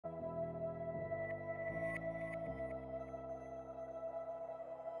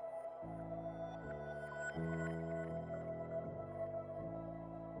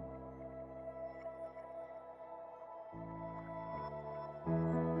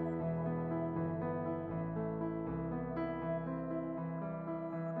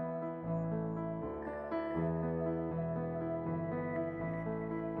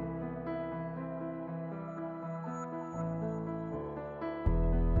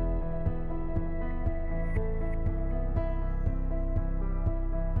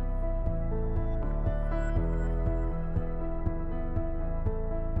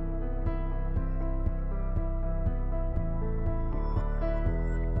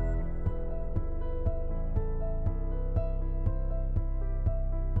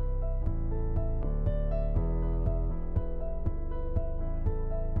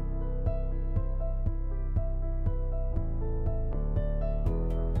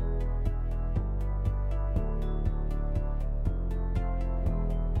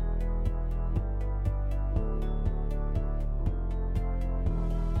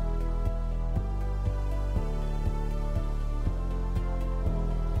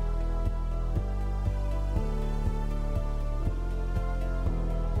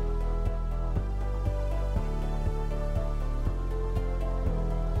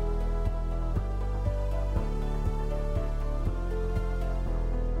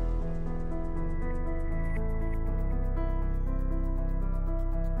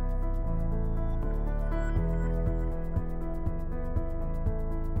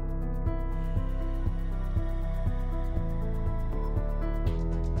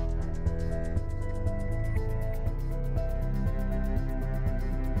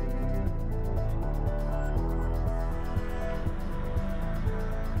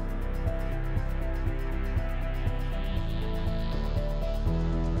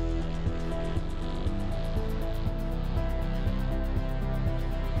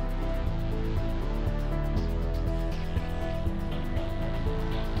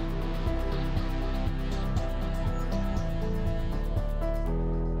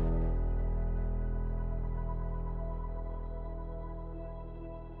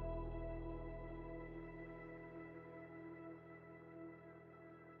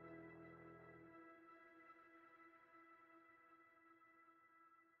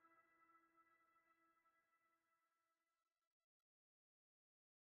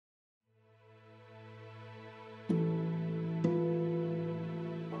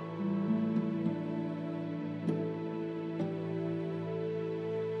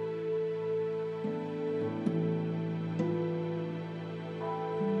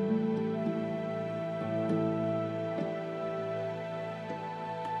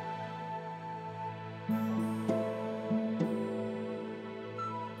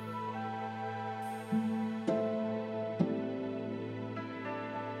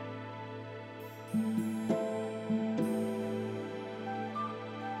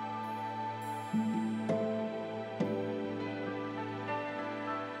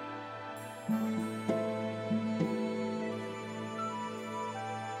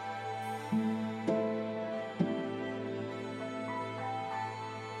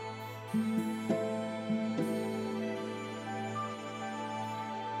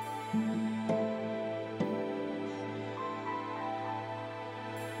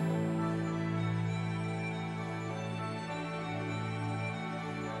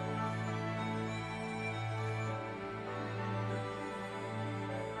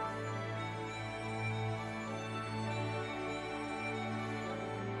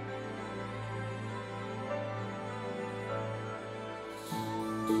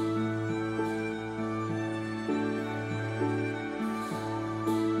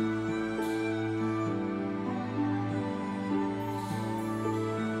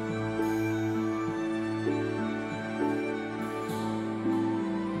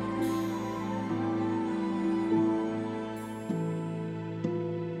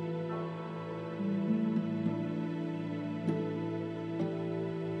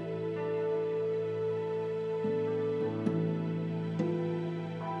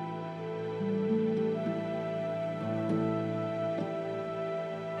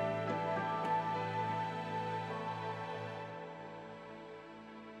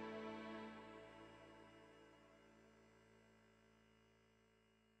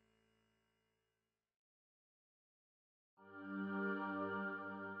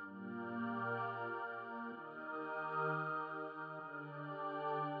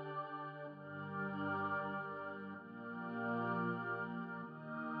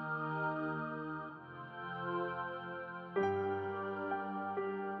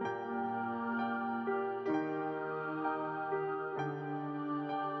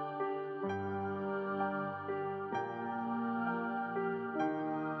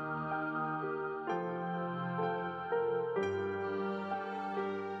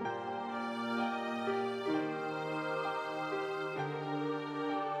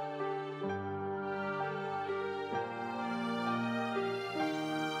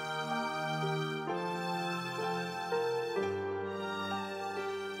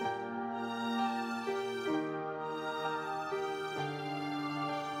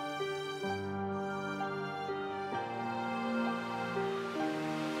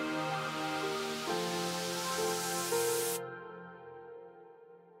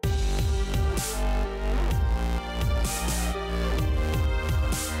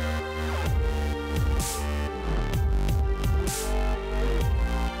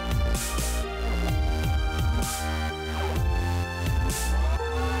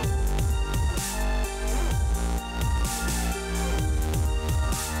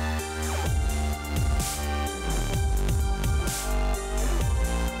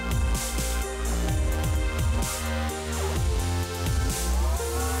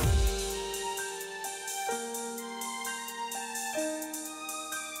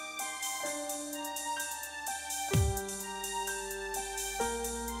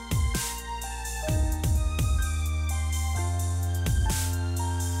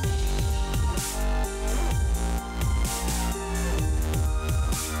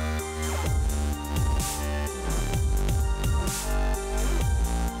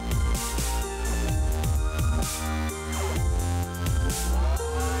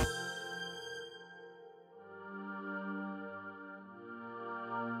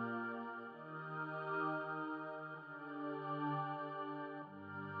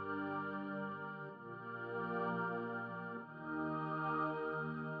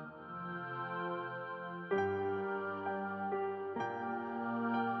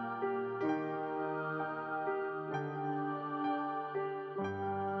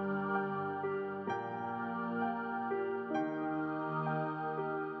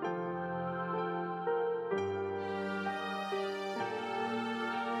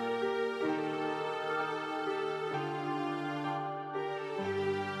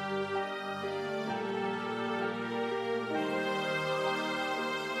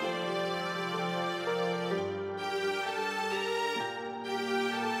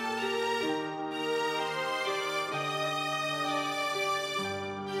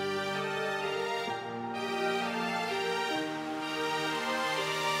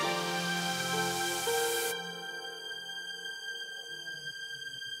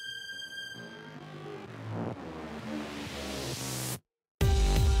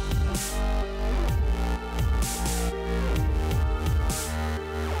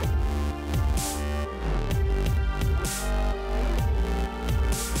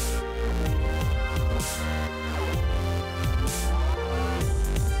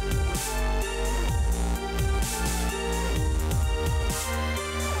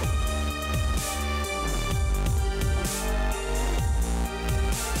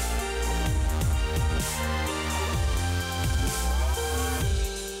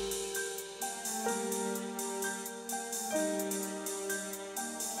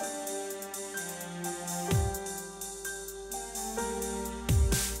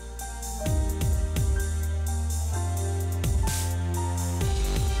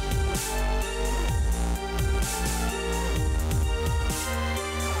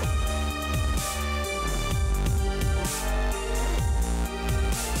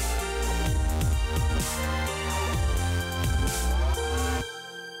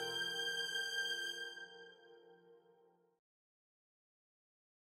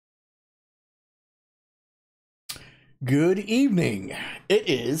Good evening. It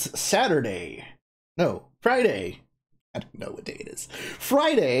is Saturday. No, Friday. I don't know what day it is.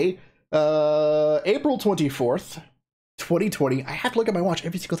 Friday, April 24th, 2020. I have to look at my watch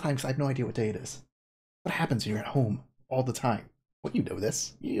every single time because I have no idea what day it is. What happens when you're at home all the time? Well, you know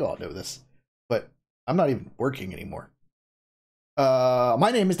this. You all know this. But I'm not even working anymore. My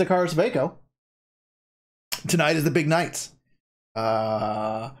name is Dakar Vaco. Tonight is the big night.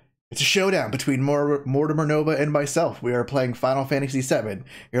 It's a showdown between Mortimer Nova and myself. We are playing Final Fantasy VII.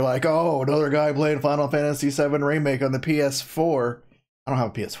 You're like, oh, another guy playing Final Fantasy VII Remake on the PS4. I don't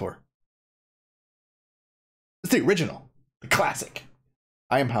have a PS4. It's the original. The classic.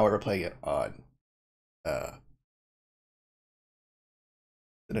 I am, however, playing it on the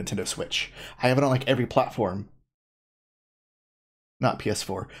Nintendo Switch. I have it on like every platform. Not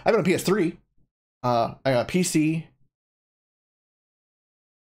PS4. I have it on PS3. I got PC.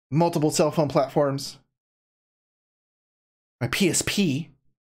 Multiple cell phone platforms. My PSP.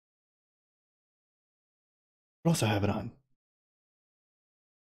 What else do I have it on?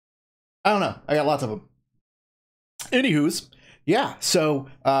 I don't know. I got lots of them. Anywho's, yeah, so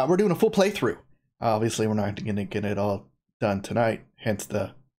we're doing a full playthrough. Obviously, we're not going to get it all done tonight, hence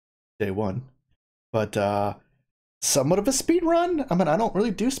the day one. But somewhat of a speed run. I mean, I don't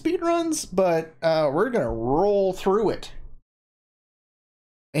really do speed runs, but we're going to roll through it.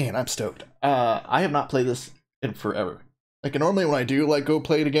 Man, I'm stoked. I have not played this in forever. Like, normally when I do, like, go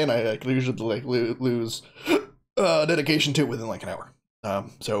play it again, I usually, like, lose dedication to it within, like, an hour.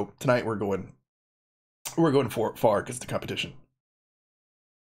 So tonight we're going for far because it's the competition.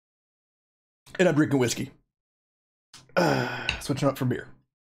 And I'm drinking whiskey. Switching up from beer.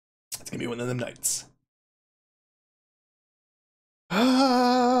 It's gonna be one of them nights.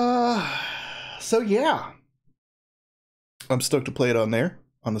 So yeah. I'm stoked to play it on there.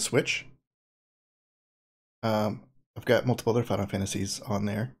 On the Switch. I've got multiple other Final Fantasies on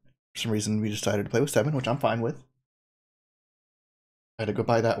there. For some reason, we decided to play with 7, which I'm fine with. I had to go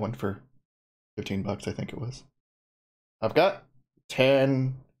buy that one for $15, I think it was. I've got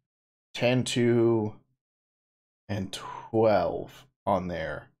 10, 2, and 12 on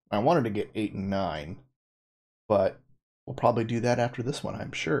there. I wanted to get 8 and 9, but we'll probably do that after this one,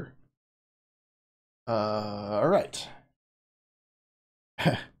 I'm sure. Alright.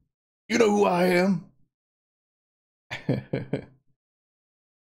 You know who I am? I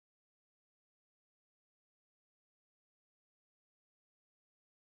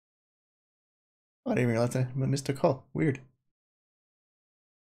didn't even realize I missed a call. Weird.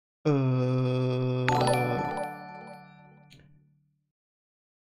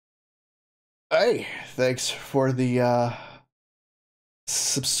 Hey, thanks for the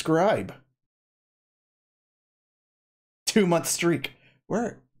subscribe. 2-month streak.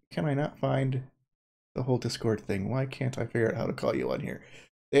 Where can I not find the whole Discord thing? Why can't I figure out how to call you on here?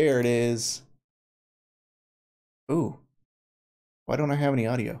 There it is. Ooh. Why don't I have any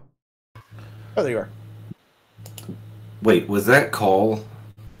audio? Oh, there you are. Wait, was that call?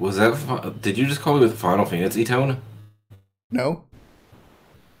 Was that? Did you just call me with Final Fantasy tone? No.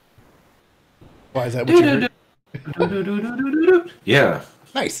 Why is that what you heard? Yeah.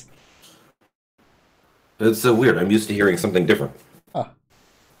 Nice. That's so weird. I'm used to hearing something different. Huh.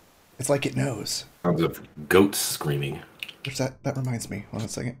 It's like it knows. Sounds of goats screaming. There's that. That reminds me. Hold on a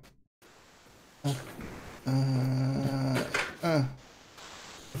second.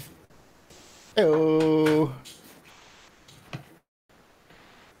 Oh.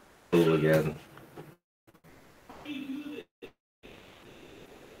 Oh, again.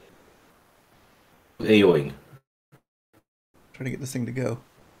 Ayoing. Trying to get this thing to go.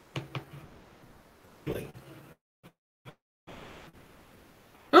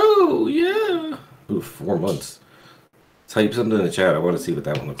 Oh, yeah. Ooh, 4 months. Type something in the chat. I want to see what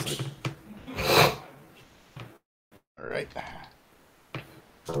that one looks like. Alright.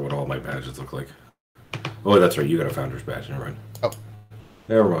 Or what all my badges look like. Oh, that's right. You got a founder's badge. Never mind. Oh.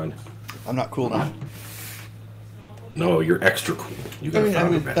 Never mind. I'm not cool now. No, you're extra cool. You got a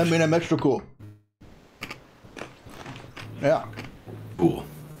founder badge. I mean, I'm extra cool. Yeah. Cool.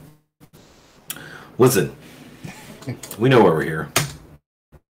 Listen. We know why we're here.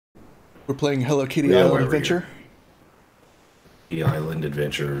 We're playing Hello Kitty Island Adventure. The Island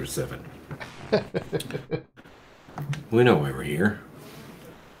Adventure 7. We know why we're here.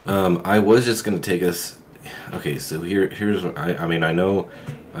 I was just gonna take us. Okay, so here's what I mean. I know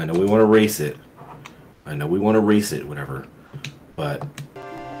we want to race it. I know we want to race it, whatever. But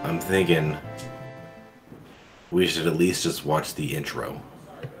I'm thinking we should at least just watch the intro.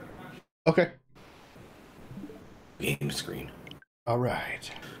 Okay. Game screen. All right.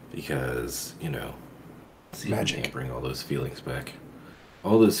 Because, you know, See if we Magic. can't bring all those feelings back.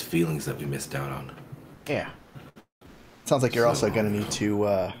 All those feelings that we missed out on. Yeah. Sounds like you're So also going to long need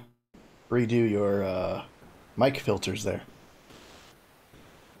to redo your mic filters there.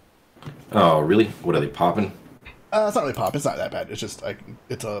 Oh, really? What are they popping? It's not really pop. It's not that bad. It's just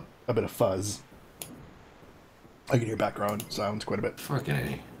it's a bit of fuzz. I can hear background sounds quite a bit. Fucking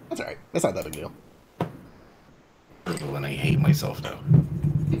A. That's alright. That's not that big a deal. Well, then I hate myself now.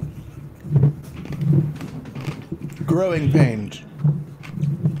 Growing pains.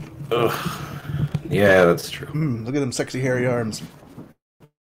 Ugh. Yeah, that's true. Look at them sexy hairy arms.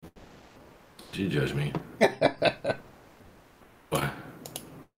 Did you judge me? What?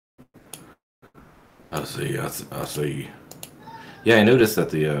 I see. I see. Yeah, I noticed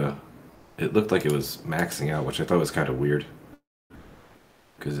that it looked like it was maxing out, which I thought was kind of weird.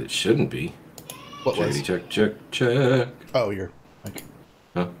 Because it shouldn't be. What was? Check, check, check. Oh, you're like.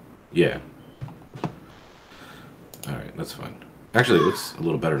 Huh? Yeah. Alright, that's fine. Actually, it looks a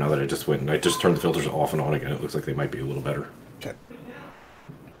little better now that I just went and I just turned the filters off and on again. It looks like they might be a little better. Okay.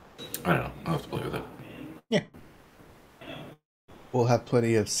 I don't know. I'll have to play with it. Yeah. We'll have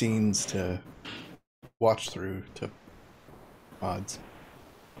plenty of scenes to watch through to mods.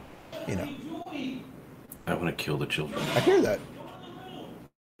 You know. I want to kill the children. I hear that.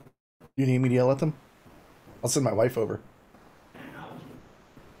 You need me to yell at them? I'll send my wife over.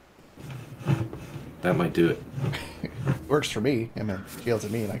 That might do it. Works for me. I mean, she yells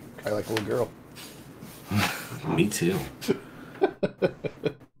at me and I cry like a little girl. Me too.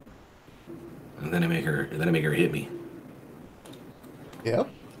 And then I make her hit me. Yep.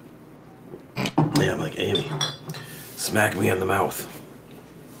 Yeah, I'm like, Amy, smack me in the mouth.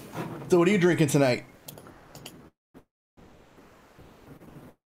 So what are you drinking tonight?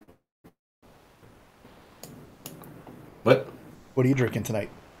 What? What are you drinking tonight?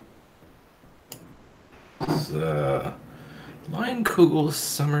 It's, Leinenkugel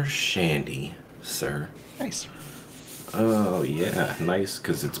Summer Shandy, sir. Nice. Oh, yeah, nice,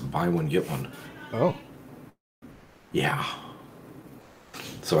 because it's buy one, get one. Oh. Yeah.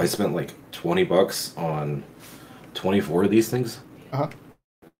 So I spent like $20 on 24 of these things. Uh-huh.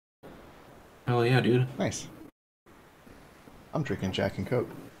 Hell yeah, dude. Nice. I'm drinking Jack and Coke.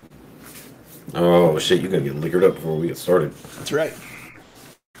 Oh, shit, you're gonna get liquored up before we get started. That's right.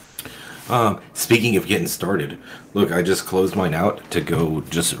 Speaking of getting started, look, I just closed mine out to go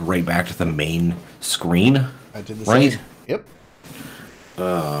just right back to the main screen. I did the right? same. Yep.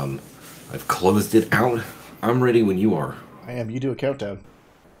 I've closed it out. I'm ready when you are. I am. You do a countdown.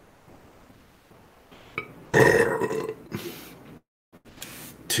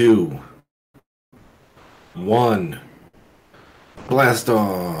 2, 1, blast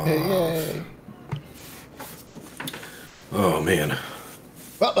off! Yay. Oh man.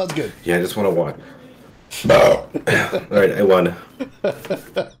 Well, that's good. Yeah, I just want to watch. Alright, I won.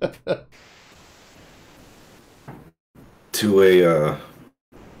 To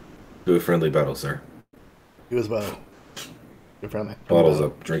a friendly battle, sir. You as well. You're friendly. Bottles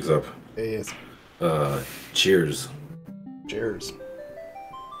up, drinks up. Yes. Cheers. Cheers.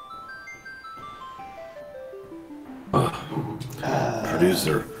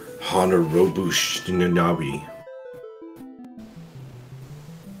 Producer Honorobu Shinanabi.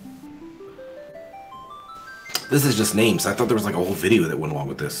 This is just names. I thought there was like a whole video that went along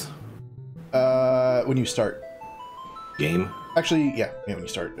with this. When you start. Game? Actually, yeah, when you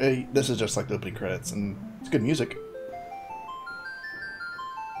start. This is just like the opening credits, and it's good music.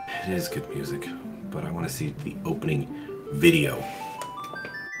 It is good music, but I want to see the opening video.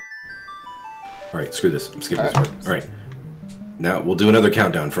 Alright, screw this. I'm skipping this part. Alright. Now, we'll do another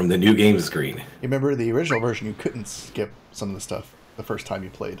countdown from the new game screen. You remember the original version, you couldn't skip some of the stuff the first time you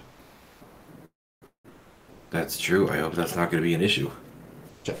played. That's true. I hope that's not going to be an issue.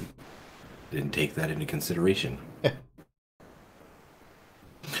 Check. Didn't take that into consideration.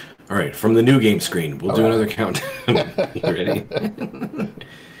 Alright, from the new game screen, we'll do another countdown. You ready?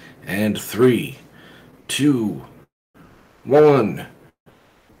 And 3, 2, 1.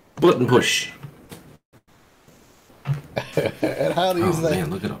 Button push. And how to use that. Man,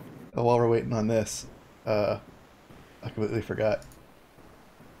 look at him. While we're waiting on this, I completely forgot.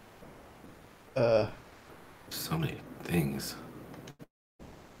 So many things.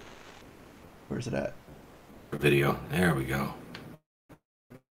 Where's it at? Video. There we go.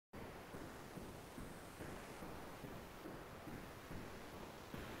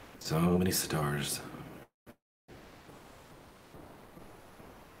 So many stars.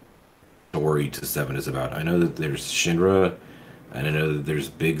 Story to 7 is about. I know that there's Shinra, and I know that there's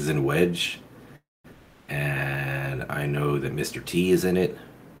Biggs and Wedge, and I know that Mr. T is in it,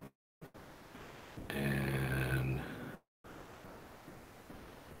 and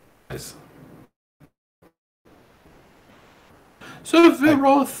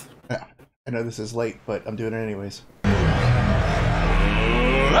Sephiroth. Yeah, I know this is late, but I'm doing it anyways. Let's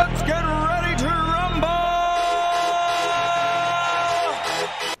get ready to rumble!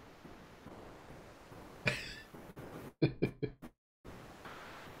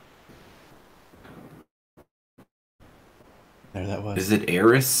 There that was. Is it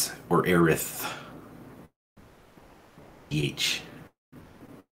Eris or Aerith? EH.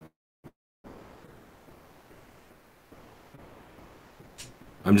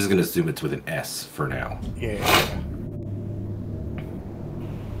 I'm just gonna assume it's with an S for now. Yeah.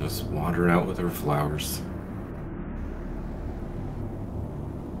 Just wandering out with her flowers.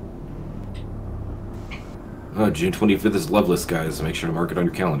 Oh, June 25th is Loveless, guys. Make sure to mark it on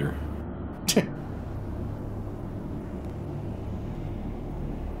your calendar.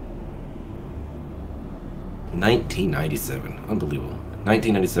 1997. Unbelievable.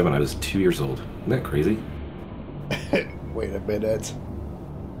 1997, I was 2 years old. Isn't that crazy? Wait a minute.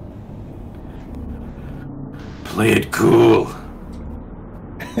 Play it cool.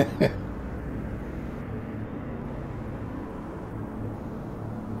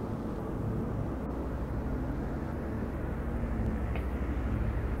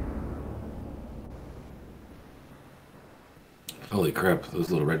 Holy crap, those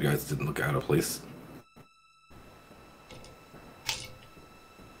little red guys didn't look out of place.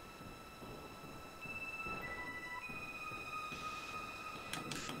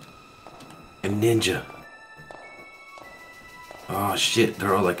 A ninja. Oh shit,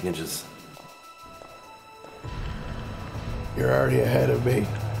 they're all like ninjas. You're already ahead of me.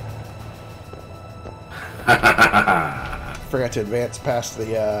 Forgot to advance past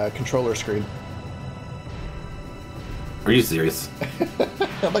the controller screen. Are you serious?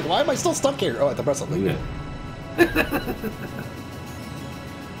 I'm like, why am I still stuck here? Oh, I have to press something. Yeah.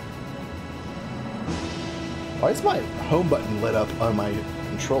 Why is my home button lit up on my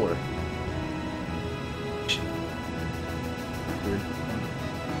controller? Weird.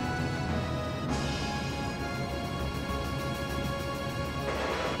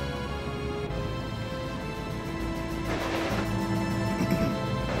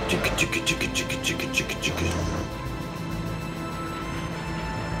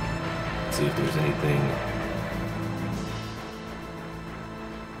 See if there's anything.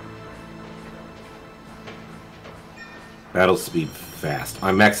 Battle speed fast.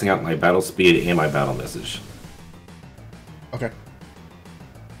 I'm maxing out my battle speed and my battle message. Okay.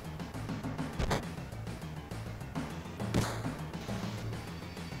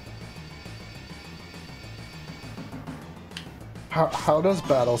 How does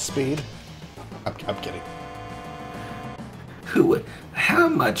battle speed? I'm kidding. How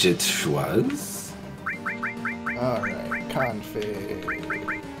much it was? Alright, config.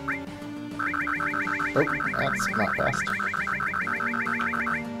 Oh, that's not fast.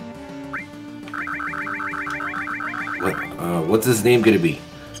 What's his name gonna be?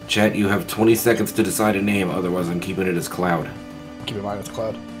 Chat, you have 20 seconds to decide a name, otherwise I'm keeping it as Cloud. Keep in mind it's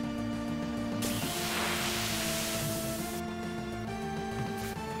Cloud.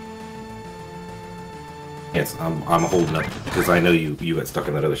 Yes, I'm holding up because I know you got stuck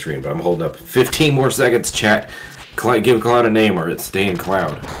in that other screen, but I'm holding up. 15 more seconds, chat. Give Cloud a name or it's staying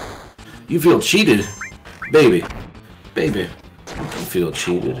Cloud. You feel cheated? Baby. Baby. You don't feel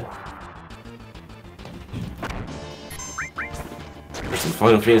cheated. There's some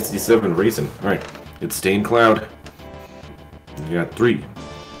Final Fantasy VII racing. Alright, it's staying Cloud. You got 3,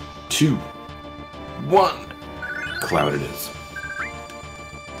 2, 1. Cloud it is.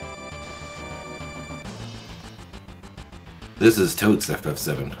 This is Totes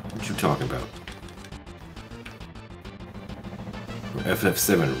FF7. What you talking about?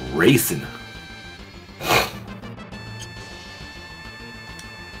 FF7 racing.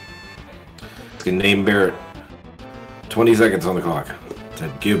 It's gonna name Barrett. 20 seconds on the clock.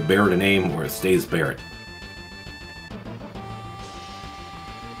 To give Barrett a name or it stays Barrett.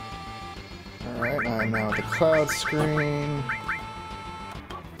 Alright, I'm now at the Cloud screen.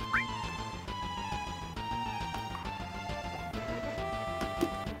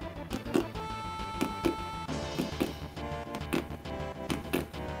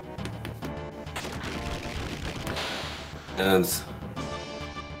 Ends.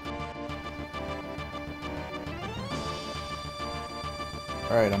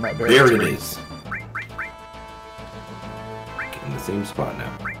 Alright, I'm at There Barrett's it screen. is. In the same spot now.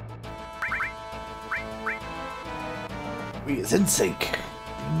 We is in sync.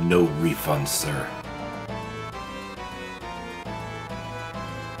 No refunds, sir.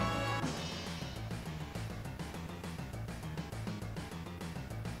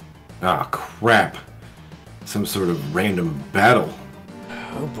 Ah, crap. Some sort of random battle.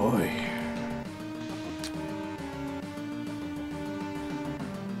 boy.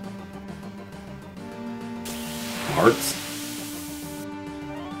 Hearts.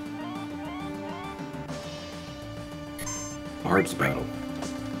 Hearts battle.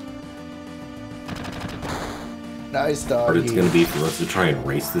 Nice Hard doggy. it's gonna be for us to try and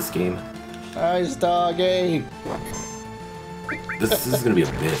race this game. Nice doggy. This is gonna be a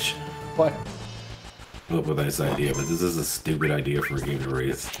bitch. What? Come up with this idea, but this is a stupid idea for a game to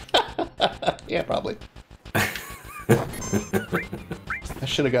race. Yeah, probably. I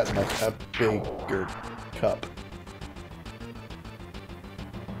should have gotten like a bigger cup.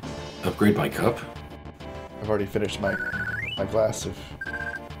 Upgrade my cup? I've already finished my glass of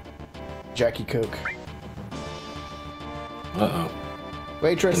Jackie Coke. Uh-oh.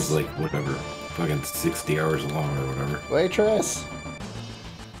 Waitress. It's like, whatever, fucking 60 hours long or whatever. Waitress.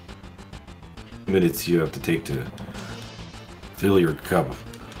 Minutes you have to take to fill your cup.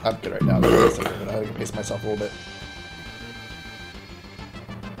 I'm good right now. I can pace myself a little bit.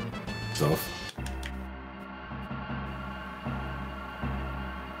 Self.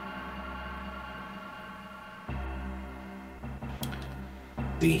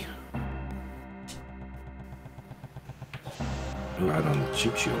 D. Out on the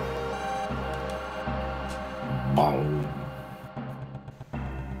choo choo. Boom.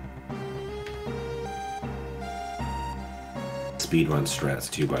 Speedrun strats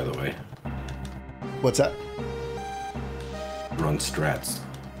too, by the way. What's that? Run strats.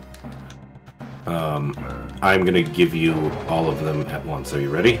 I'm gonna give you all of them at once. Are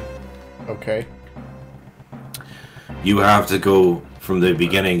you ready? Okay. You have to go from the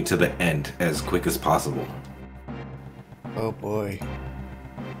beginning to the end as quick as possible. Oh boy.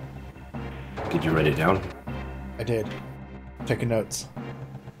 Did you write it down? I did. Taking notes.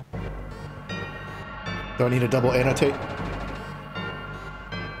 Do I need a double annotate?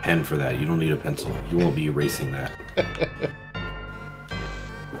 Pen for that. You don't need a pencil. You won't be erasing that.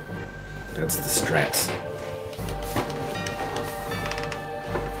 That's the strats.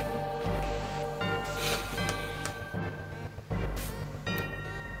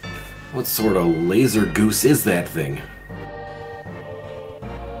 What sort of laser goose is that thing?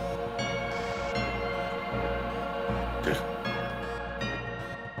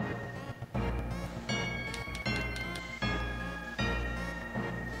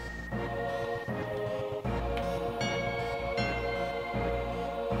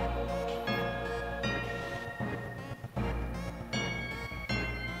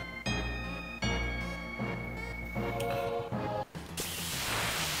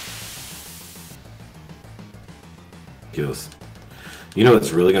 Goes. You know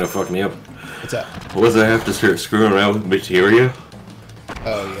what's really gonna fuck me up? What's that? Was I have to start screwing around with materia?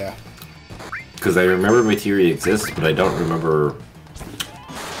 Oh yeah. Because I remember materia exists, but I don't remember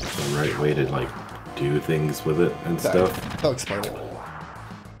the right way to like do things with it and stuff. I'll explain it.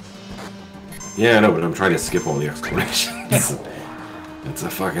 Yeah, I know, but I'm trying to skip all the explanations. It's a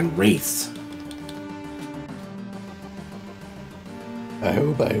fucking race. I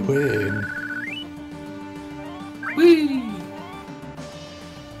hope I win. Whee!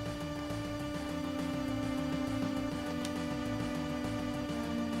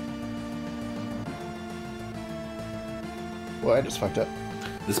 Well, I just fucked up.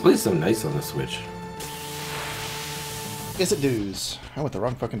 This plays so nice on the Switch. Yes, it does. I went the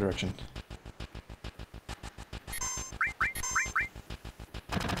wrong fucking direction.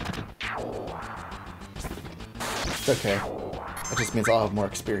 It's okay. That just means I'll have more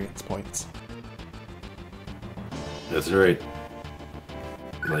experience points. That's right.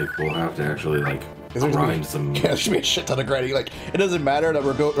 Like, we'll have to actually, like, grind some... Yeah, there should be a shit ton of grinding. Like, it doesn't matter that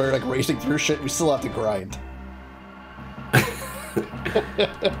we're like racing through shit, we still have to grind.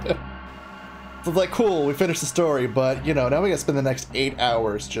 So it's like, cool, we finished the story, but, you know, now we gotta spend the next 8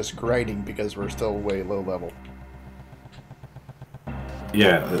 hours just grinding because we're still way low level.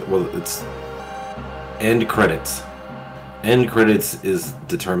 Yeah, well, it's... End credits. End credits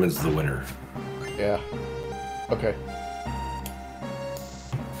determines the winner. Yeah. Okay.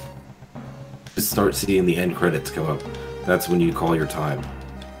 Just start seeing the end credits come up. That's when you call your time.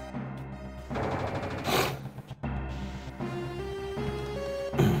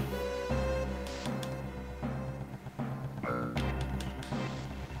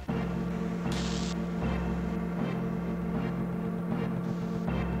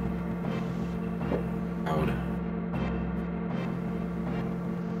 Out.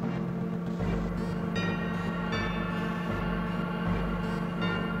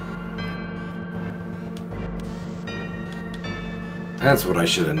 That's what I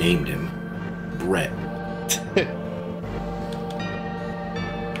should have named him. Brett.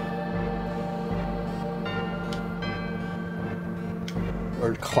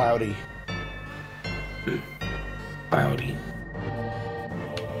 Or cloudy. Cloudy.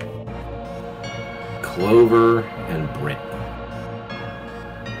 Clover and Brit.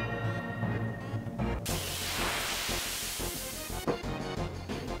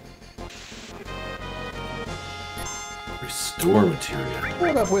 Restore material.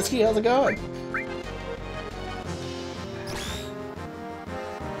 What up, Whiskey? How's it going?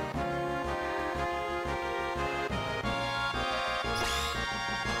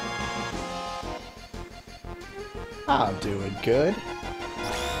 I'm doing good.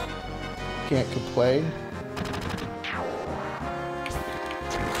 Can't complain.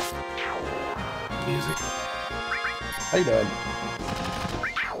 Music. How you doing?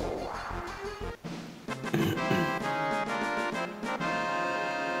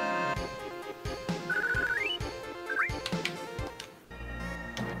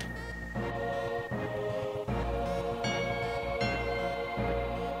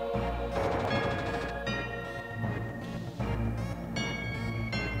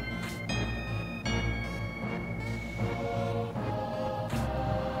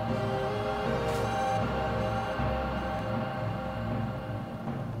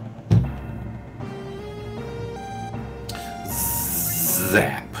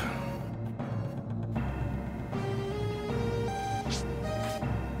 Zap.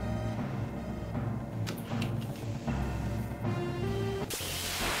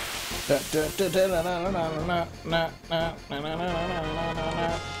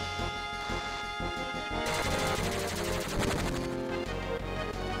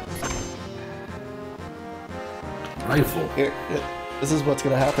 Rifle. Here, this is what's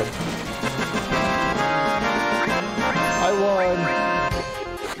gonna happen. I won.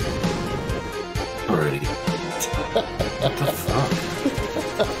 Already. What the fuck?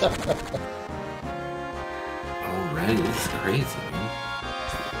 Already? This is crazy, man.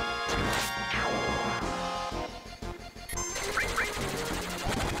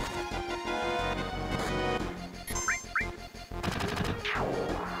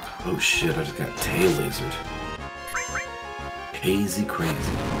 Oh shit, I just got tail lasered. Hazy crazy.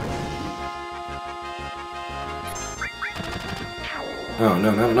 Oh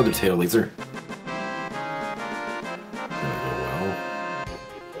no, not another tail laser. Gonna go well.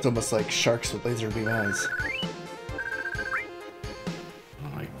 It's almost like sharks with laser beam eyes. Oh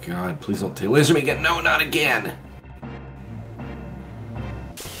my god, please don't tail laser me again. No, not again!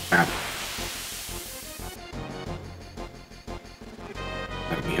 Ah.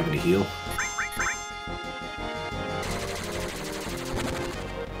 Have me having to heal.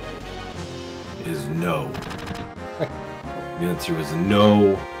 Is no. The answer is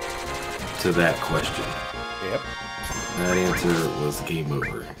no to that question. Yep. That answer was game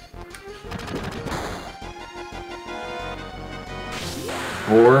over.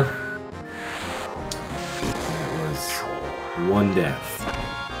 Or that was one death.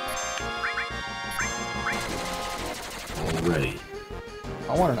 Already.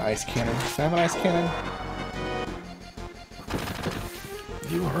 I want an ice cannon. Can I have an ice cannon?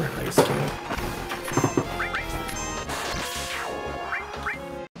 You are an ice cannon.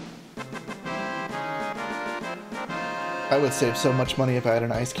 I would save so much money if I had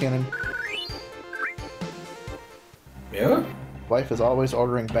an ice cannon. Yeah? Wife is always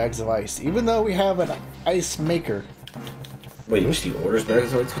ordering bags of ice, even though we have an ice maker. Wait, she orders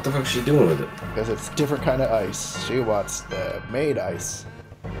bags of ice? What the fuck is she doing with it? Because it's different kind of ice. She wants the made ice.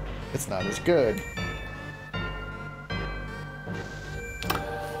 It's not as good.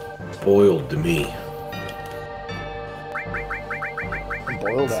 Boiled to me.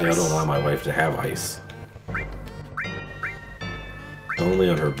 Boiled See, ice. I don't allow my wife to have ice. Only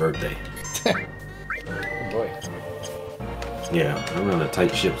on her birthday. Oh boy. Yeah, I'm on a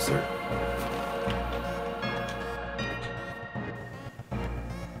tight ship, sir.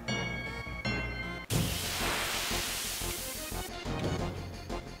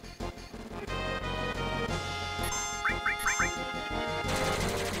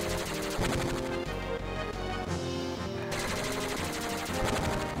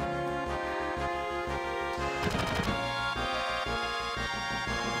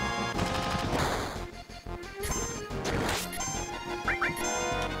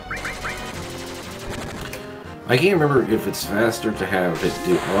 I can't remember if it's faster to have it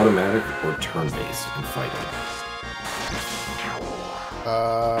do automatic or turn-based in fighting.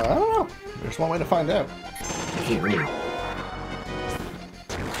 I don't know. There's one way to find out. I can't remember.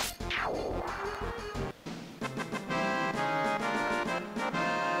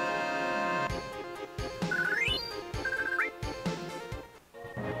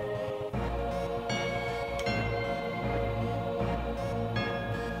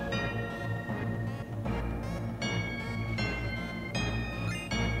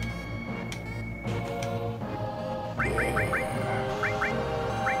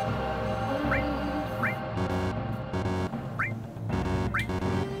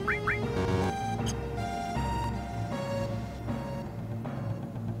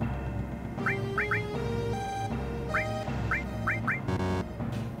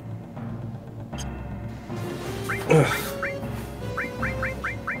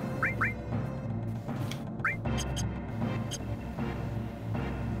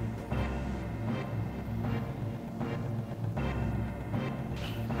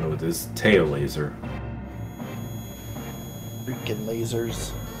 this tail laser. Freaking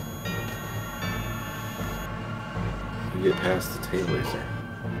lasers. You get past the tail laser.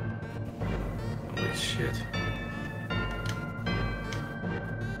 Holy shit.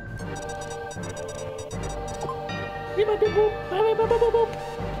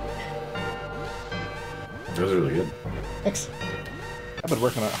 That was really good. Thanks. I've been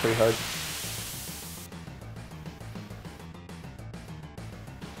working on it pretty hard.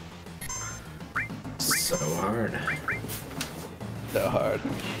 So hard. So hard.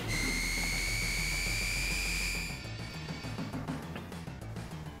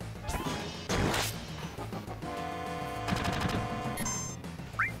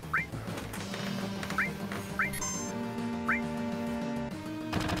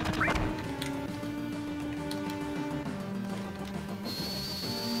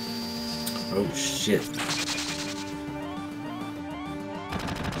 Oh shit.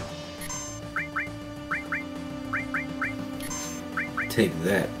 Take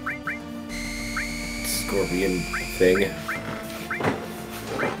that, scorpion thing.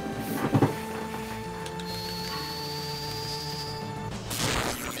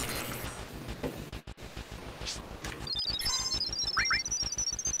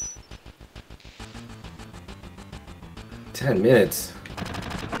 Ten minutes.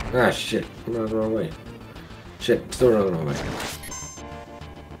 Ah, shit. I'm running the wrong way. Shit, still running the wrong way.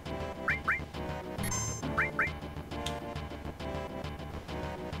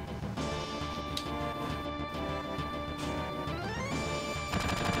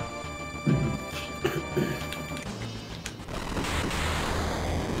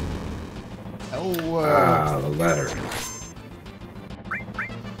 Oh, Ah, the ladder.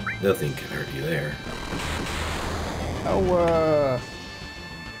 Nothing can hurt you there. oh,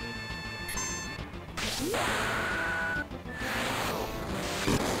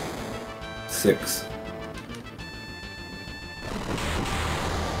 6.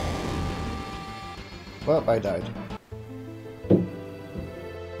 well, I died.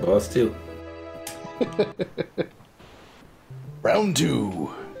 Well, that's 2. Round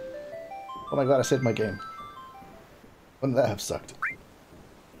 2. Oh my god, I saved my game. Wouldn't that have sucked?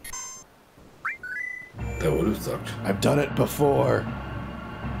 That would have sucked. I've done it before.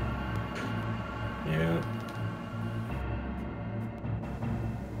 Yeah.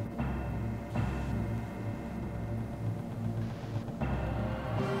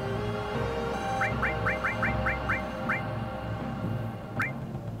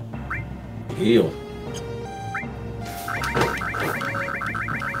 Heal.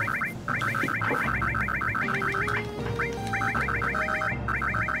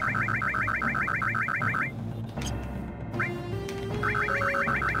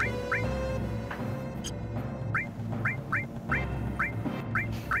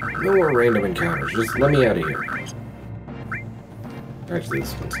 No more random encounters. Just let me out of here. Actually,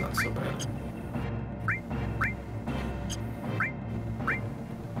 this one's not so bad.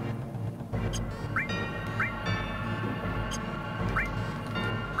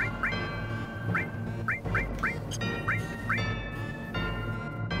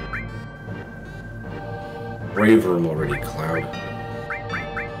 Brave room already, Cloud.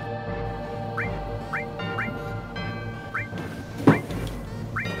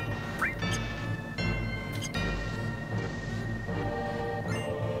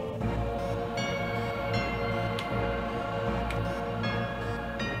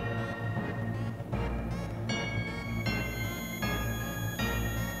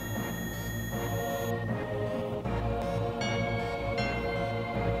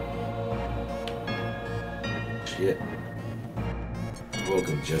 Shit.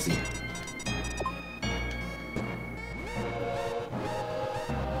 Welcome, Jesse.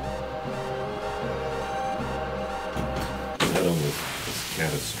 That almost was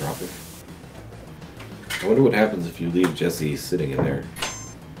catastrophic. I wonder what happens if you leave Jesse sitting in there.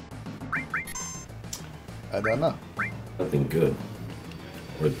 I don't know. Nothing good.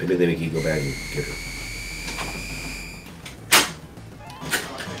 Or maybe they make you go back and get her.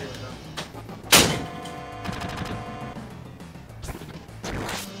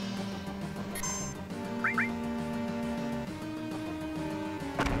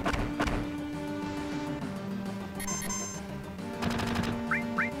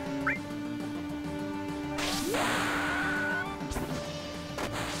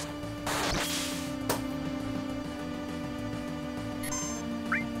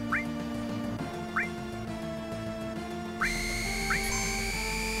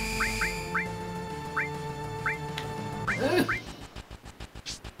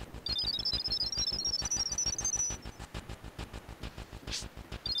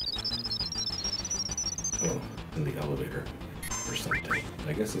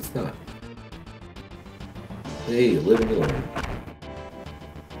 it's not. Hey, live and you learn.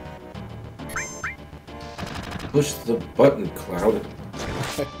 Push the button, Cloud.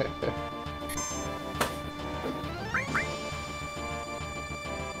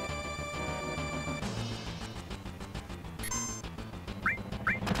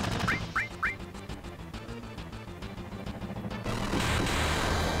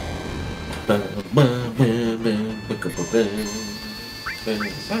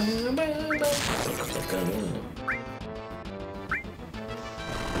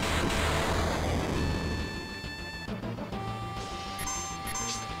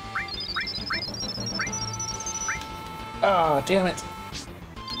 Ah, damn it.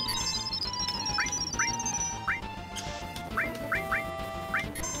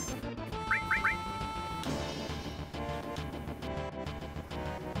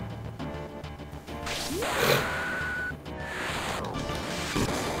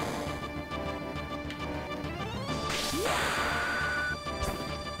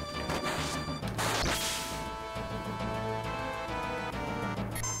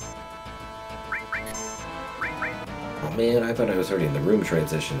 Oh man, I thought I was already in the room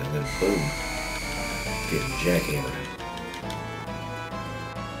transition and then boom. Getting jackhammered.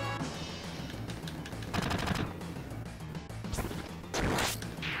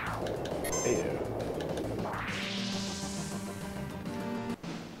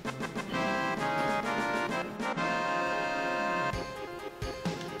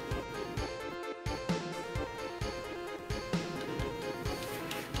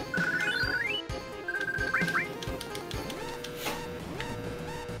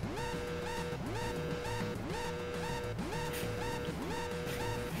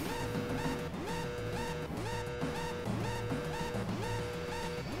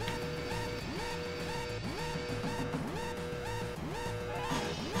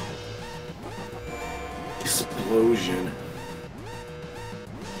 Explosion.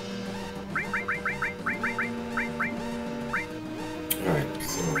 Alright,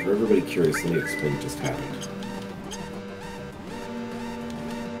 so for everybody curious, let me explain what just happened.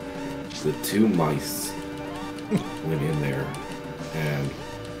 The two mice went in there and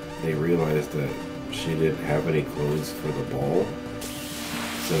they realized that she didn't have any clothes for the ball.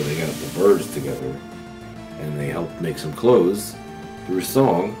 So they got the birds together and they helped make some clothes through a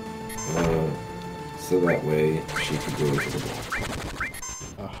song. So that way she could go into the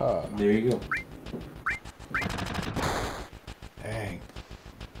ball. Aha. There you go. Dang.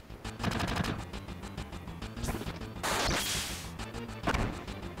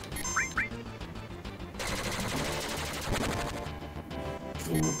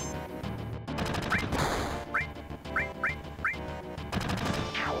 Ooh.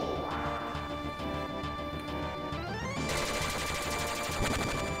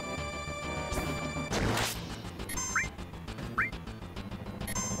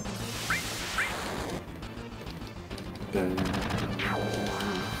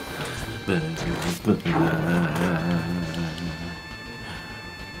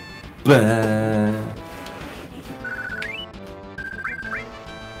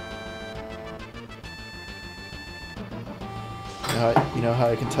 You know how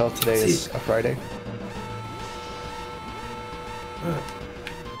I can tell today is a Friday?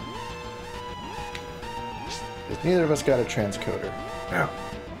 Because neither of us got a transcoder. Ow.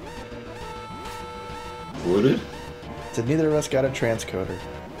 Would it? So neither of us got a transcoder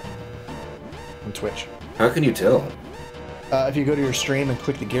on Twitch. How can you tell? If you go to your stream and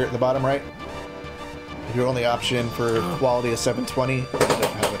click the gear at the bottom right, if your only option for quality is 720, you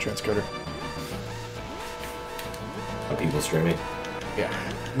don't have a transcoder. Are people streaming? Yeah,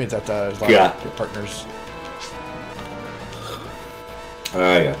 it means that there's a lot of your partners.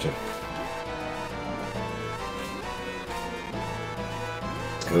 I gotcha.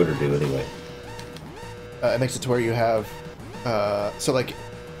 Coder do anyway. It makes it to where you have, so like,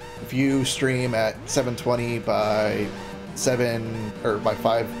 if you stream at 720 by 7 or by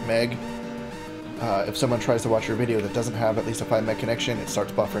 5 meg, if someone tries to watch your video that doesn't have at least a 5 meg connection, it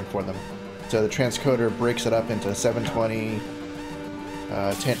starts buffering for them. So the transcoder breaks it up into 720,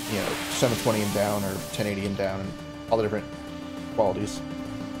 720 and down, or 1080 and down, and all the different qualities.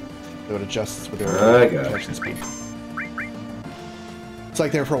 So it adjusts with their connection speed. It's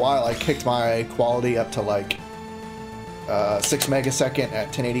like there for a while, I kicked my quality up to like 6 megasecond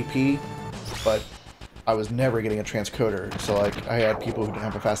at 1080p, but I was never getting a transcoder. So like I had people who didn't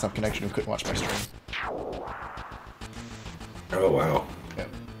have a fast enough connection who couldn't watch my stream. Oh wow. Yeah.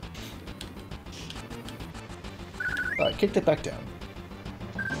 I kicked it back down.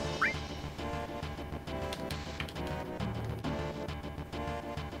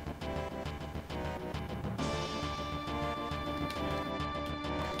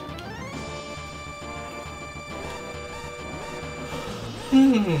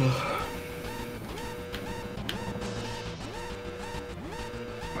 Machine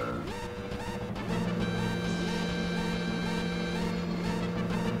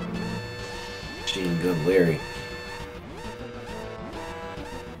Gun Larry.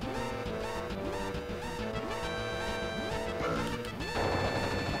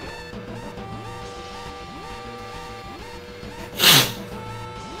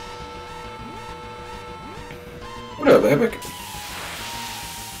 What up, Epic?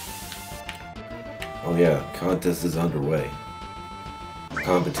 Oh yeah, contest is underway.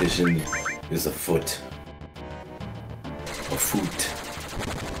 Competition is afoot. Afoot.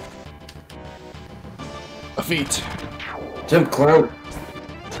 A feat. Jump, Cloud!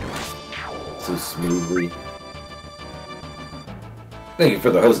 So smoothly. Thank you for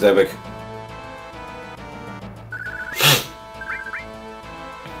the host, Epic.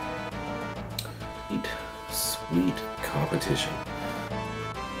 Sweet competition.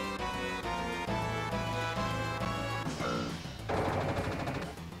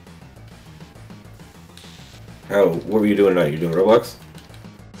 How? What were you doing tonight? You doing Roblox?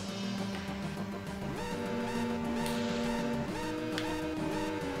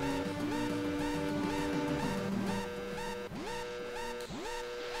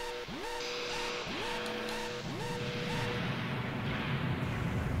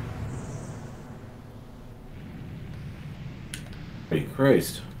 Hey,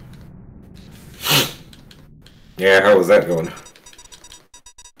 Christ. Yeah, how was that going?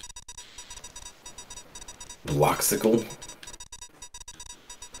 Bloxical?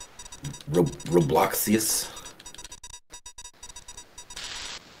 Robloxius?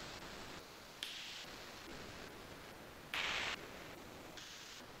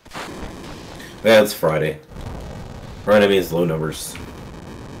 That's Friday. Friday means low numbers.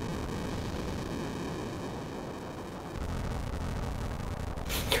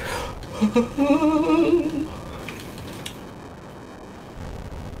 Too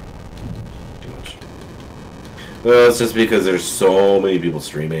much. Well, it's just because there's so many people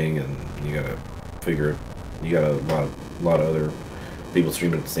streaming, and you gotta figure you got a lot of other people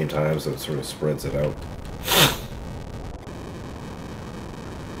streaming at the same time, so it sort of spreads it out.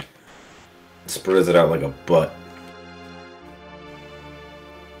 Spreads it out like a butt.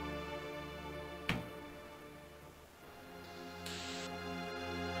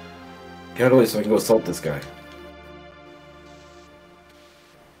 Get out of the way so I can go assault this guy.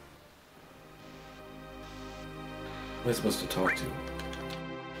 Who am I supposed to talk to?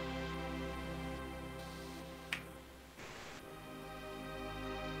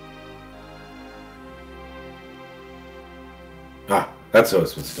 Ah, that's who I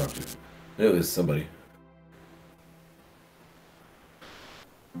was supposed to talk to. It was somebody.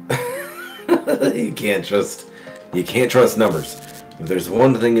 You can't trust numbers. If there's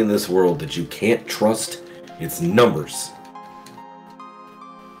one thing in this world that you can't trust, it's numbers.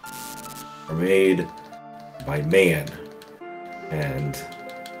 Are made by man, and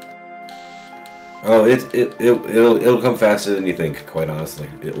oh, it'll come faster than you think. Quite honestly,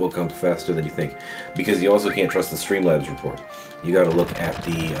 it will come faster than you think, because you also can't trust the Streamlabs report. You got to look at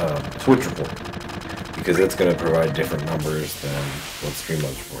the Twitch report, because it's going to provide different numbers than what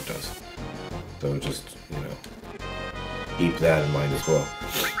Streamlabs report does. So just, keep that in mind as well,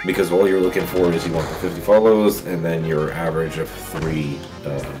 because all you're looking for is you want the 50 follows and then your average of 3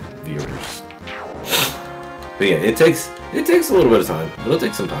 viewers. But yeah, it takes a little bit of time. It'll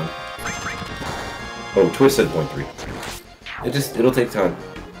take some time. Oh, Twitch said 0.3. It'll take time.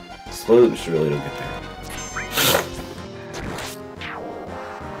 Slowly but surely it'll get there.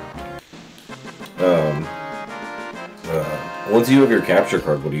 Once you have your capture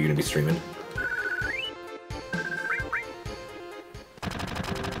card, what are you going to be streaming?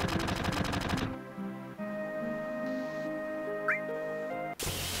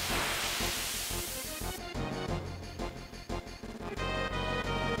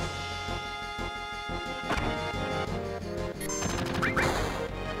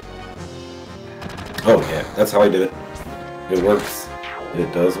 Oh yeah, that's how I did it. It works.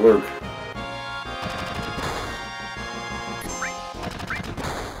 It does work.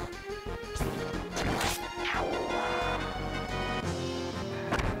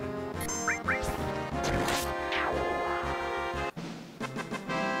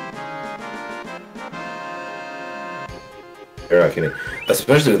 You're not kidding.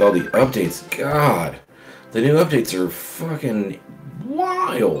 Especially with all the updates. God, the new updates are fucking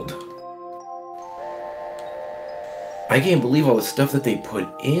wild. I can't believe all the stuff that they put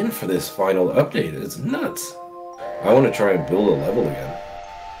in for this final update. It's nuts. I want to try and build a level again.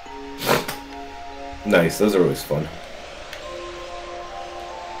 Nice, those are always fun.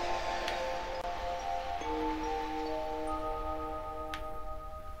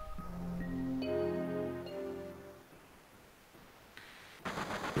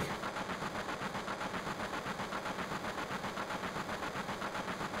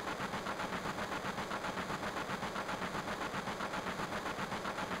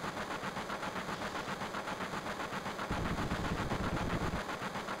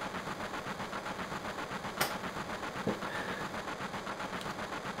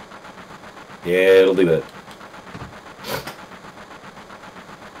 Yeah, it'll do that.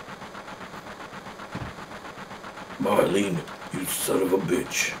 Marlene, you son of a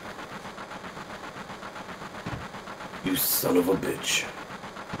bitch. You son of a bitch.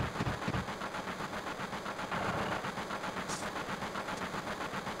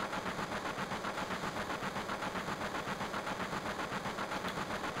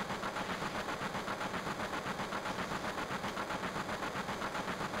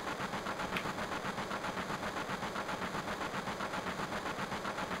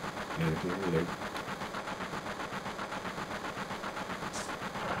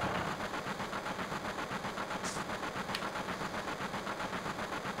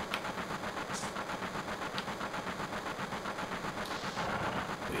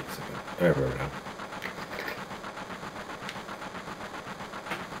 Wait a second. I wrote it down.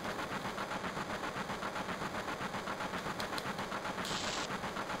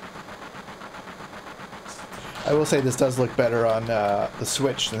 I will say this does look better on the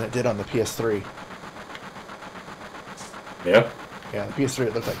Switch than it did on the PS3. Yeah? Yeah, the PS3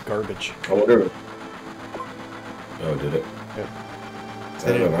 it looked like garbage. I wonder. Oh, did it? Yeah. I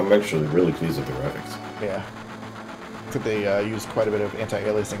don't know. I'm actually really pleased with the graphics. Yeah. I think they used quite a bit of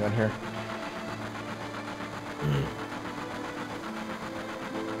anti-aliasing on here.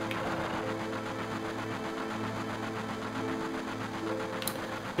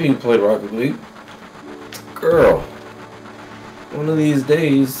 You played Rocket League? Girl. One of these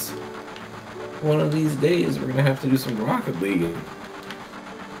days, we're gonna have to do some Rocket League.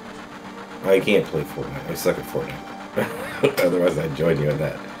 I can't play Fortnite. I suck at Fortnite. Otherwise, I'd join you in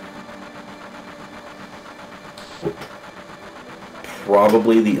that.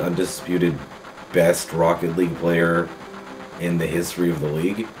 Probably the undisputed best Rocket League player in the history of the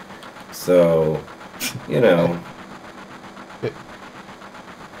league. So, you know,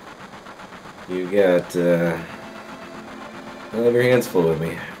 you got you'll have your hands full with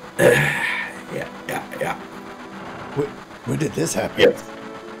me. Yeah. When did this happen? Yes.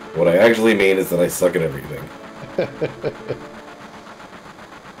 What I actually mean is that I suck at everything. What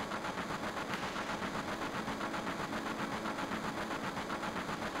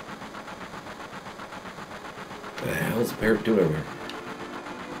the hell is the parrot doing over here?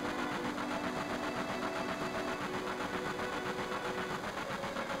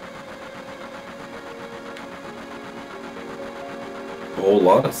 A whole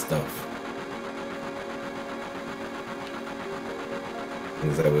lot of stuff.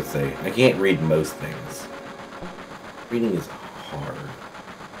 Things I would say. I can't read most things. Reading is hard.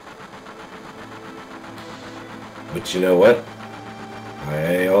 But you know what?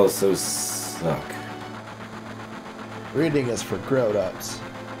 I also suck. Reading is for grown-ups.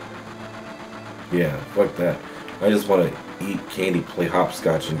 Yeah, fuck that. I just want to eat candy, play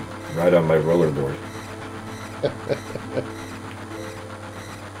hopscotch, and ride on my rollerboard.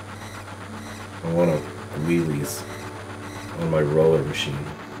 I want to wheelies on my roller machine,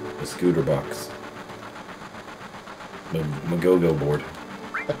 a scooter box, my go-go board.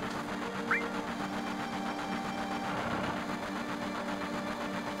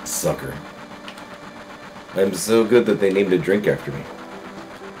 Sucker. I'm so good that they named a drink after me.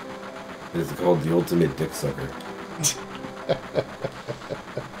 It's called the Ultimate Dick Sucker.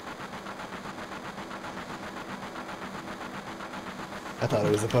 I thought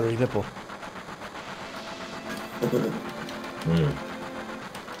it was a buttery nipple.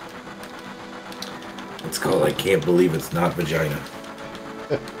 It's called I Can't Believe It's Not Vagina.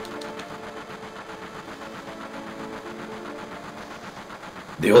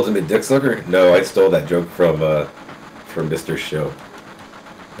 The Ultimate Dick Sucker? No, I stole that joke from Mr. Show.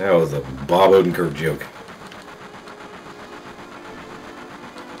 That was a Bob Odenkirk joke.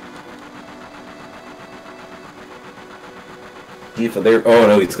 There. Oh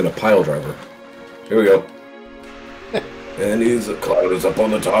no, he's gonna pile driver. Here we go. And he's Cloud is up on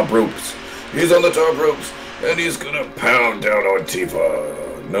the top ropes. He's on the top ropes, and he's gonna pound down on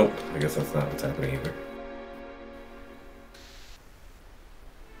Tifa. Nope, I guess that's not what's happening either.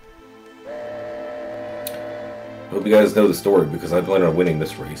 Hope you guys know the story because I plan on winning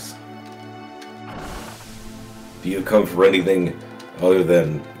this race. If you come for anything other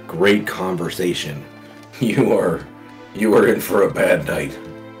than great conversation, you are in for a bad night.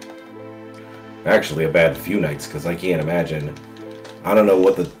 Actually, a bad few nights because I can't imagine. I don't know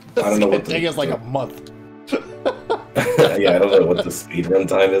what the. Take us like a month. Yeah, I don't know what the speedrun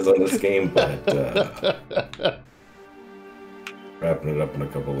time is on this game, but wrapping it up in a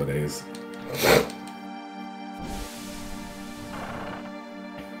couple of days.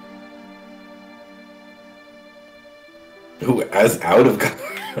 Who as out of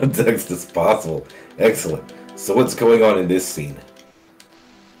Text as possible. Excellent. So what's going on in this scene?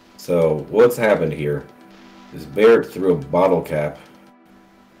 So what's happened here is Barrett threw a bottle cap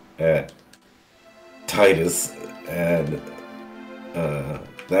at Titus, and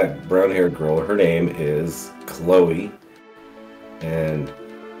that brown-haired girl, her name is Chloe, and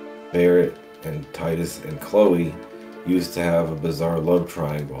Barrett and Titus and Chloe used to have a bizarre love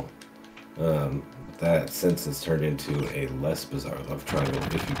triangle. That since has turned into a less bizarre love triangle,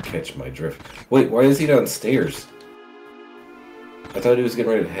 if you catch my drift. Wait, why is he downstairs? I thought he was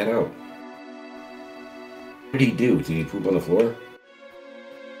getting ready to head out. What did he do? Did he poop on the floor?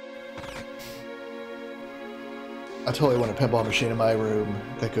 I totally want a pinball machine in my room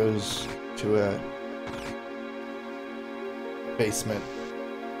that goes to a basement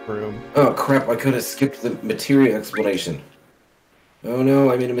room. Oh crap, I could have skipped the materia explanation. Oh no,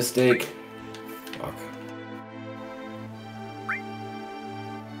 I made a mistake. Fuck.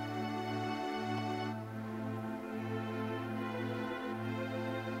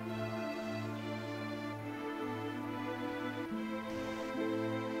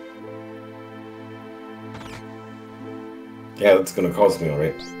 Yeah, that's gonna cost me,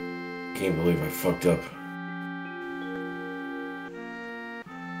 alright. Can't believe I fucked up.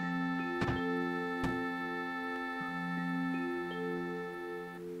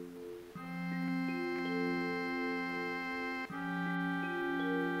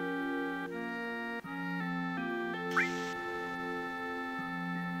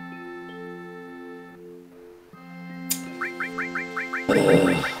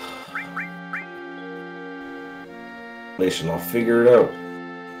 I'll figure it out.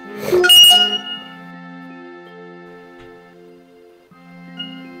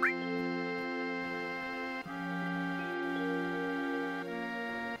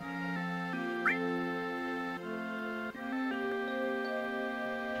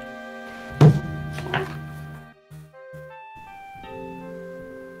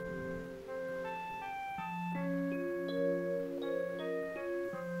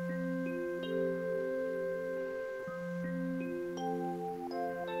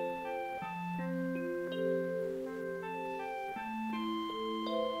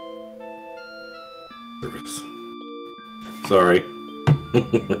 Sorry.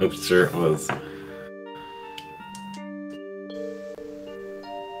 I'm sure it was.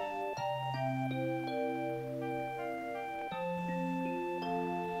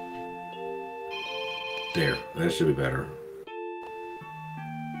 There, that should be better.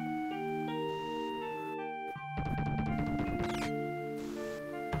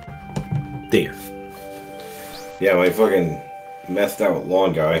 There. Yeah, my fucking messed out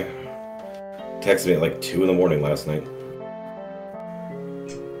lawn guy texted me at like 2 in the morning last night.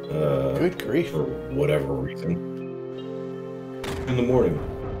 Good grief. For whatever reason. In the morning.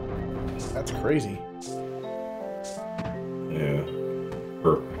 That's crazy. Yeah.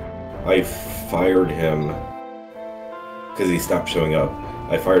 I fired him because he stopped showing up.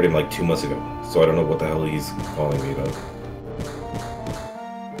 I fired him like 2 months ago, so I don't know what the hell he's calling me about.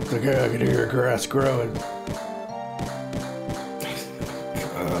 It's like, I can hear your grass growing.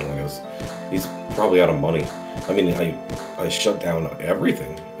 I don't know. He's probably out of money. I mean, I shut down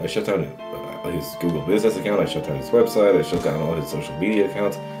everything. I shut down his Google Business account. I shut down his website. I shut down all his social media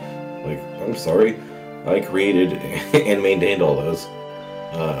accounts. Like, I'm sorry. I created and maintained all those.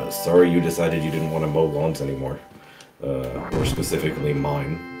 Sorry you decided you didn't want to mow lawns anymore. Or specifically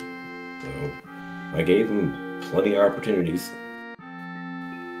mine. So, I gave him plenty of opportunities.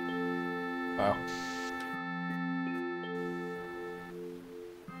 Wow.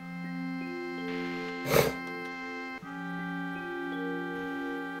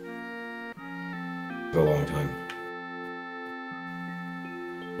 For a long time.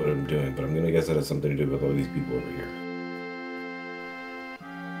 What I'm doing, but I'm gonna guess that has something to do with all these people over here.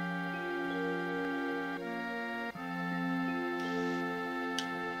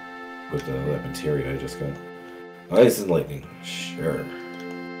 With that materia I just got. Ice and lightning. Sure.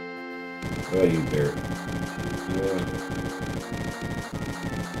 What about you, Barrett?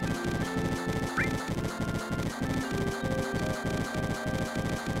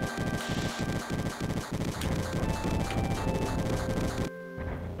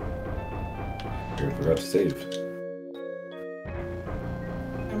 Barrett forgot to save.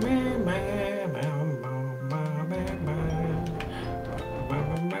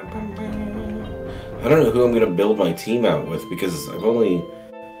 I don't know who I'm gonna build my team out with because I've only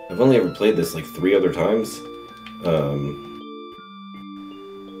ever played this like 3 other times.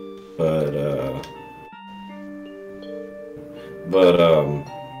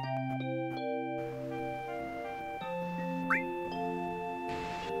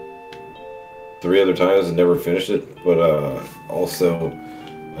 3 other times and never finished it, but also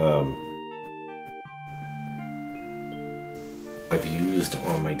I've used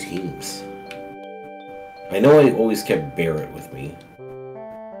on my teams. I know I always kept Barrett with me.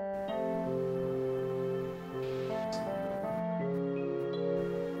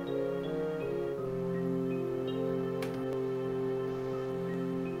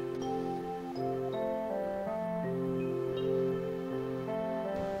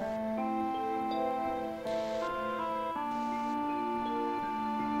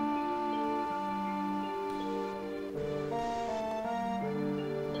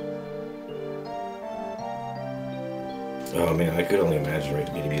 Oh man, I could only imagine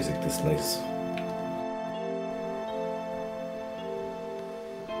writing music this nice.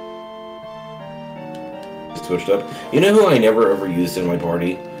 Switched up. You know who I never ever used in my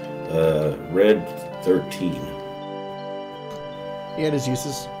party? Red 13. He had his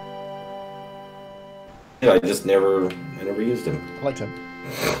uses. Yeah, I never used him. I liked him.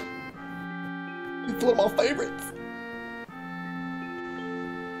 He's one of my favorites.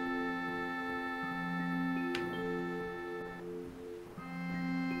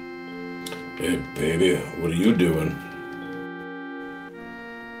 Hey, baby, what are you doing?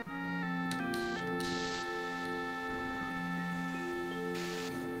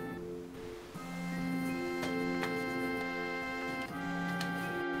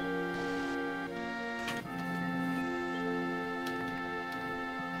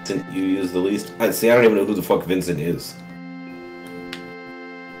 Vincent, you use the least? See, I don't even know who the fuck Vincent is.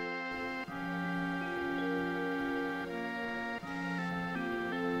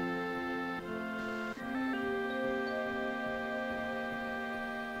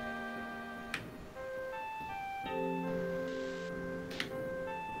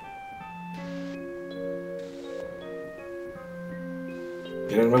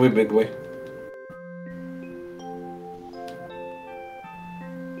 You don't know me, big boy?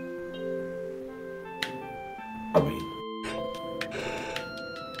 Probably.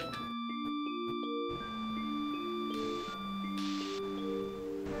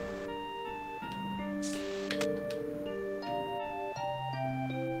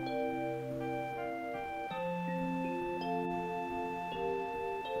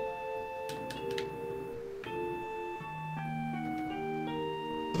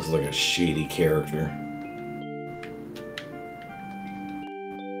 Looks like a shady character.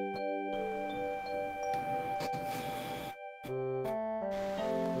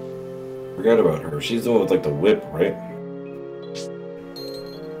 Forgot about her. She's the one with like the whip, right?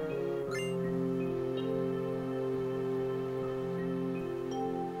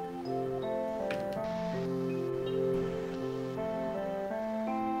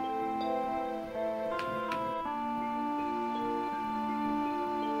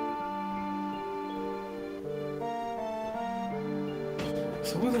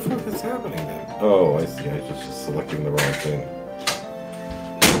 So what the fuck is happening then? Oh, I see. I was just selecting the wrong thing.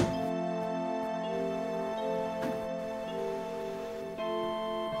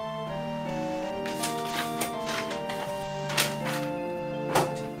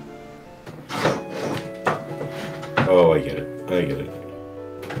 Oh, I get it. I get it.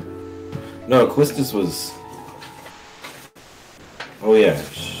 No, Quistis was... Oh yeah,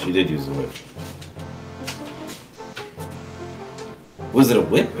 she did use the whip. Was it a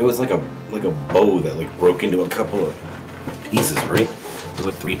whip? It was like a bow that like broke into a couple of pieces, right? It was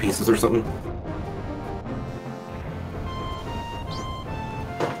like 3 pieces or something.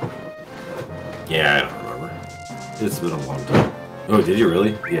 Yeah, I don't remember. It's been a long time. Oh, did you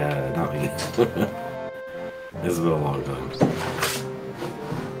really? Yeah, not me. It's been a long time.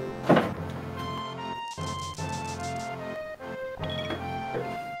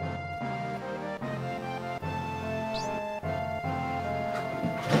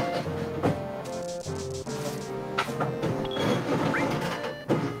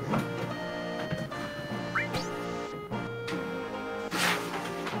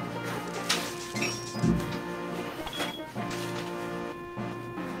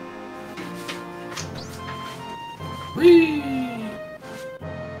 Whee!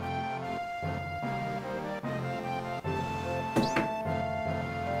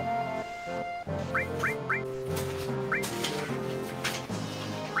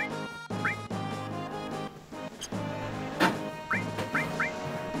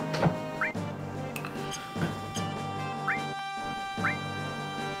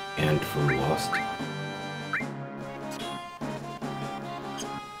 And from Lost.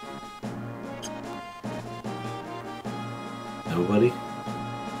 Nobody?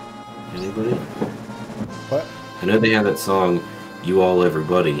 Anybody? What? I know they have that song, You All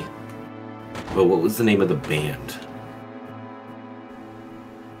Everybody. but what was the name of the band?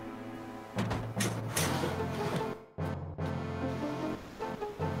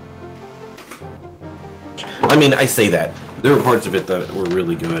 I mean, I say that. There were parts of it that were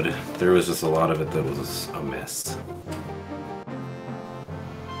really good. There was just a lot of it that was a mess.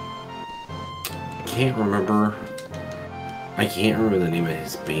 I can't remember the name of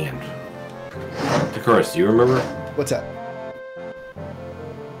his band. Takaris, do you remember? What's that?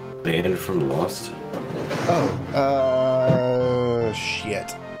 Band from Lost? Oh,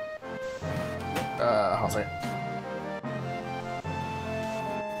 shit. Hold on a second.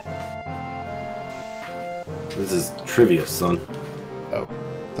 This is trivia, son. Oh,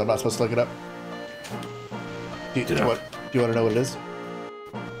 so I'm not supposed to look it up? Do you want to know what it is?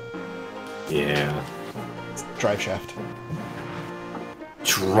 Yeah. It's Drive Shaft.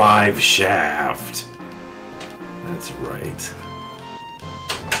 Drive Shaft. That's right.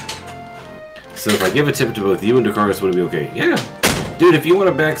 So if I give a tip to both you and Dakaris, would it be okay? Yeah. Dude, if you want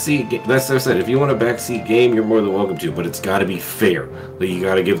a backseat, that's what I said. If you want a backseat game, you're more than welcome to, but it's got to be fair. Like, you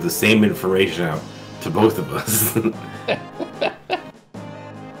got to give the same information out to both of us.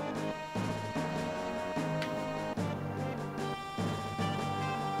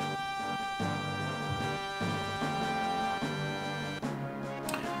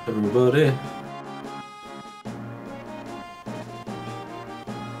 Everybody.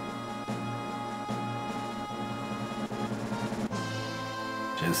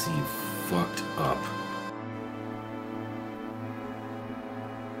 Jesse fucked up.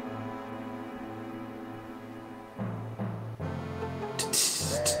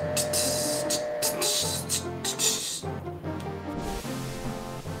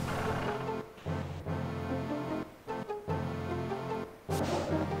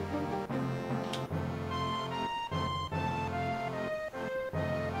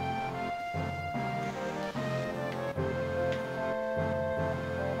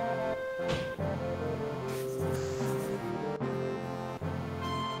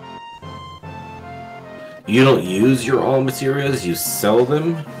 You don't use your all materials, you sell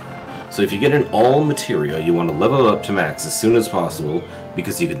them. So if you get an all material, you want to level up to max as soon as possible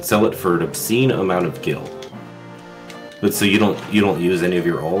because you can sell it for an obscene amount of gil. But so you don't use any of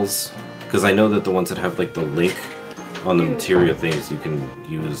your alls? Because I know that the ones that have like the link on the material things you can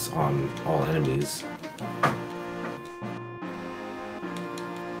use on all enemies.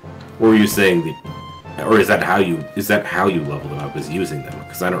 Or are you saying the, or is that how you level them up, is using them?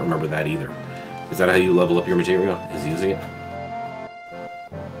 Because I don't remember that either. Is that how you level up your material? Is using it?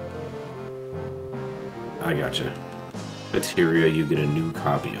 I gotcha. Materia, you get a new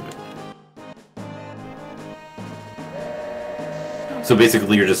copy of it. So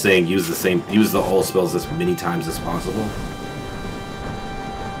basically you're just saying use the all spells as many times as possible?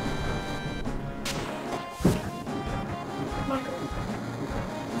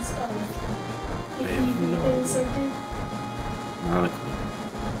 Not a clue.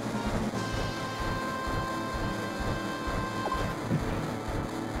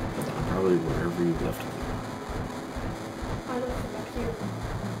 Probably wherever you left it. I left it back here.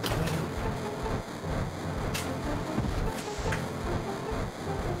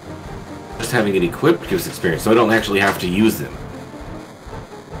 Just having it equipped gives experience, so I don't actually have to use them.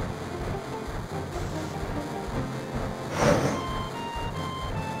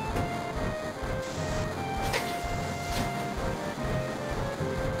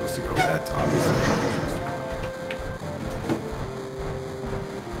 Supposed to go with that, obviously.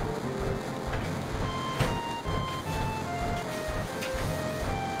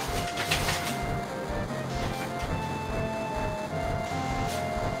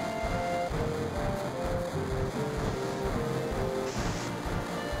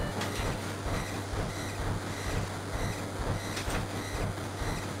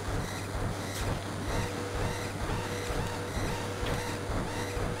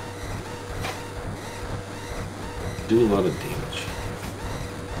 Do a lot of damage.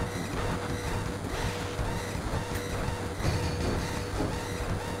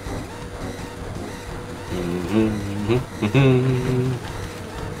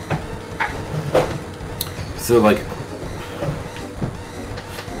 So like,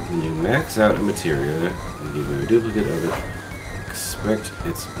 when you max out a materia, you give you a duplicate of it, except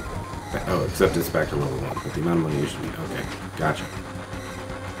it's back to level 1, but the amount of money you should be, okay, gotcha.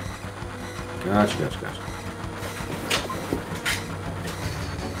 Gotcha.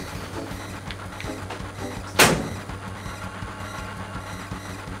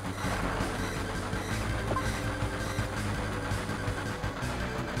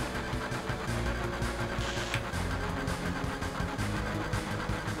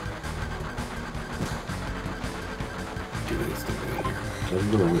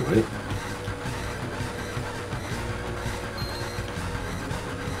 The wrong way.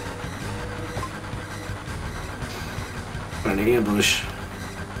 An ambush.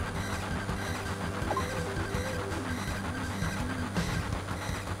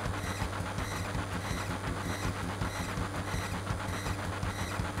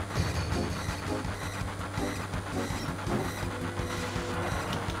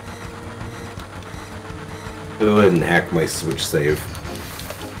 Go ahead and hack my Switch save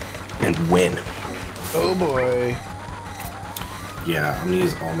and win. Oh boy. Yeah, I'm gonna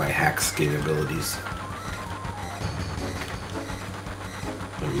use all my hack skate abilities.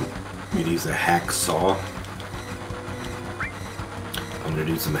 I'm gonna use a hack saw. I'm gonna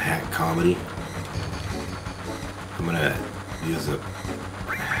do some hack comedy. I'm gonna use a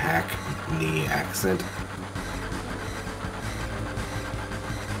hack knee accent.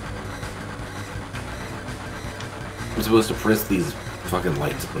 I'm supposed to press these fucking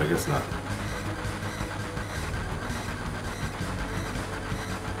lights, but I guess not.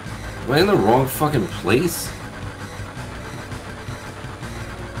 Am I in the wrong fucking place?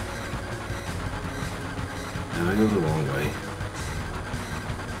 Did I go the wrong way?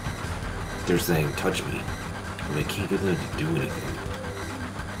 They're saying touch me, but I can't get them to do anything.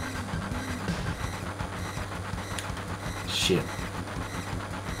 Shit.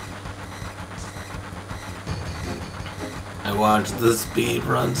 I watched the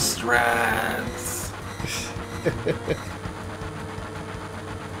speedrun strats.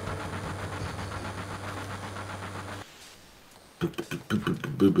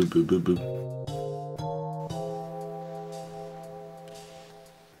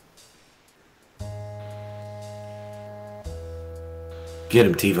 Get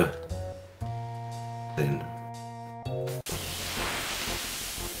him, Tiva. Then.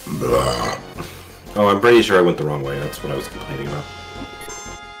 Oh, I'm pretty sure I went the wrong way. That's what I was complaining about.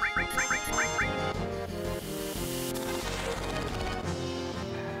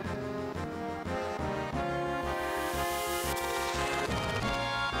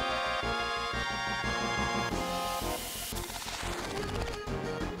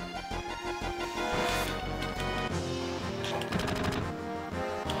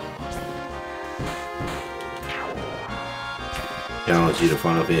 Challenge you to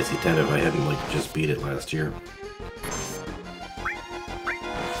Final Fantasy X if I hadn't like just beat it last year.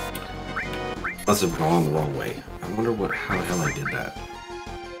 Must have gone the wrong way. I wonder how the hell I did that.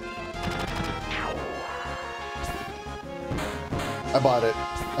 I bought it.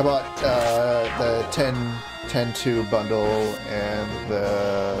 I bought the 10-2 bundle and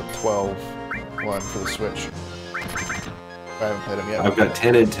the 12 one for the Switch. I haven't played them yet. I've got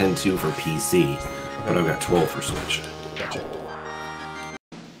 10 and 10-2 for PC, but I've got 12 for Switch. Gotcha.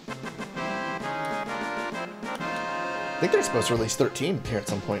 I think they're supposed to release 13 here at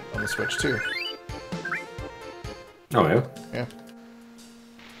some point on the Switch too. Oh yeah? Yeah.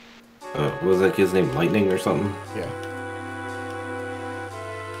 What was that kid's name? Lightning or something? Yeah.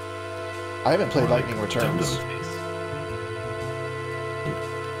 I haven't played Lightning Returns.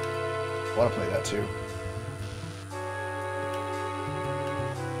 I want to play that too.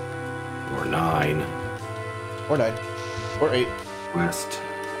 Or 9. Or 9. Or 8. West.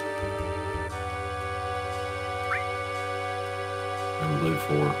 I believe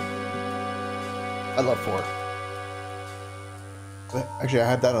 4. I love 4. Actually, I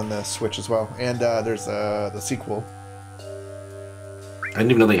had that on the Switch as well. And there's the sequel. I didn't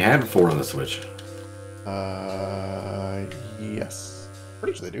even know they had 4 on the Switch. Yes.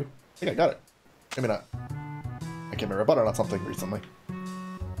 Pretty sure they do. I think I got it. Maybe not. I can't remember. I bought it on something recently.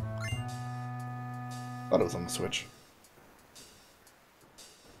 Thought it was on the Switch.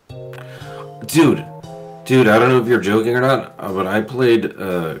 Dude, I don't know if you're joking or not, but I played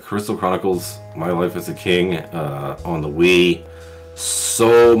Crystal Chronicles My Life as a King on the Wii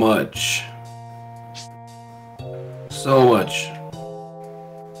so much. So much.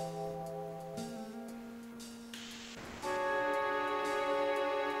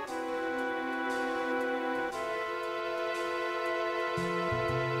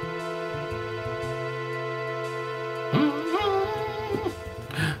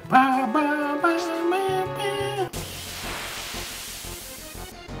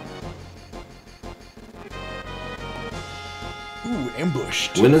 Ooh,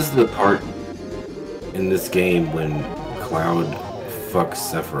 ambushed. When is the part in this game when Cloud fucks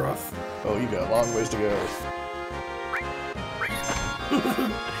Sephiroth? Oh, you got a long ways to go.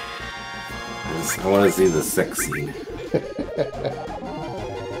 I want to see the sex scene. I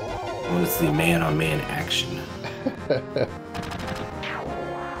want to see man-on-man action.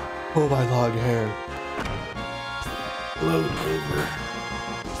 Oh, my long hair. Float over.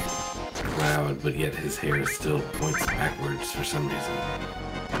 cloud, but yet his hair still points backwards for some reason.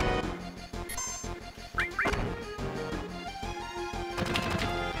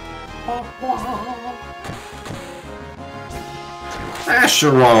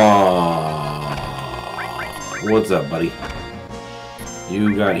 Asheron! What's up, buddy?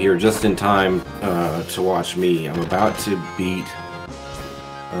 You got here just in time to watch me. I'm about to beat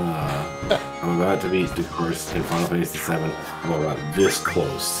the course in Final Fantasy VII. I'm about this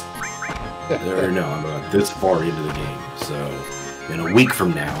close. Or no, I'm about this far into the game. So in a week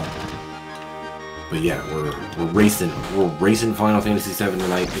from now. But yeah, we're racing. We're racing Final Fantasy VII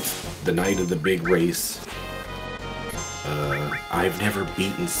tonight. It's the night of the big race. I've never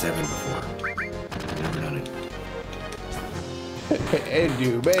beaten 7 before. I've never done it. And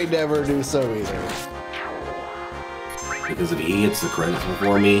you may never do so either. Because if he hits the credits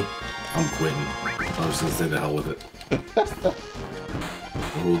before me, I'm quitting. I'm just gonna say the hell with it.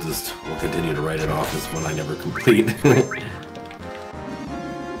 We'll continue to write it off as one I never complete.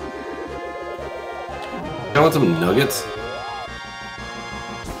 I want some nuggets.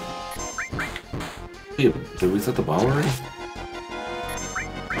 Hey, did we set the bomb already?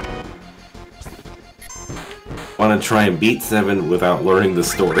 Want to try and beat 7 without learning the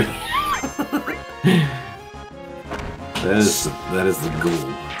story. That is the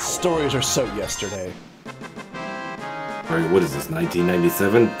goal. Stories are so yesterday. Alright, what is this,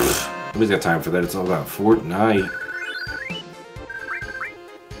 1997? Pfft, nobody's got time for that, it's all about Fortnite.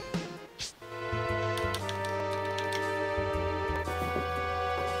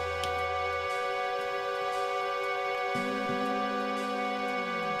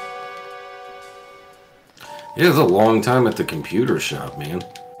 It was a long time at the computer shop, man.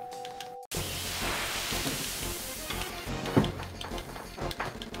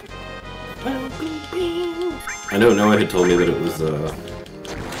 I know Noah had told me that it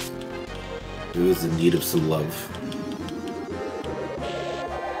was in need of some love.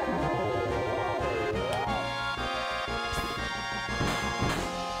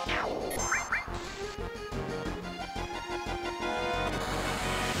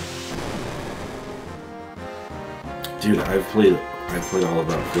 Dude, I've played all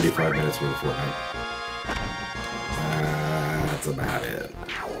about 45 minutes worth of Fortnite. That's about it.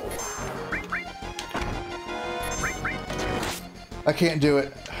 I can't do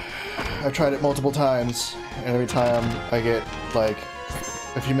it. I've tried it multiple times, and every time I get like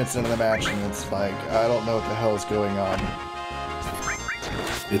a few minutes into the match, and it's like I don't know what the hell is going on.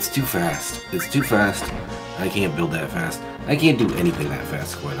 It's too fast. It's too fast. I can't build that fast. I can't do anything that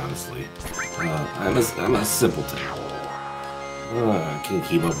fast, quite honestly. I'm a simpleton. I can't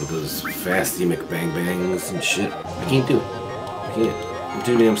keep up with those fasty McBang-bangs and shit. I can't do it. I can't. I'm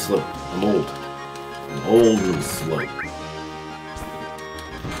too damn slow. I'm old. I'm old and slow.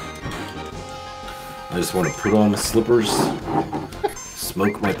 I just want to put on my slippers,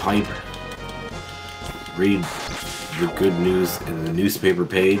 smoke my pipe, read the good news in the newspaper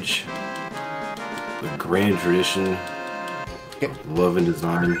page, the grand tradition, love and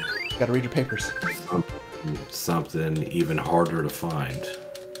design. Gotta read your papers. Something even harder to find.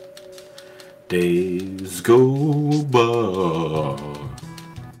 Days go by.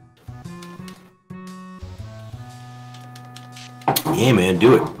 Yeah, man,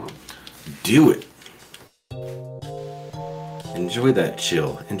 do it. Do it. Enjoy that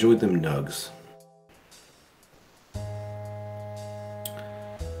chill. Enjoy them nugs.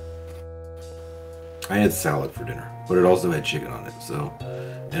 I had salad for dinner, but it also had chicken on it, so,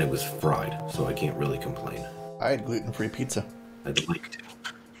 and it was fried, so I can't really complain. I had gluten-free pizza. I'd like to.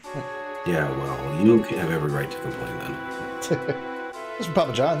 Yeah, well, you have every right to complain then. It's from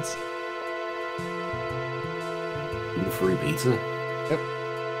Papa John's. Gluten-free pizza? Yep.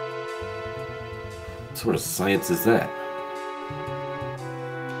 What sort of science is that?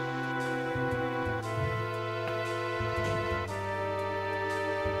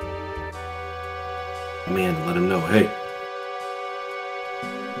 Man, let him know, hey.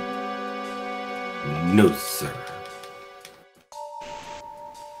 No, sir.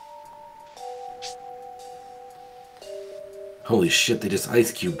 Holy shit, they just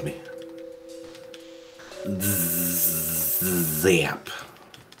ice cubed me. Zap.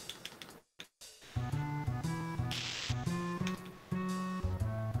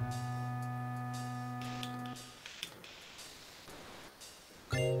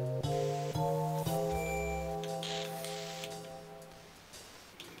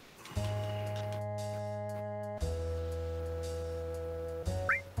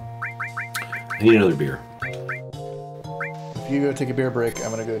 I need another beer. If you go take a beer break,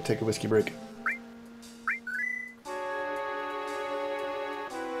 I'm gonna go take a whiskey break.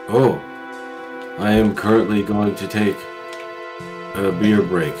 Oh, I am currently going to take a beer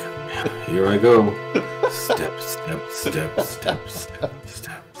break. Here I go. Step, step, step, step, step,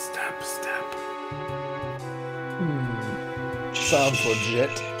 step, step, step. Sounds legit.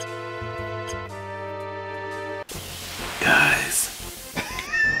 Guys.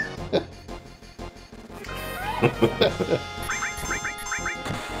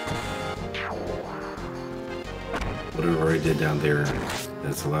 Whatever I did down there,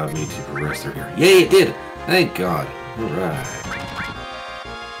 that's allowed me to progress through here. Yay, it did! Thank God. Alright.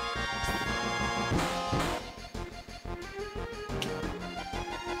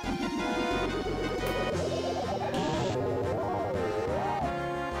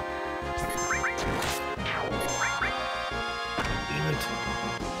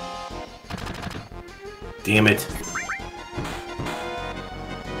 Damn it.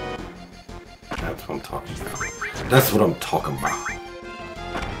 That's what I'm talking about. That's what I'm talking about.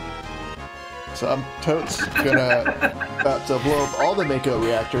 So I'm totes gonna about to blow up all the Mako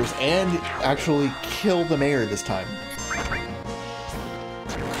reactors and actually kill the mayor this time.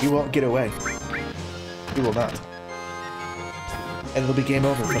 He won't get away. He will not. And it'll be game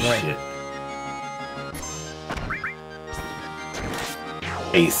over from there. Shit.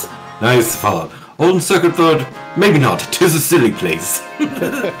 Ace. Nice follow. On second thought, maybe not. 'Tis a silly place.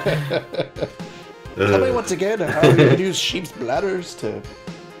 Tell me once again how you would use sheep's bladders to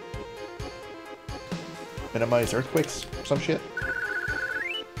minimize earthquakes or some shit.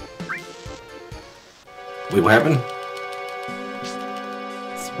 Wait, what happened?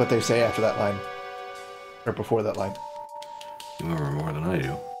 That's what they say after that line. Or before that line. You remember more than I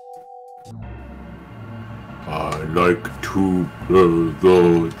do. I like to play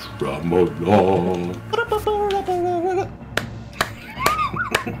the tremolo.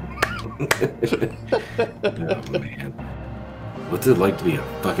 Oh man. What's it like to be a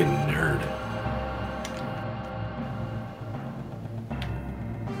fucking nerd?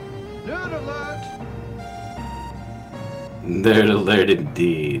 Nerd alert! Nerd alert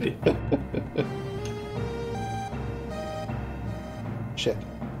indeed. Shit.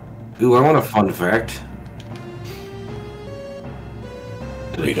 Ooh, I want a fun fact.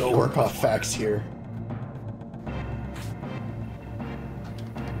 We don't work off facts here.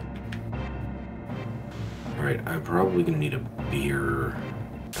 Alright, I'm probably gonna need a beer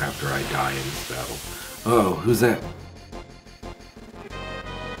after I die in this battle. Oh, who's that?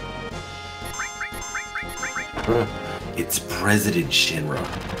 It's President Shinra.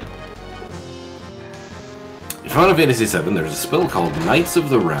 In Final Fantasy VII, there's a spell called Knights of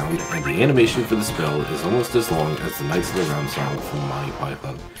the Round, and the animation for the spell is almost as long as the Knights of the Round song from Monty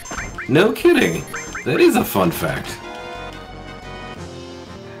Python. No kidding! That is a fun fact.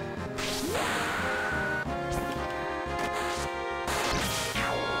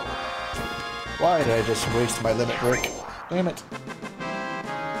 Why did I just waste my limit brick? Damn it.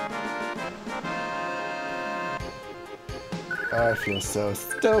 I feel so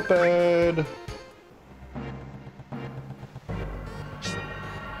stupid.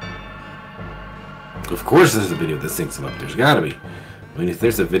 Of course there's a video that syncs them up. There's gotta be. I mean, if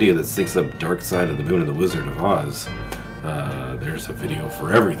there's a video that syncs up Dark Side of the Moon and the Wizard of Oz, there's a video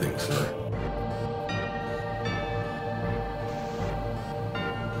for everything, sir.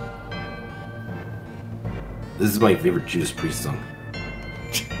 This is my favorite Judas Priest song.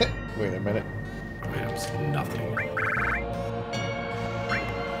 Wait a minute. Wait, I'm saying nothing.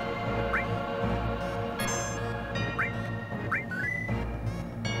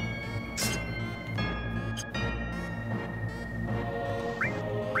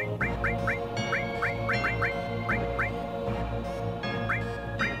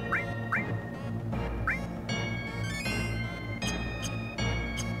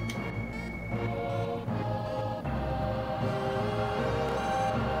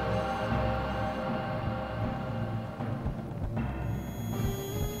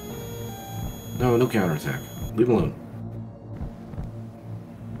 No, no counterattack. Leave him alone.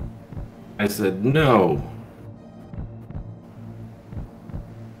 I said no.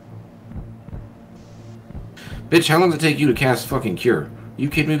 Bitch, how long does it take you to cast fucking Cure? You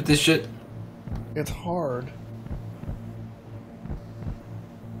kidding me with this shit? It's hard.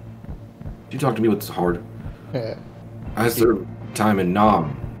 You talk to me what's hard. Yeah. I served time in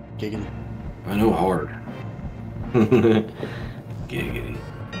Nam. Giggity. I know hard. Giggity.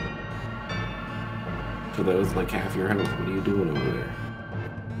 So that was like half your health. What are you doing over there?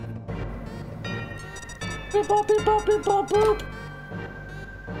 Beep bop beep bop beep bop boop.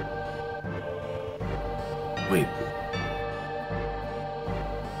 Wait.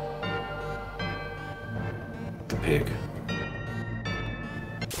 The pig.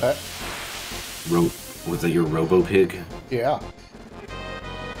 Was that your Robo Pig? Yeah.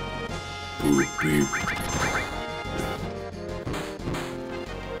 Boop, boop.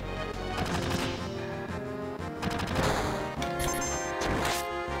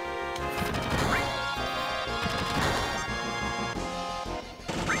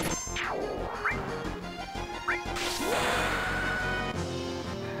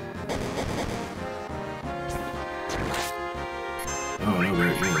 Oh no,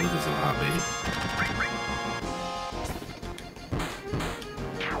 Barrett, you ain't looking so hot, baby.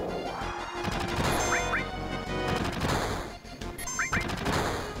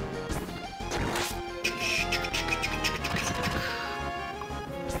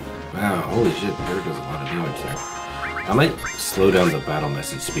 Wow, holy shit, Barrett does a lot of damage there. I might slow down the battle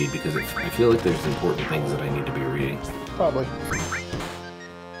message speed because I feel like there's important things that I need to be reading. Probably.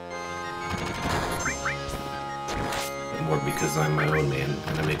 More because I'm my own man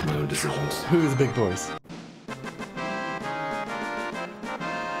and I make my own decisions. Who is Big Toys?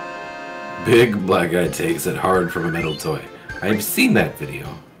 Big black guy takes it hard from a metal toy. I've seen that video.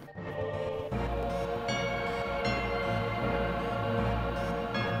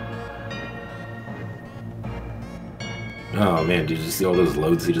 Oh man, did you see all those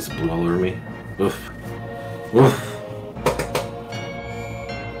loads he just blew all over me? Oof. Oof.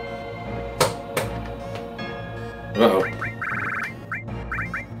 Uh-oh.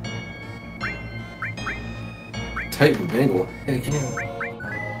 Titan Bangle. Heck yeah.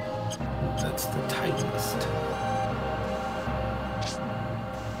 That's the tightest.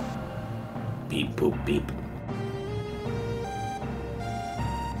 Beep boop beep.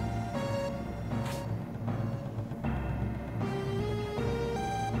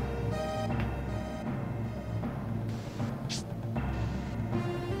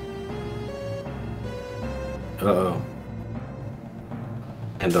 Uh-oh.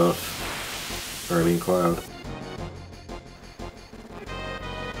 End off. Or I mean Cloud.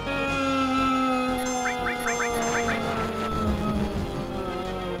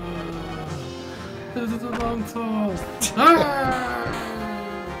 This is a long fall.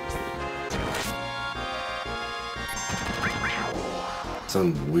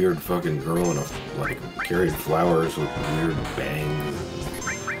 Some weird fucking girl in a like carrying flowers with weird bangs.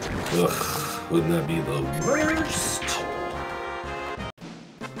 Ugh, wouldn't that be the worst?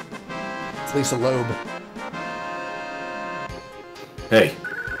 It's Lisa Loeb. Hey.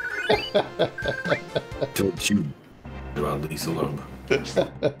 Don't you about Lisa Loeb.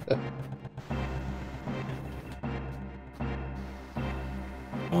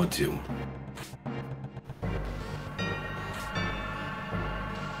 Want to.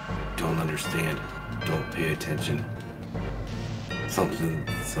 Don't understand. Don't pay attention.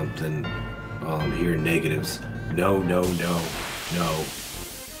 Something. Oh, I'm hearing negatives. No.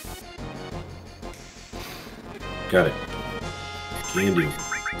 Got it. Can do.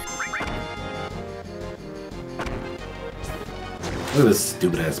 Look at this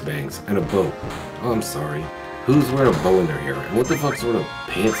stupid ass bangs. And a bow. Oh, I'm sorry. Who's wearing a bow in their hair? And what the fuck sort of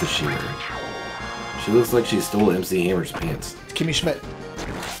pants is she wearing? She looks like she stole MC Hammer's pants. Kimmy Schmidt.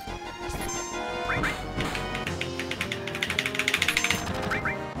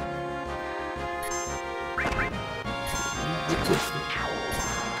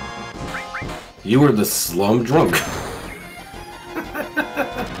 You were the slum drunk.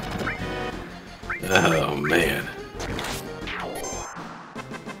 Oh man.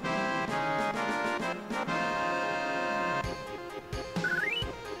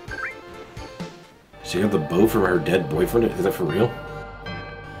 She got the bow from her dead boyfriend? Is that for real?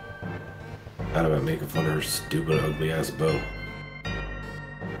 How about making fun of her stupid, ugly ass bow?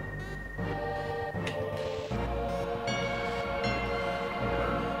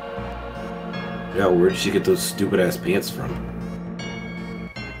 Yeah, where'd she get those stupid ass pants from?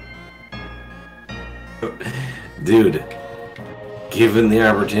 Dude, given the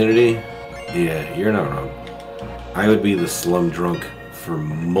opportunity, yeah, you're not wrong. I would be the slum drunk for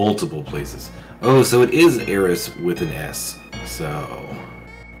multiple places. Oh, so it is Eris with an S. So...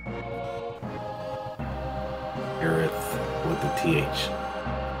 Aerith with the TH.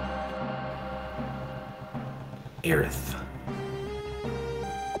 Aerith.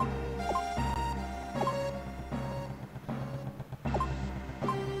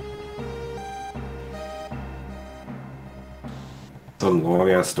 Some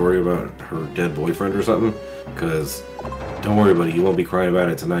long-ass story about her dead boyfriend or something? Because, don't worry buddy, you won't be crying about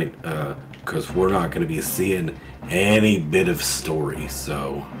it tonight. Because we're not going to be seeing any bit of story,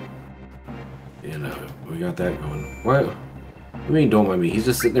 so... You know, we got that going. What? What do you mean, don't mind me? He's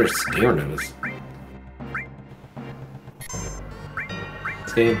just sitting there staring at us.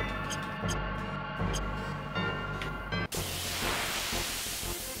 This game?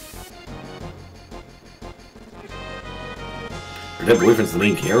 My boyfriend's the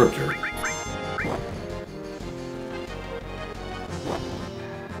main character.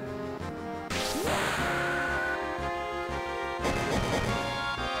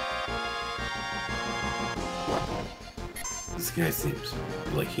 This guy seems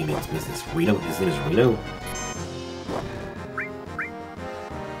like he means business. Reno? His name is Reno?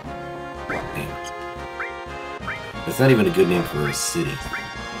 It's not even a good name for a city.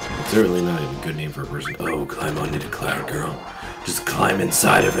 It's certainly not even a good name for a person. Oh, climb onto the cloud, girl. Just climb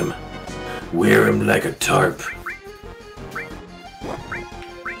inside of him. Wear him like a tarp.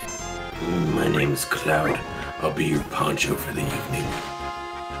 My name's Cloud. I'll be your poncho for the evening.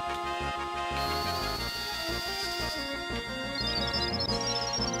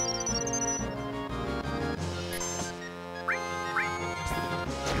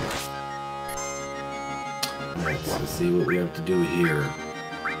 Alright, so let's see what we have to do here.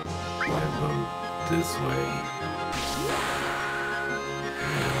 I go this way.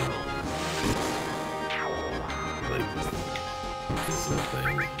 Like this little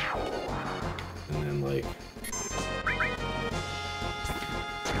thing. And then like...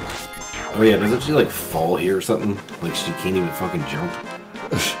 Oh yeah, doesn't she like fall here or something? Like she can't even fucking jump?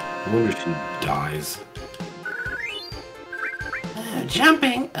 I wonder if she dies.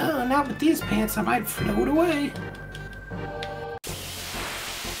 Jumping? Oh, not with these pants, I might float away.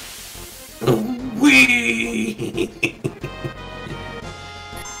 Whee!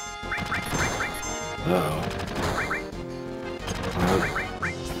 Uh-oh.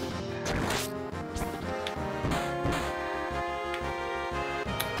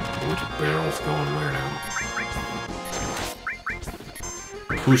 Which barrel's going where now?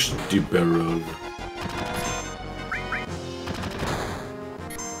 Push the barrel.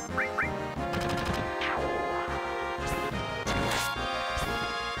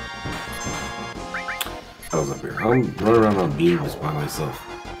 I was up here. I'm running around on beams by myself.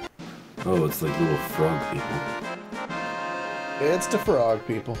 Oh, it's like little frog people. It's the frog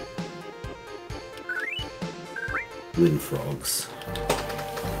people. Wind frogs.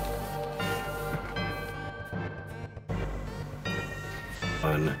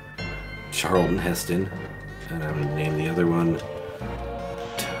 On Charlton Heston, and I'm gonna name the other one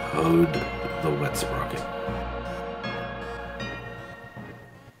Toad the Wet Sprocket.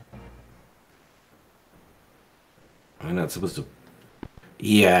 I'm not supposed to.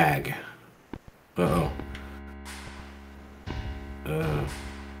 Yag. Uh-oh.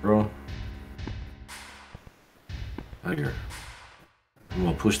 Bro. Tiger. I'm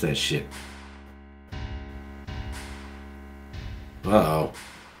gonna push that shit. Uh-oh.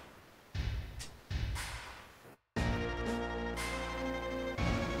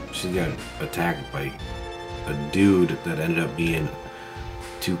 She got attacked by a dude that ended up being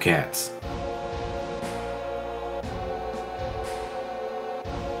 2 cats.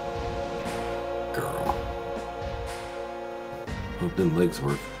 Girl. Hope them legs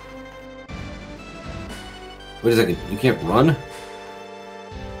work. Wait a second, you can't run?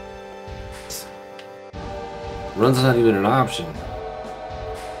 Run's not even an option.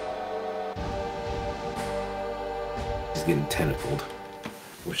 He's getting tentacled,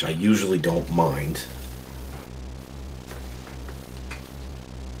 which I usually don't mind.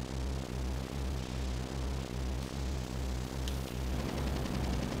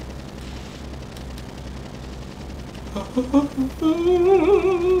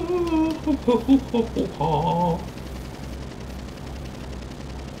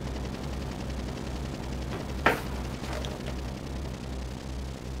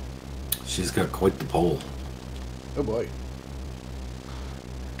 She's got quite the pole. Oh boy.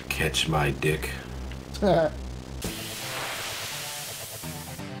 Catch my dick. Oh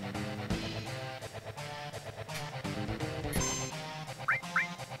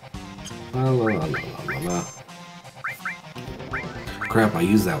La, la, la, la, la, la. Crap, I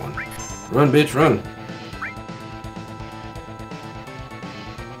used that one. Run, bitch, run!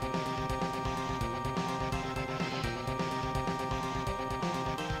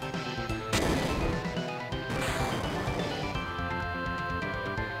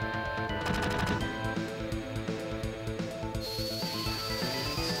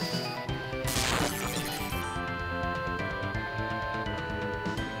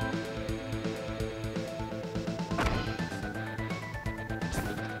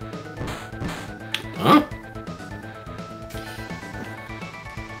 Huh?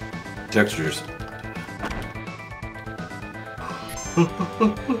 Textures.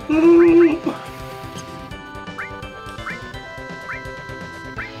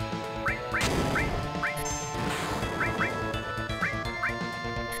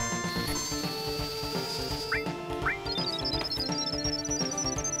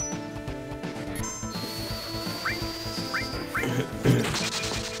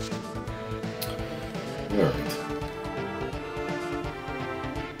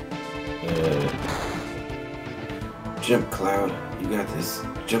 Jump, Cloud. You got this.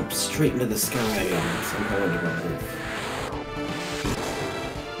 Jump straight into the sky and somehow into my roof.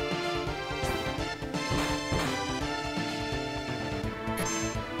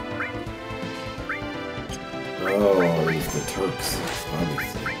 Oh, it's the Turks,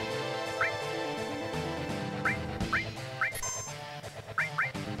 obviously.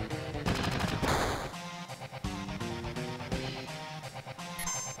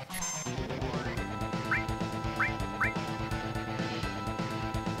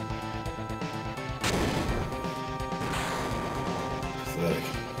 Pathetic.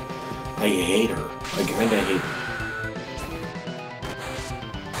 I hate her. I kinda hate her.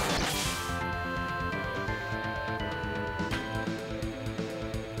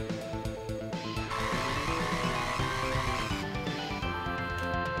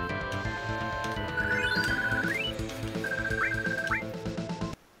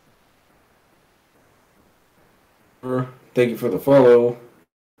 Thank you for the follow.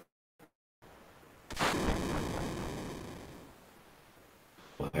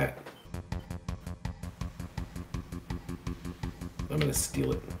 What that? I'm gonna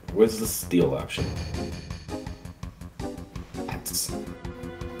steal it. Where's the steal option? That's...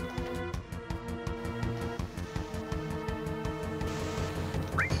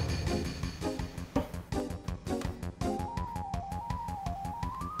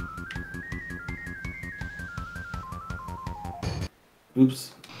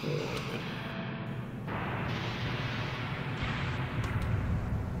 Oops.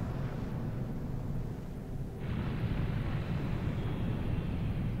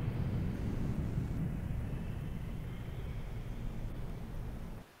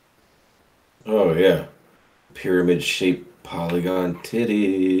 Oh yeah. Pyramid-shaped polygon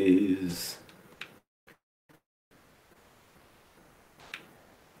titties.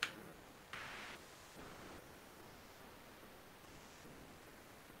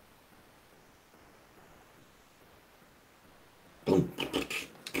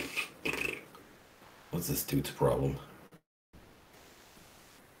 What's this dude's problem?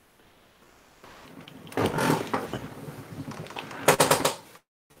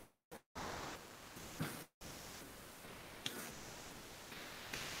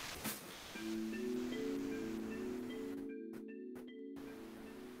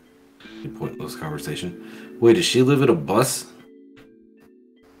 Pointless conversation. Wait, does she live in a bus?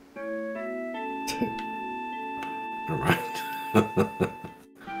 All right.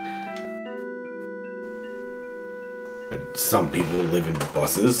 Some people live in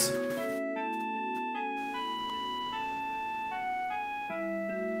buses.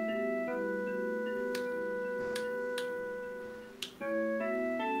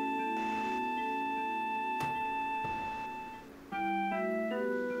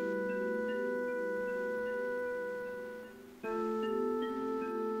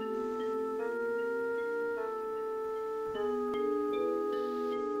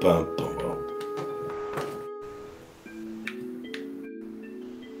 Bum, bum, bum.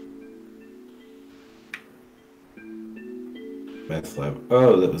 Math lab.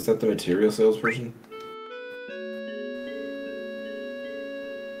 Oh, was that the material salesperson?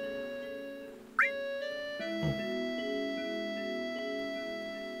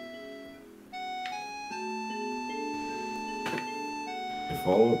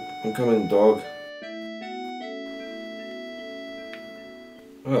 Follow. I'm coming, dog.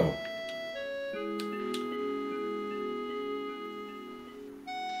 Oh.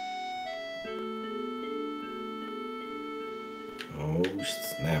 Oh,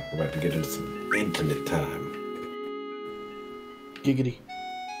 snap. We're about to get into some intimate time. Giggity.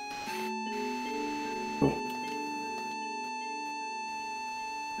 Oh.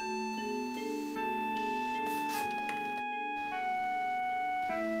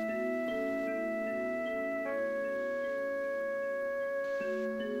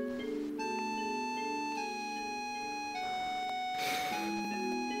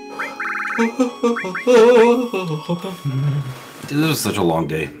 Dude, this was such a long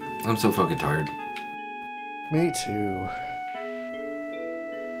day. I'm so fucking tired. Me too.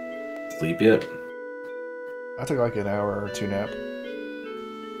 Sleep yet? I took like an hour or two nap.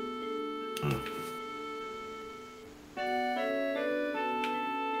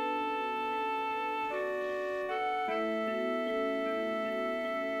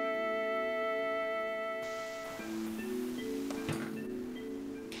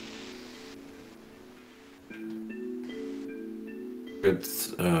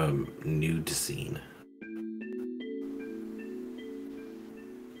 It's nude scene.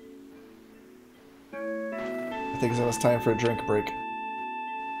 I think it was time for a drink break.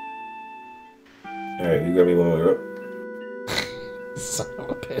 Alright, you got me when we're up. Son of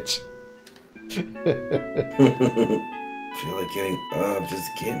a bitch. Feel like getting up. Just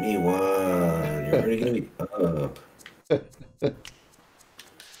get me one. You're already gonna be up.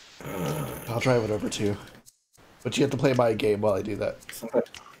 I'll drive it over too. But you have to play my game while I do that.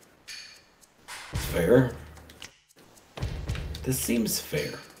 It's fair. This seems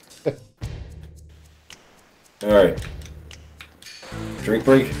fair. Alright. Drink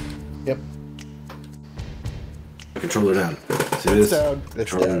break. Yep. Controller down. See this? Down.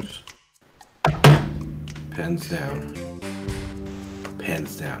 It's down. Pens down.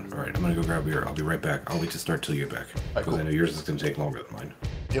 Pens down. Alright, I'm gonna go grab beer. I'll be right back. I'll wait to start till you get back. Because cool. I know yours is gonna take longer than mine.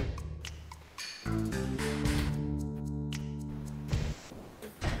 Yep.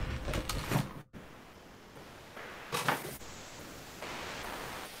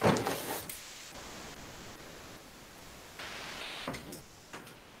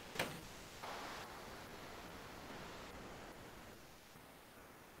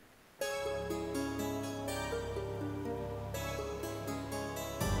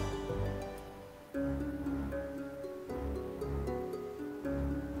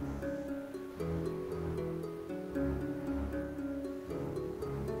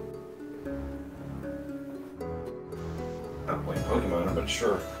 Not playing Pokemon, but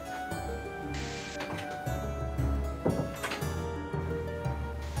sure.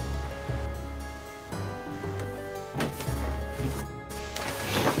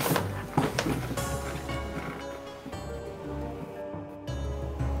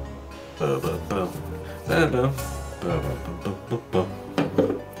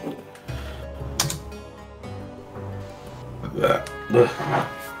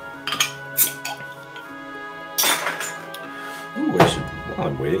 Ooh, while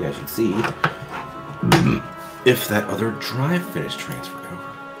I'm waiting, I should see if that other drive finished transferred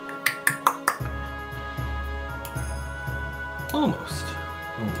over. Almost.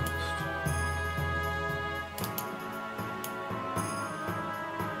 Almost.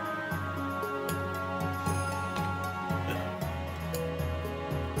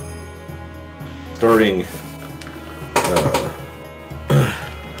 Starting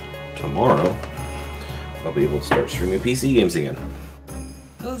tomorrow, I'll be able to start streaming PC games again.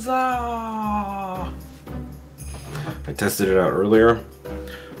 Huzzah! I tested it out earlier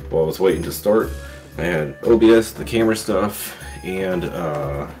while I was waiting to start. I had OBS, the camera stuff, and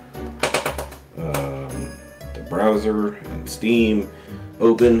the browser and Steam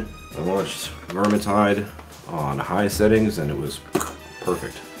open. I launched Vermintide on high settings, and it was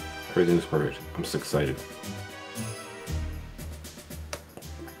perfect. Everything's perfect. I'm so excited.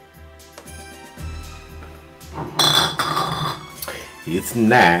 It's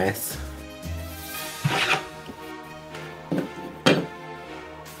nice.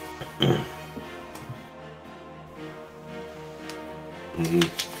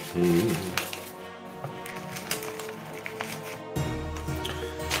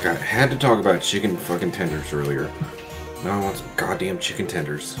 God, I had to talk about chicken fucking tenders earlier. Now I want some goddamn chicken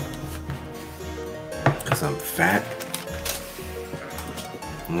tenders. Because I'm fat.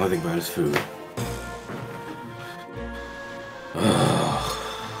 I'm nothing about his food. I'm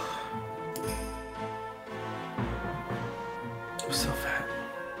so fat.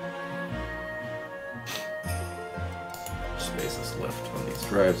 Space is left on these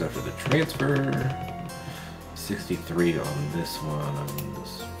drives after the transfer. 63 on this one. On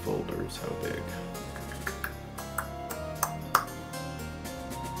this folder is how big.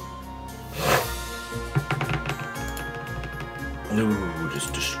 No, just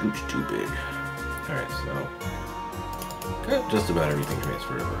a scooch too big. Alright, so got just about everything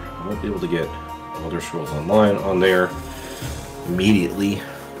transferred over. I won't be able to get Elder Scrolls Online on there immediately,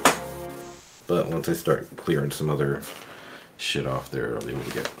 but once I start clearing some other shit off there, I'll be able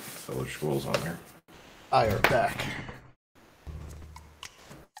to get Elder Scrolls on there. I are back.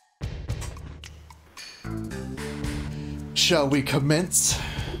 Shall we commence?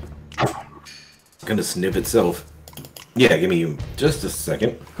 Gonna snip itself. Yeah, give me just a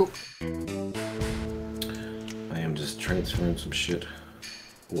second. Cool. I am just transferring some shit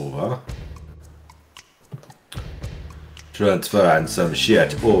over. Transferring some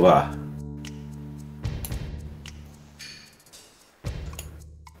shit over.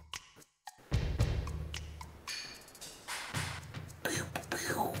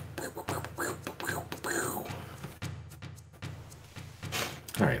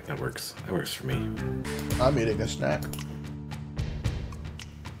 Alright, that works. That works for me. I'm eating a snack.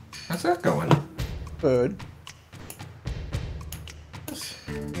 How's that going? Good.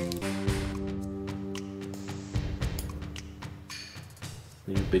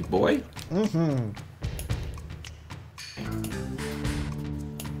 You big boy? Mm-hmm.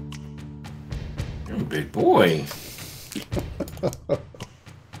 big boy.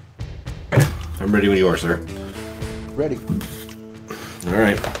 I'm ready when you are, sir. Ready. All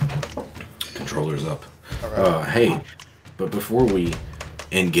right. Controller's up. All right. Hey, but before we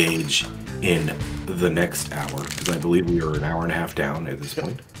engage in the next hour, because I believe we are an hour and a half down at this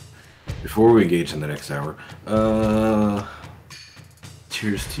point. Before we engage in the next hour,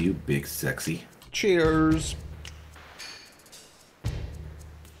 cheers to you, big sexy. Cheers.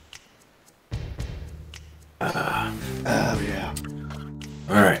 Oh, yeah.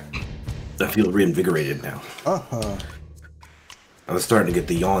 Alright. I feel reinvigorated now. Uh-huh. I was starting to get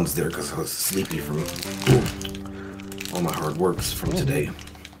the yawns there because I was sleepy from all my hard works from today.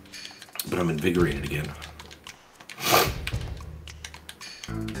 But I'm invigorated again.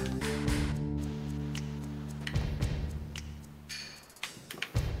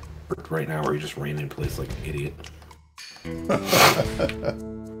 Right now, where you just ran in place like an idiot.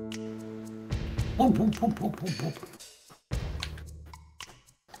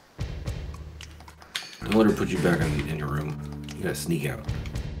 Don't let her put you back in your room. You gotta sneak out.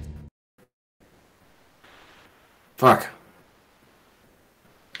 Fuck.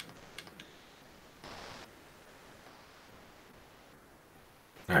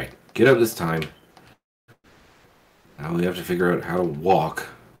 Alright, get up this time. Now we have to figure out how to walk.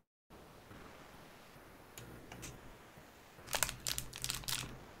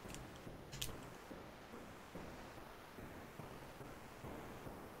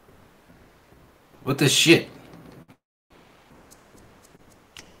 What the shit?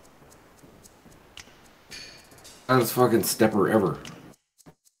 Hottest fucking stepper ever.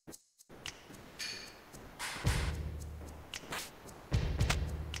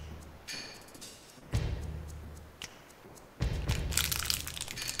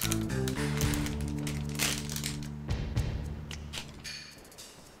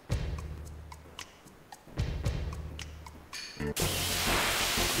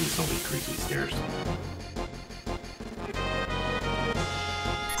 Please don't be creepy stairs.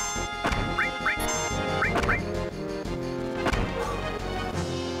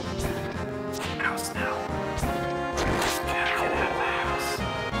 House now. Get out of the house.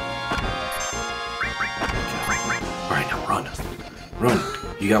 Alright, now run. Run.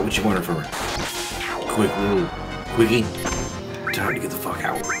 You got what you wanted from her. Quick little quickie. Time to get the fuck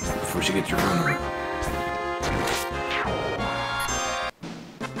out before she gets your phone number.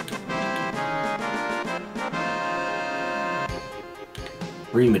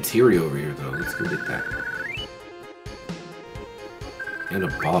 Free material over here, though. Let's go get that. And a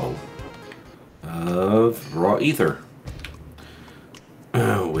bottle of raw ether.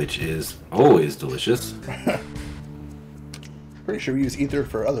 Which is always delicious. Pretty sure we use ether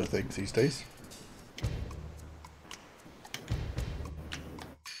for other things these days.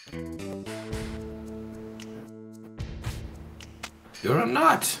 You're a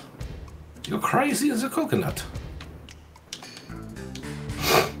nut. You're crazy as a coconut.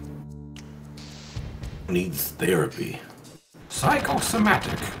 Needs therapy.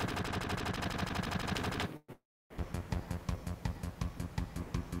 Psychosomatic.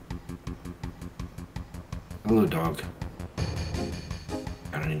 Hello, dog.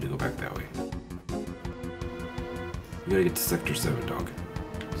 I don't need to go back that way. We gotta get to Sector 7, dog.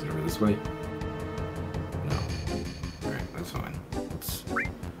 Is it over this way? No. Alright, that's fine.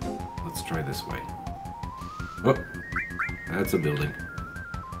 Let's try this way. Oh, that's a building.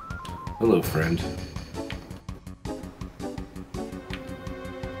 Hello, friend.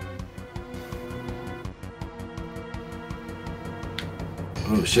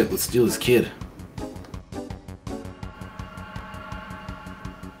 Oh shit, let's steal this kid.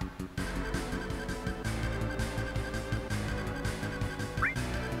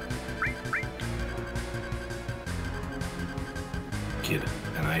 Kid,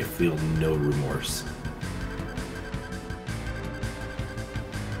 and I feel no remorse.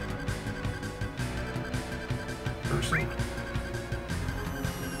 Person.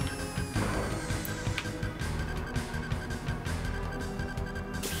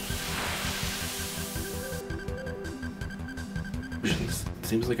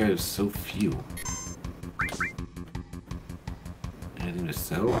 Seems like I have so few. Anything to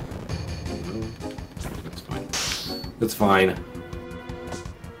sell? No? That's fine. That's fine.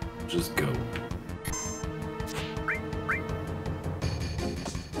 Just go.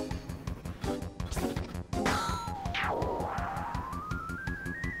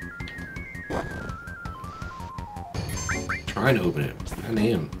 Trying to open it. God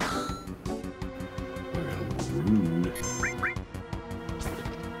damn. Rude.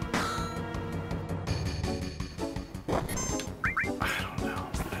 I don't know.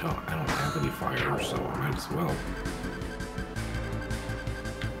 I don't have any fire, so as well.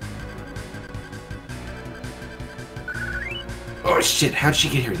 Oh shit, how'd she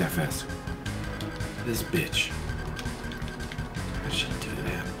get here that fast? This bitch. How'd she do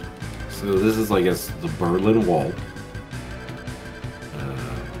that? So this is like the Berlin Wall.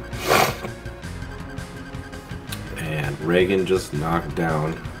 And Reagan just knocked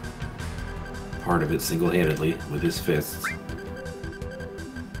down part of it single-handedly with his fists.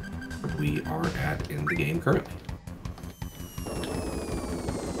 We are in the game currently.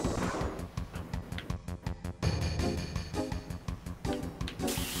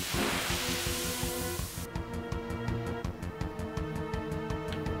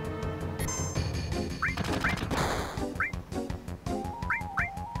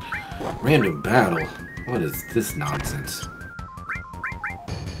 Random battle? What is this nonsense?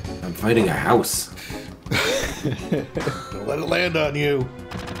 I'm fighting a house. Don't let it land on you.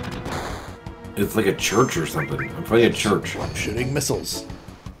 It's like a church or something. I'm fighting a church. I'm shooting missiles.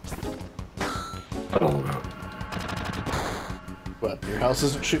 I don't know about. What, your house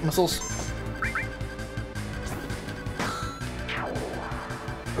doesn't shoot missiles?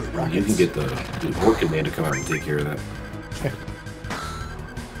 Or You can get the Orchid Man to come out and take care of that.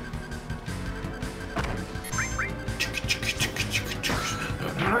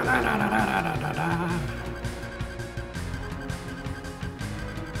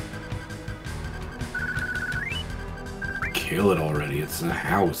 Kill it already. It's a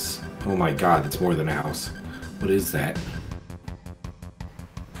house. Oh my god, that's more than a house. What is that?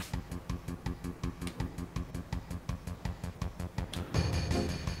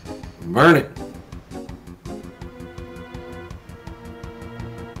 Burn it!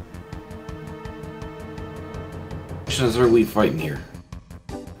 Which are we fighting here?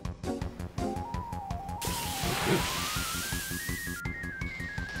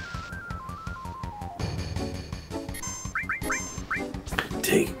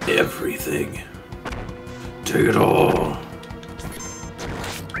 Take everything. Take it all.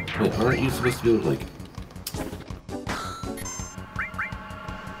 Wait, aren't you supposed to be able to, like...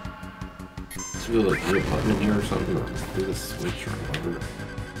 hit a button in here or something? Or do the switch or whatever?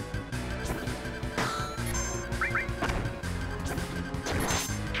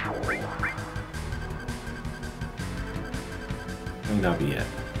 May not be yet.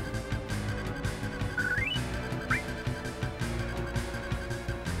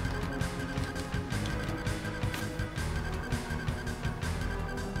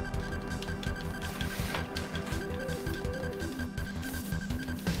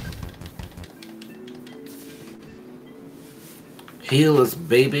 Heal us,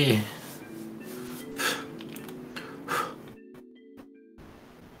 baby.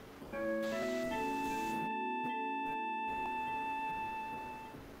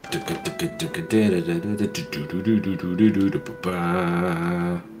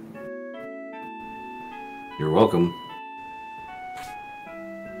 You're welcome.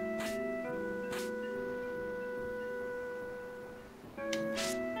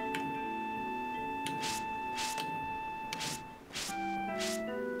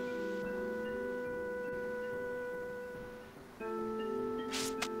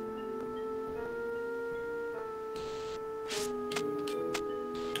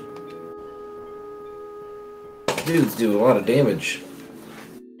 Dudes do a lot of damage.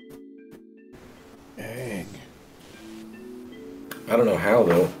 Dang. I don't know how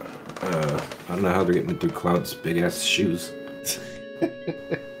though. I don't know how they're getting through Cloud's big ass shoes.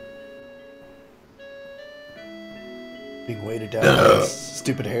 Being weighted down by his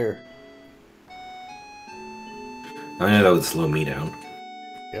stupid hair. I know that would slow me down.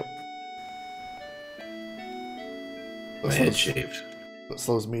 Yep. My head shaved. That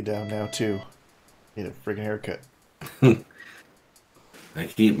slows me down now too. Need a friggin' haircut. I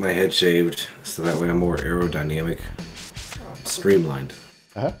keep my head shaved so that way I'm more aerodynamic, streamlined,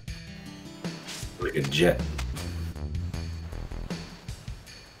 Uh-huh. like a jet.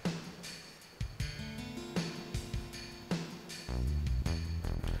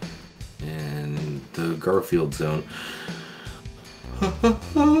 And the Garfield zone.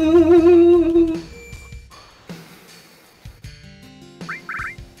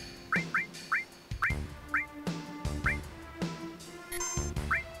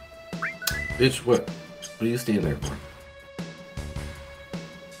 Bitch, what? What are you standing there for?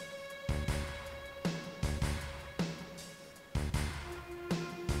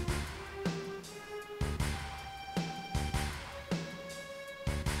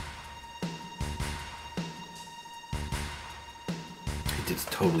 He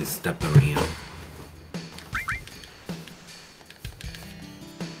just totally stepped on me.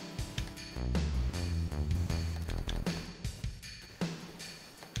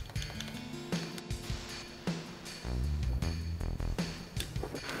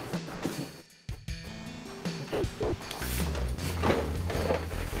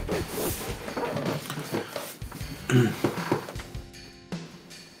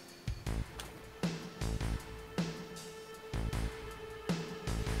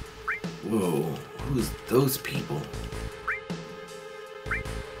 Whoa, who's those people?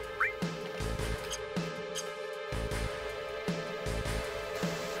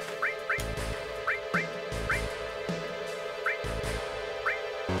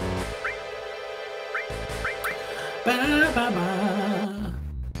 Ba, ba, ba.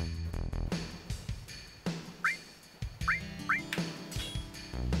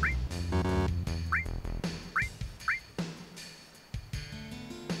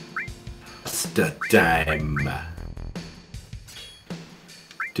 The time.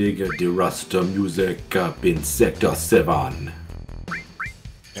 Dig the Rasta music up in Sector 7.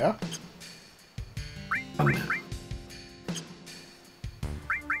 Yeah.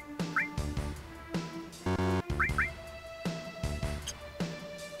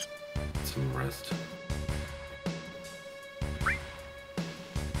 Some rest.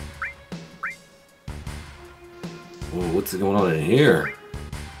 Whoa, what's going on in here?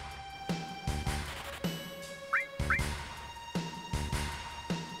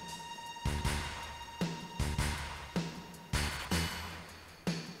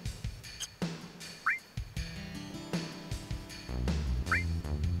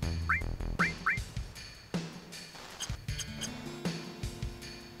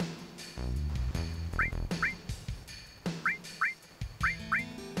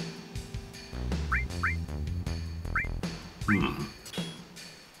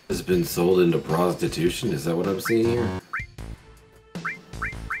 Has been sold into prostitution? Is that what I'm seeing here?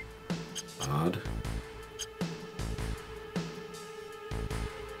 Odd.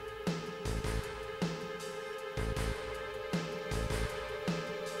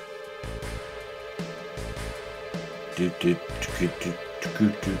 I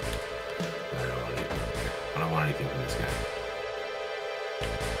don't want anything from this guy.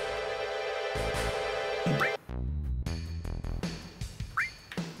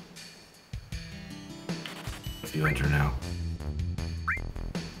 If you enter now,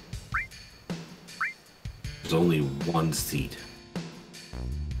 there's only one seat.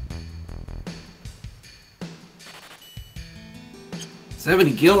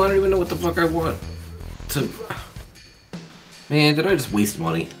 $70 gil? I don't even know what the fuck I want. Man, did I just waste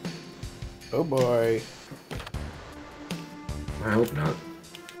money? Oh boy. I hope not.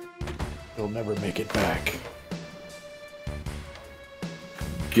 You'll never make it back.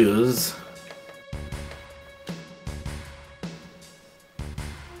 Guz.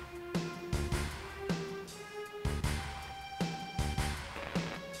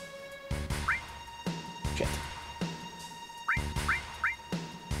 Shit.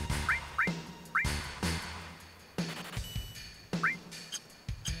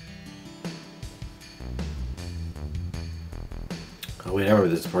 Oh wait, I remember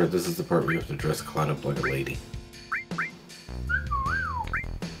this part. This is the part where you have to dress Cloud up like a lady.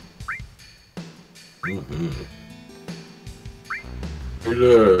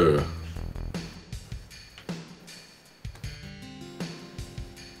 Hello.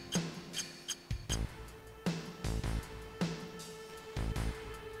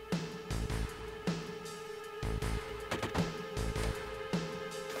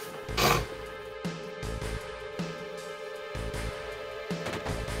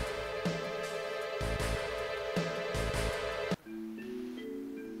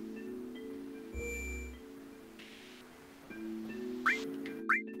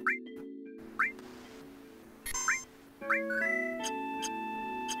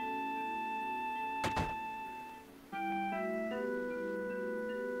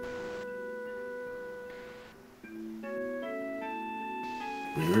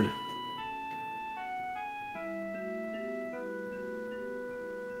 Weird.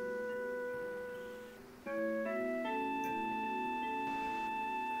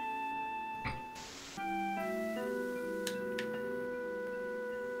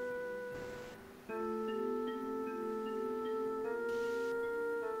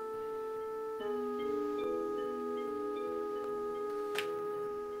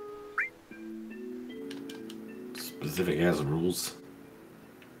 Specific has rules.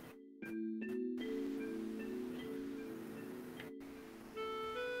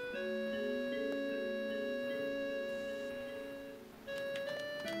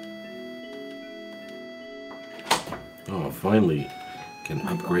 Oh, finally can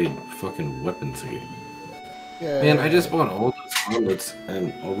upgrade fucking weapons again. Yeah. Man, I just bought all those helmets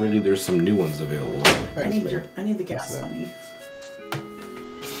and already there's some new ones available. I need the gas money.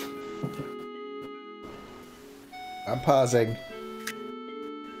 I'm pausing.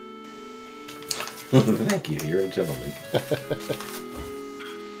 Thank you. You're a gentleman.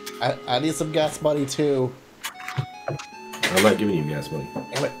 I need some gas money too. I'm not giving you gas money.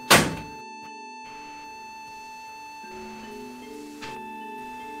 Damn it.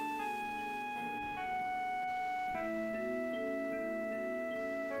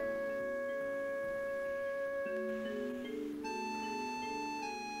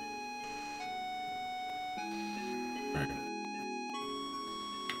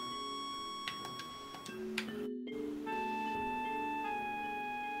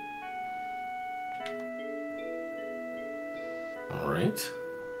 Alright.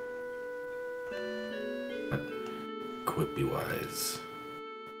 Quippy wise.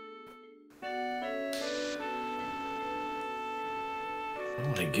 I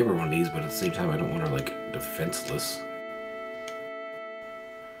want to give her one of these, but at the same time, I don't want her, like, defenseless.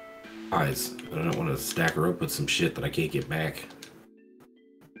 Eyes. I don't want to stack her up with some shit that I can't get back.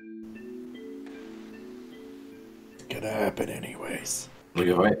 It's gonna happen anyways. Like,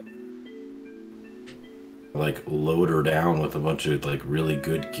 if I like load her down with a bunch of like really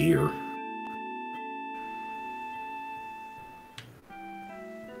good gear.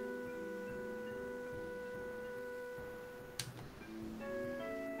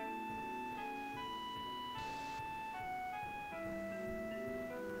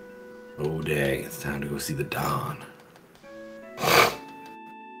 Oh dang, it's time to go see the dawn.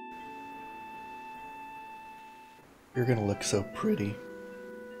 You're gonna look so pretty.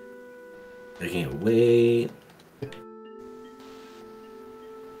 I can't wait.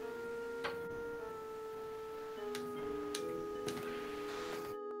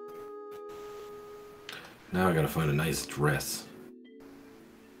 Now I gotta find a nice dress.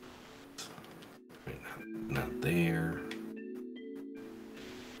 Wait, not there.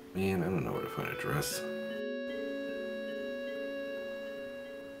 Man, I don't know where to find a dress.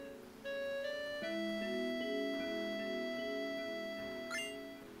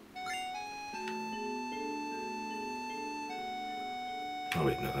 Oh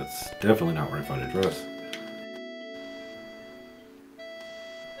wait, no, that's definitely not where I find a dress.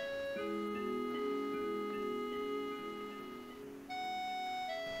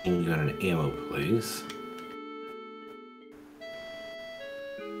 And you got an ammo place.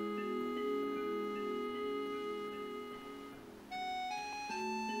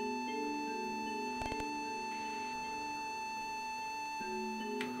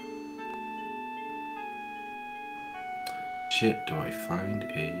 Shit, do I find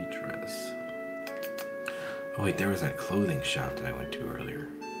a dress? Oh wait, there was that clothing shop that I went to earlier.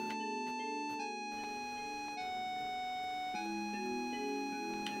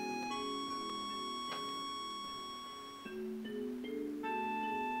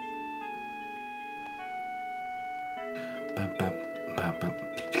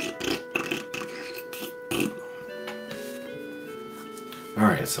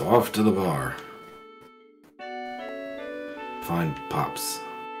 Alright, so off to the bar. Find Pops.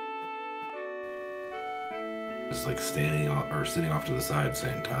 Just like standing off, or sitting off to the side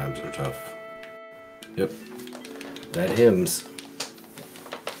saying times are tough. Yep. That hymns.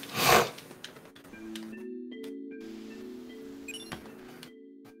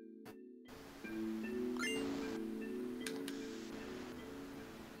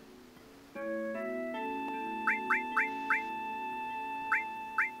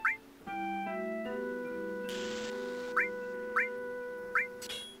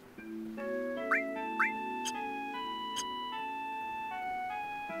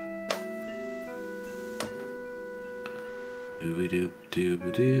 Doo-ba-doop,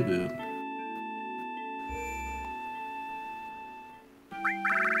 doo-ba-doo-boo.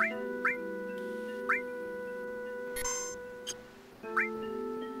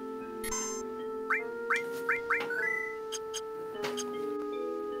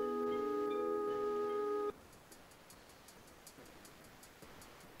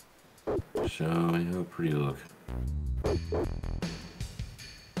 Show me how pretty you look.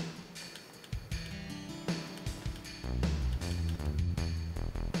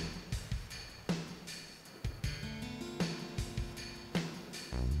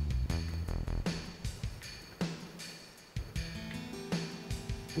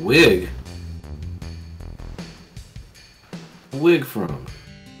 Wig? Wig from?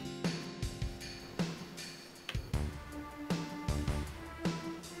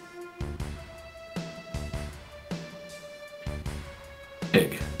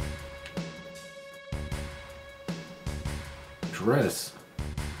 Wig. Dress.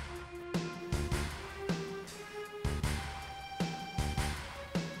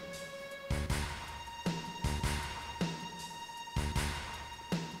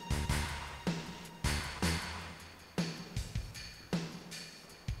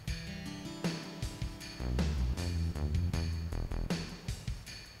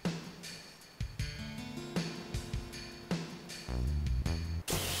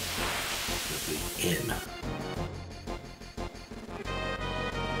 in.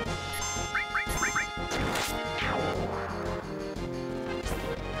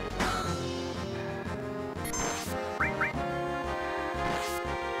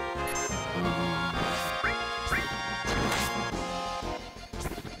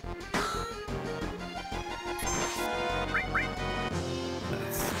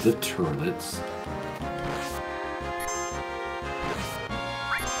 That's the turlets.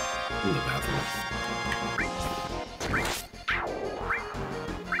 In the bathroom.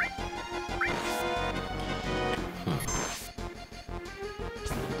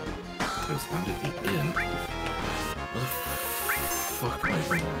 Because under the inn. What the fuck am I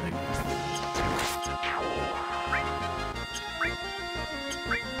doing?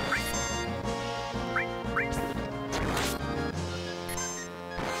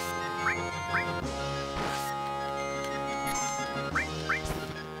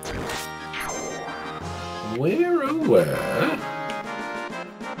 Where, oh where?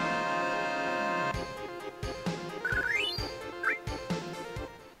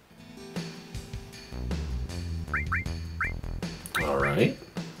 All right,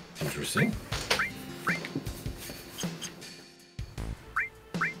 interesting.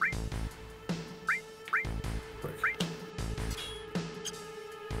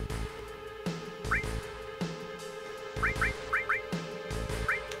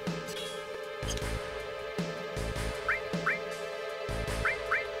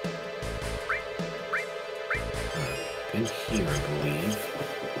 In here, I believe.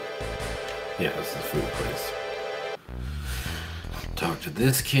 Yeah, this is the food place. Talk to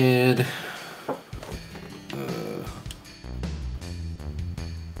this kid.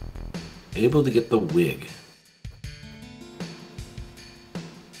 Able to get the wig.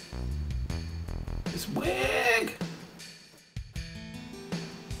 His wig!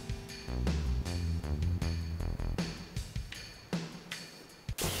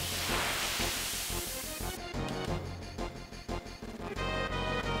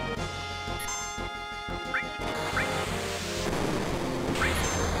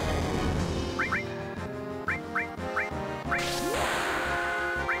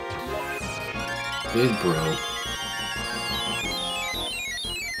 Big bro.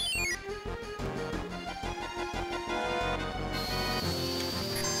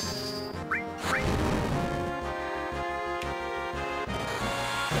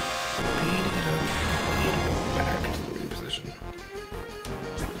 Back to the reposition.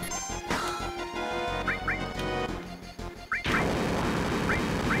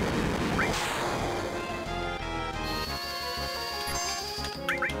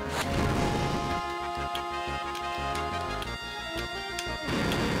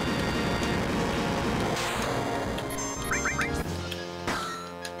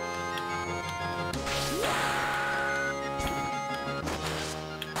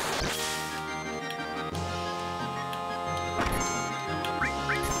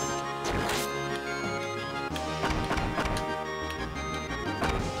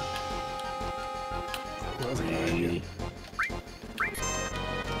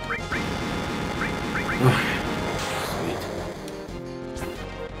 Sweet.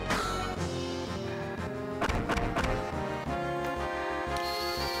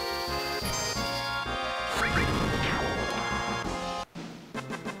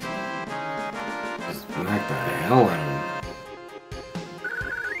 Smack the hell out of him.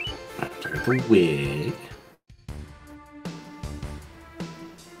 Take the wig.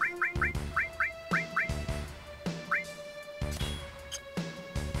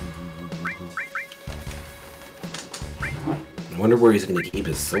 I wonder where he's going to keep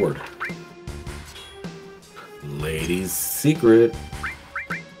his sword. Lady's secret.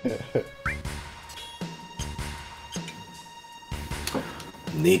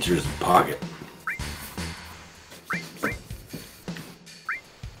 Nature's pocket.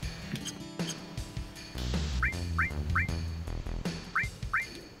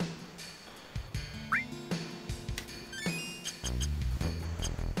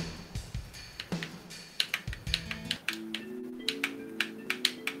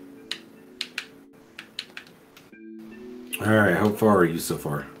 Alright, how far are you so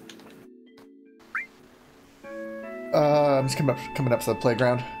far? I'm just coming up to the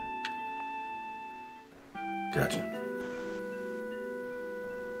playground. Gotcha.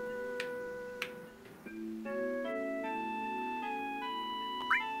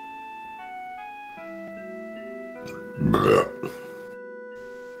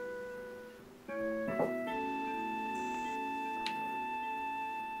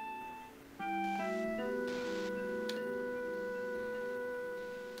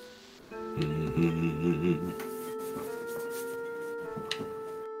 Oh,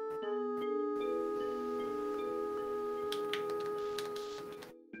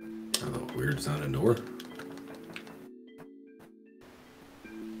 weird sounding door.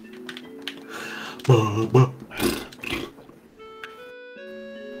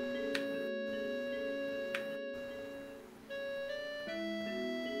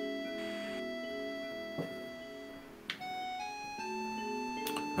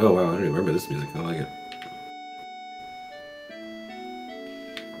 Oh wow, I don't even remember this music. I like it.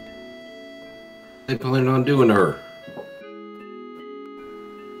 They planning on doing to her.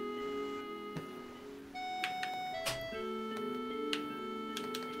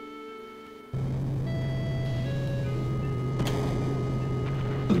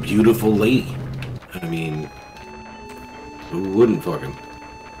 Beautiful lady. I mean, who wouldn't fucking?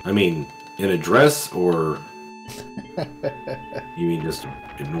 I mean, in a dress or you mean just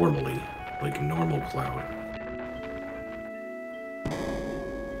normally, like normal Cloud?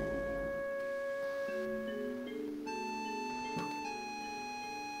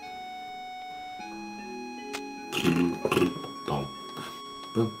 Bum,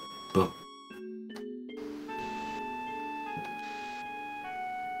 bum, bum.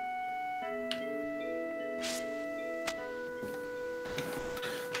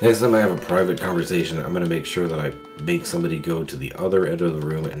 Next time I have a private conversation, I'm going to make sure that I make somebody go to the other end of the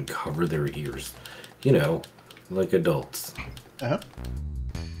room and cover their ears. You know, like adults. Uh-huh.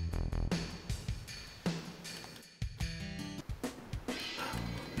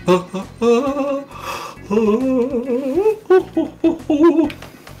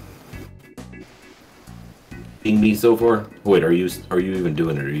 Seeing me so far? Wait, are you even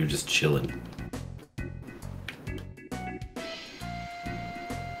doing it, or are you just chilling?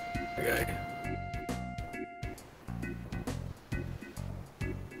 Okay.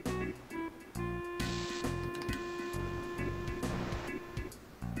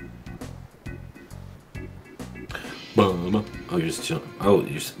 Oh, you're just chilling. Oh,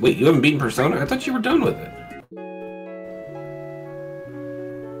 wait, you haven't beaten Persona? I thought you were done with it.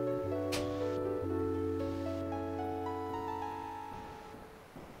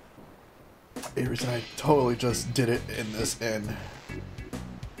 The reason I totally just did it in this end.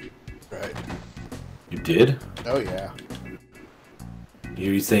 Right. You did? Oh yeah.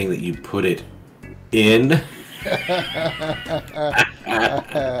 You're saying that you put it in?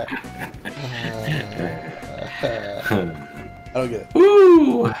 I don't get it.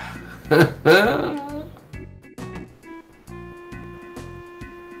 Woo!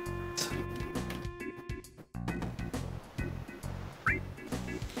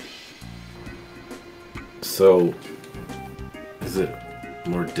 So, is it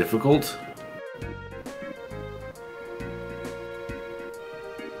more difficult?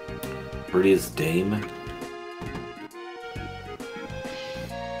 Prettiest dame?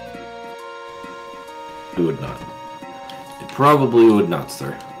 It would not. It probably would not,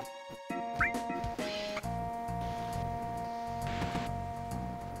 sir.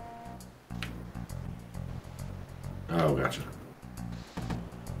 Oh, gotcha.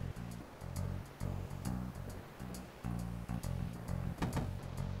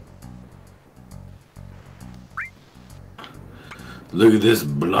 Look at this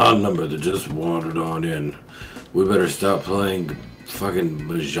blonde number that just wandered on in. We better stop playing fucking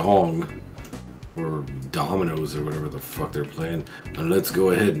mahjong or dominoes or whatever the fuck they're playing, and let's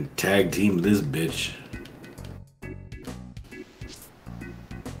go ahead and tag team this bitch.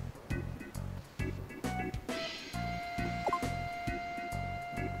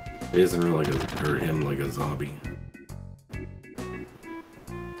 Isn't her like or him like a zombie?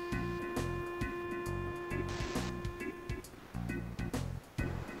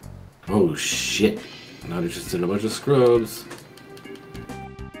 Oh shit! Not interested in a bunch of scrubs.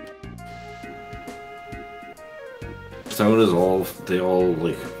 So does they all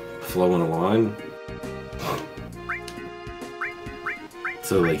like flow in a line?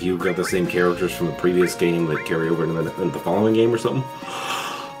 So like you've got the same characters from the previous game that carry over into the following game or something?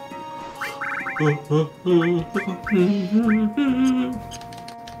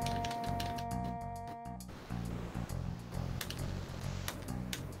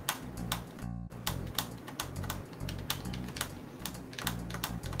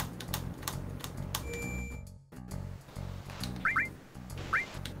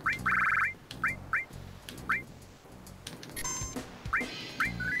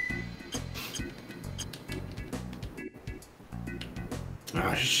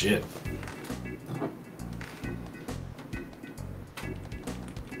 Ah, shit.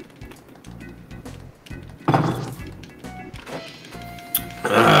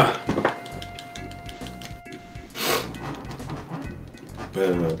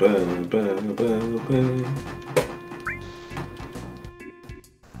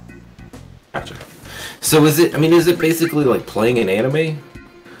 Gotcha. So is it? I mean, is it basically like playing an anime?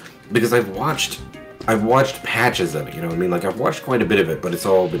 Because I've watched patches of it. You know what I mean? Like I've watched quite a bit of it, but it's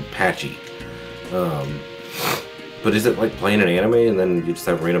all been patchy. But is it like playing an anime and then you just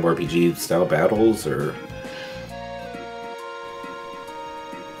have random RPG style battles, or?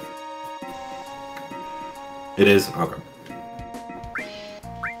 It is? Okay.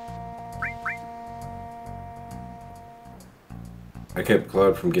 I kept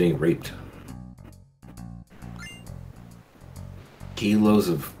Cloud from getting raped. Kilos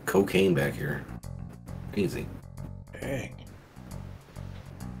of cocaine back here. Easy. Dang.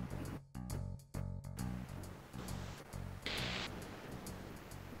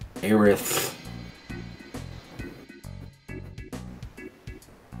 Aerith.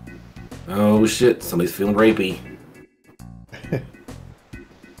 Oh shit, somebody's feeling rapey.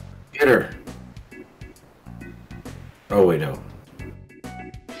 Get her. Oh wait, no.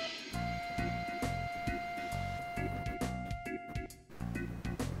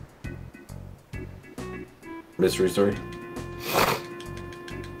 Mystery story?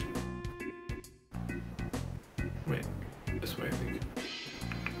 Wait, this way I think.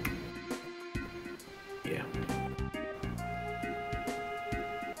 Yeah.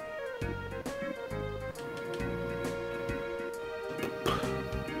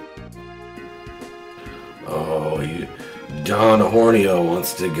 Oh, Don Hornio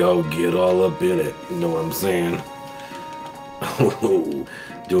wants to go get all up in it. You know what I'm saying?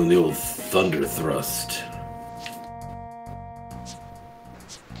 Doing the old thunder thrust.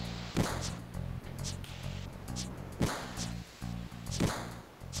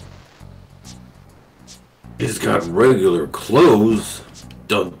 He's got regular clothes.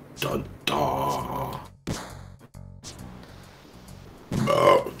 Dun dun dun.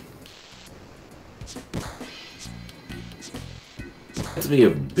 Reminds me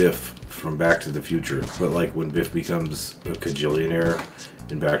of Biff from Back to the Future, but like when Biff becomes a cajillionaire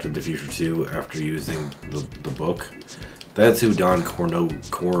in Back to the Future 2 after using the book. That's who Don Hornio.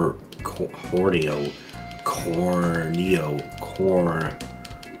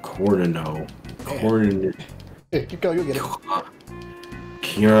 Hey, keep going, you'll get it.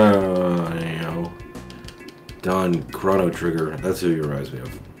 Keanu. Don Chrono Trigger. That's who he reminds me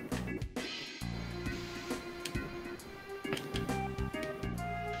of.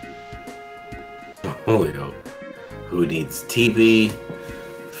 Julio, who needs TP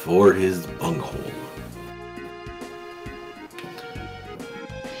for his bunghole.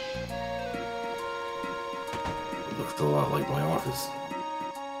 Looks a lot like my office.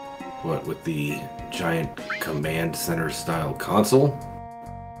 What, with the giant command center style console?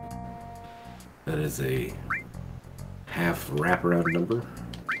 That is a half wraparound number.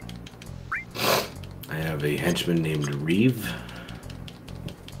 I have a henchman named Reeve.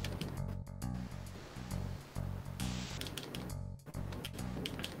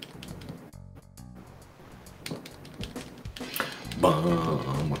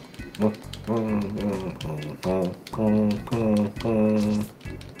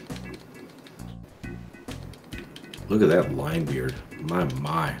 Look at that line beard.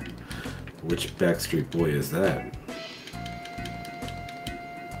 My. Which Backstreet Boy is that?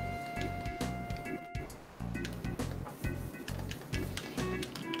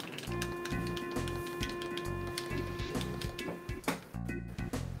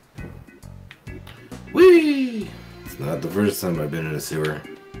 Whee! It's not the first time I've been in a sewer.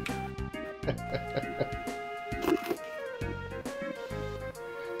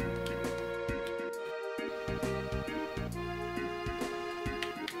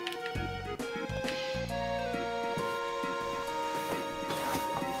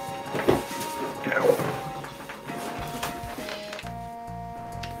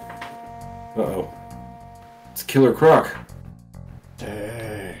 Uh-oh. It's Killer Croc.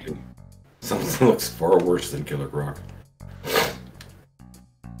 Dang. Something looks far worse than Killer Croc.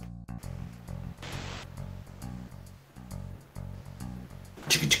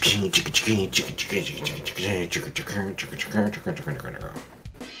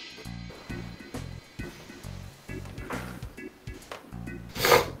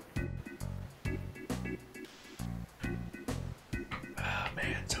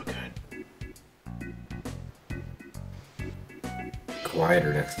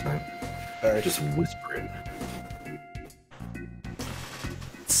 Quieter next time. Alright. Just whisper it.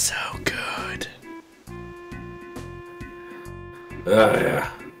 So good. Oh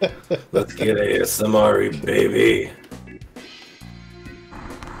yeah. Let's get ASMR, baby.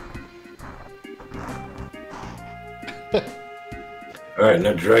 Alright,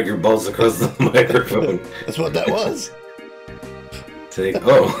 now drag your balls across the microphone. That's what that was. Take.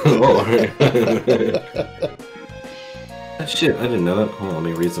 Oh. Shit, I didn't know that. Hold on, let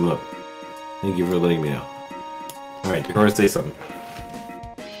me raise them up. Thank you for letting me know. Alright, Dakar, say something.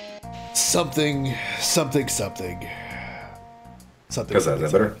 Something. Is that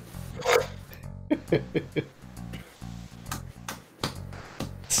better?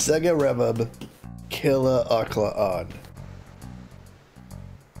 Sega Revub Killa Akla on.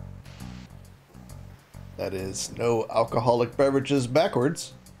 That is no alcoholic beverages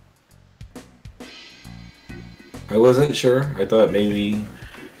backwards. I wasn't sure. I thought maybe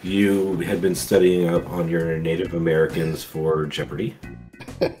you had been studying up on your Native Americans for Jeopardy.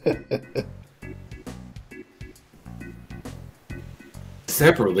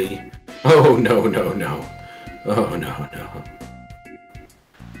 Separately. Oh, no. Oh, no.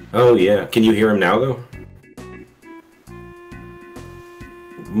 Oh, yeah. Can you hear him now, though?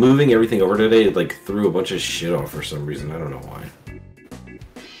 Moving everything over today, like, threw a bunch of shit off for some reason. I don't know why.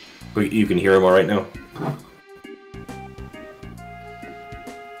 But you can hear him all right now?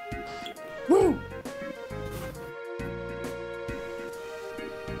 Woo!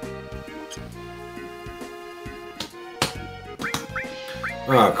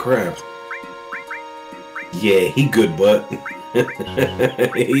 Ah, crap. Yeah, he good butt.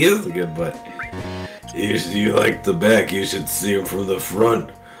 He is a good butt. If you like the back, you should see him from the front.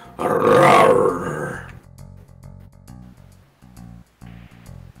 Rawr.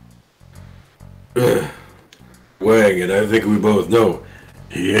 Wang, and I think we both know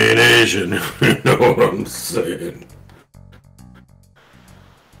he ain't Asian. You know what I'm saying?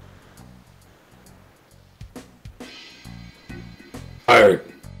 Alright.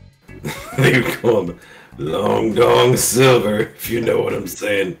 They call him Long Dong Silver, if you know what I'm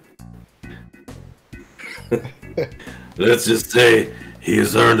saying. Let's just say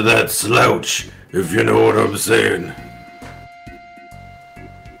he's earned that slouch, if you know what I'm saying.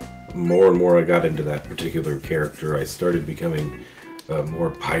 More and more I got into that particular character, I started becoming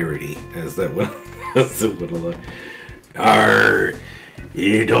more piratey, as that went, as it went along. Arr,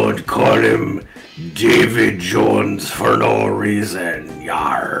 you don't call him Davy Jones for no reason,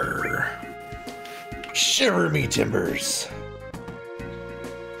 yar. Shiver me timbers.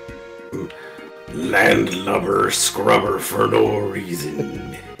 Landlubber scrubber for no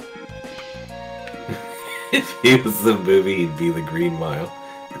reason. If he was the movie, he'd be the Green Mile.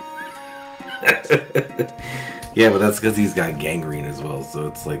 Yeah, but that's because he's got gangrene as well, so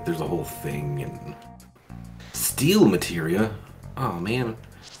it's like there's a whole thing. And steel materia? Oh man.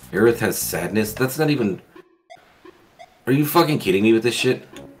 Aerith has sadness? That's not even... Are you fucking kidding me with this shit?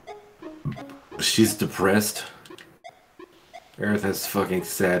 She's depressed. Aerith has fucking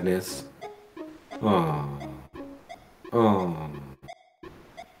sadness. Oh. Oh.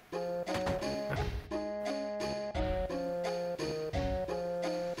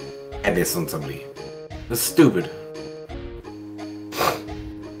 Had this on somebody. That's stupid.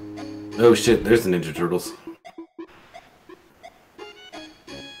 Oh shit, there's the Ninja Turtles.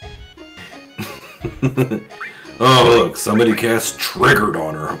 Oh look, somebody cast Triggered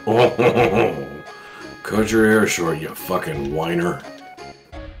on her. Oh, cut your hair short, you fucking whiner.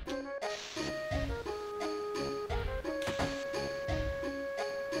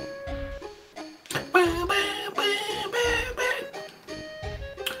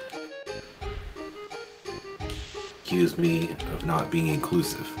 Accuse me of not being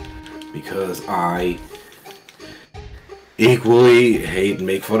inclusive because I equally hate and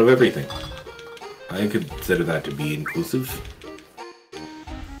make fun of everything. I consider that to be inclusive.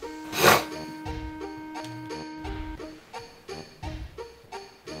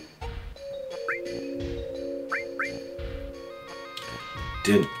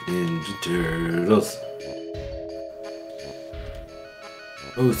 Ninja Turtles.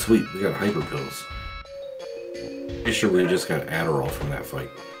 Oh sweet, we got hyper pills. Pretty sure we just got Adderall from that fight.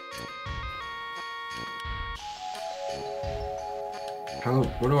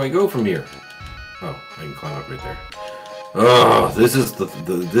 Where do I go from here? Oh, I can climb up right there. Oh, this is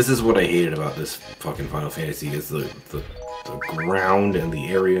this is what I hated about this fucking Final Fantasy is the ground and the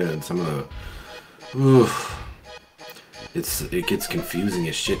area and some of the oof. It gets confusing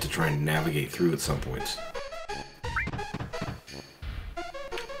as shit to try and navigate through at some points.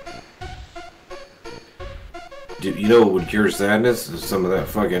 Dude, you know what would cure sadness? Is some of that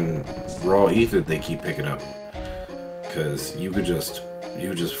fucking raw ether they keep picking up. Cause you could just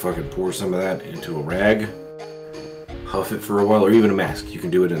fucking pour some of that into a rag, huff it for a while, or even a mask. You can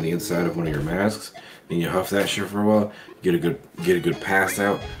do it in the inside of one of your masks, and you huff that shit for a while, get a good pass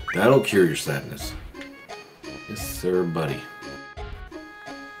out. That'll cure your sadness. Yes, sir, buddy.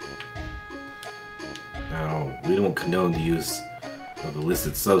 Now, we don't condone the use of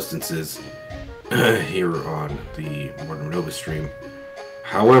illicit substances here on the Mortimer Nova stream.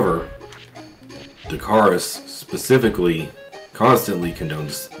 However, Dakaris specifically constantly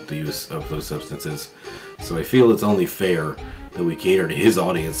condones the use of those substances, so I feel it's only fair that we cater to his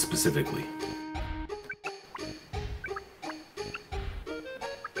audience specifically.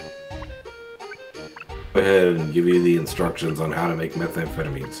 Go ahead and give you the instructions on how to make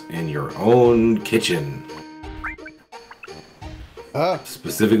methamphetamines in your own kitchen.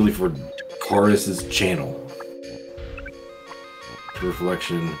 Specifically for Dakaris' channel.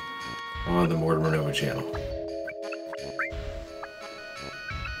 Reflection on the Mortimer Nova channel.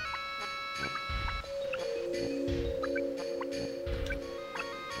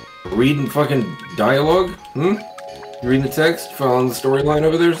 Reading fucking dialogue? You reading the text? Following the storyline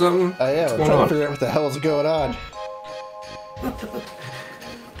over there or something? I am. I'm trying to figure out what the hell is going on.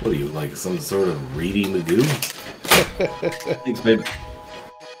 What are you, like some sort of reading the goo? Thanks, babe.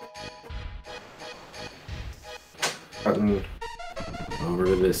 Button over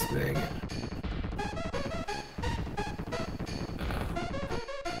to this thing.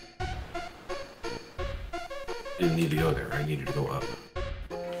 Didn't need to go there. I needed to go up.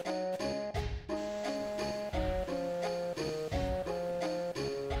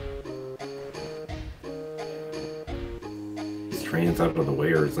 Trains out of the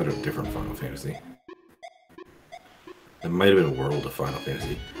way, or is that a different Final Fantasy? It might have been a World of Final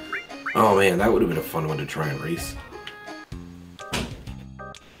Fantasy. Oh man, that would have been a fun one to try and race.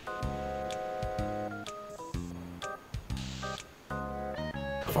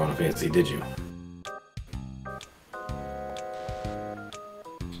 Final Fantasy, did you?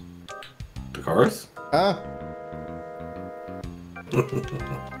 The cars? Oh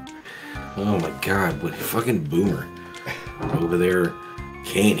my god, what a fucking boomer. Over there,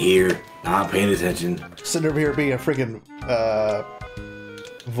 can't hear, not paying attention. Sitting over here being a friggin'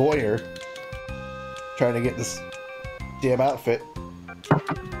 voyeur. Trying to get this damn outfit.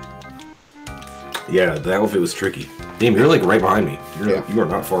 Yeah, the outfit was tricky. Damn, you're like right behind me. You are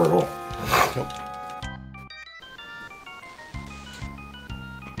not far at all. Nope.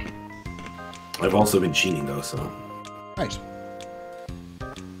 I've also been cheating though, so. Nice.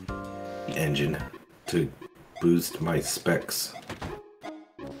 The engine to boost my specs.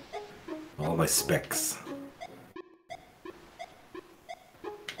 All my specs.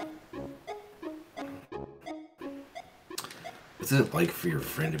 What's it like for your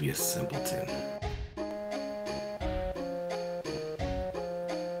friend to be a simpleton?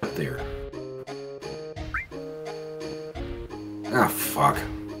 Up there. Ah, fuck.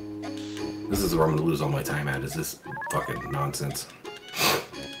 This is where I'm gonna lose all my time at, is this fucking nonsense.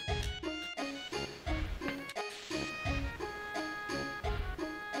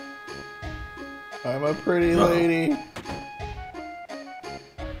 I'm a pretty lady.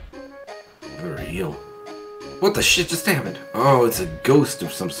 Better heal. What the shit just happened? Oh, it's a ghost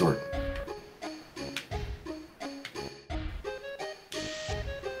of some sort.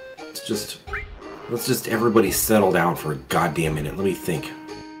 Let's just everybody settle down for a goddamn minute. Let me think.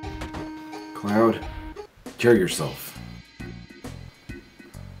 Cloud, cure yourself.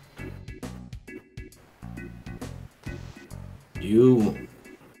 You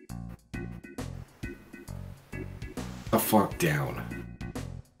the fuck down.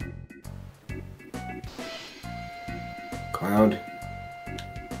 Cloud.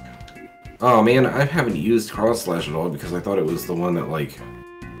 Oh man, I haven't used cross slash at all because I thought it was the one that like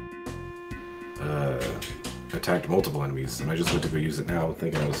attacked multiple enemies, and I just went to go use it now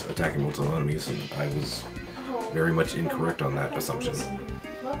thinking I was attacking multiple enemies, and I was very much incorrect on that assumption.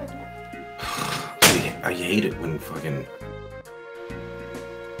 I hate it when fucking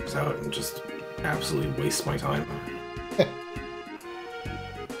goes out and just absolutely wastes my time.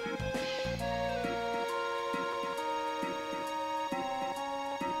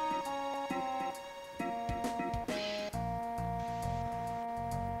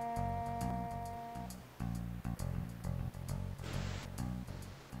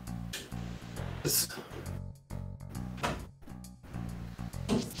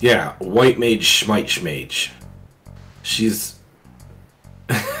 Yeah, white mage schmite schmage. She's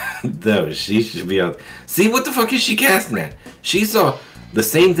though she should be out. See, what the fuck is she casting at? She saw the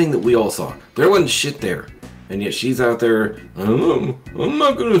same thing that we all saw. There wasn't shit there, and yet she's out there. I'm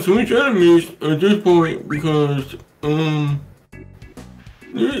not gonna switch enemies at this point because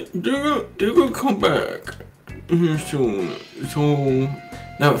they're gonna come back here soon. So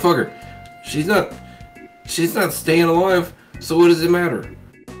now, fuck her. She's not staying alive. So what does it matter?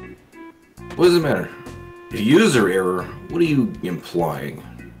 What does it matter? User error? What are you implying?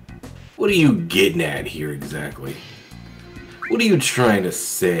 What are you getting at here exactly? What are you trying to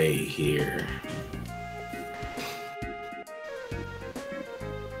say here?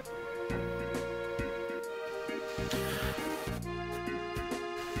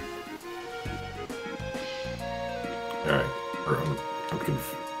 Alright.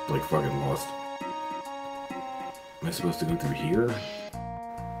 Like fucking lost. Am I supposed to go through here?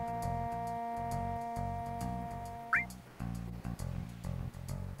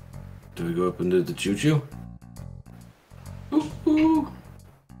 Do we go up into the choo-choo? Ooh.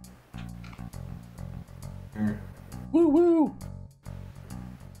 Here. Woo woo!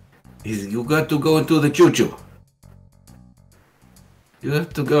 You got to go into the choo-choo. You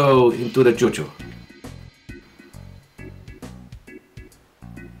have to go into the choo-choo.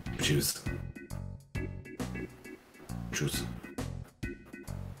 Choose.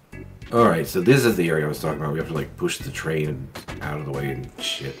 Alright, so this is the area I was talking about. We have to like push the train out of the way and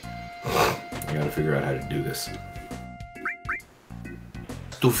shit. I gotta figure out how to do this.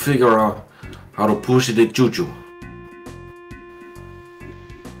 To figure out how to push the choo-choo.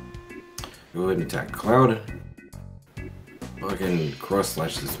 Go ahead and attack Cloud. Fucking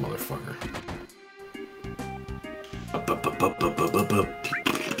cross-slash this motherfucker.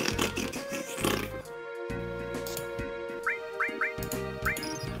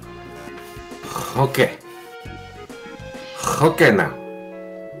 Okay. Okay now.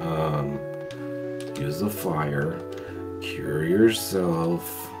 Use the fire. Cure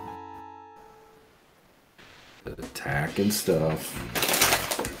yourself. Attack and stuff.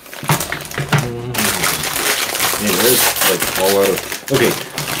 Man, there's like all out of. Okay,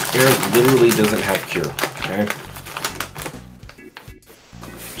 Air literally doesn't have cure. Okay.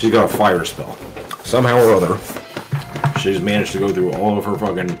 She's got a fire spell. Somehow or other, she's managed to go through all of her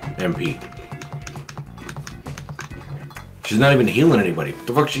fucking MP. She's not even healing anybody. What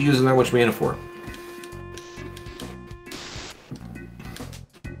the fuck is she using that much mana for?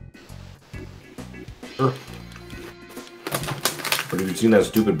 Sure. But have you seen that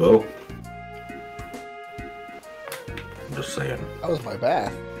stupid bow? I'm just saying. That was my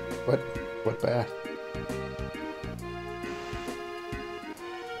bath. What bath?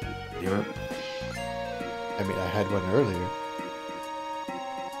 You know what? I mean, I had one earlier.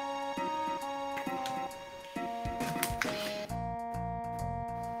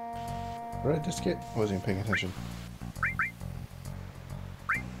 What did I just get? I wasn't even paying attention.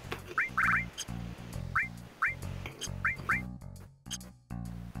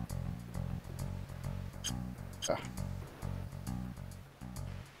 Ah.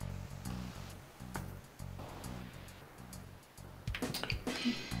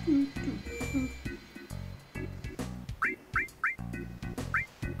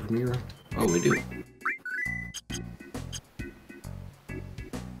 Mirror? Oh, we do.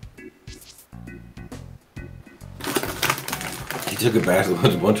 He took a bath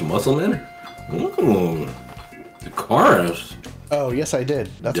with a bunch of muscle men? Ooh. The chorus. Oh, yes, I did.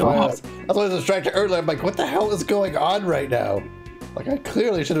 That's why I was distracted earlier. I'm like, what the hell is going on right now? Like, I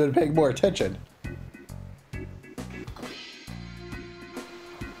clearly should have been paying more attention.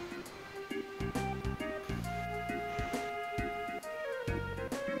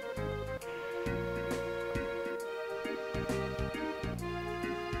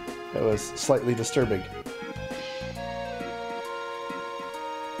 That was slightly disturbing.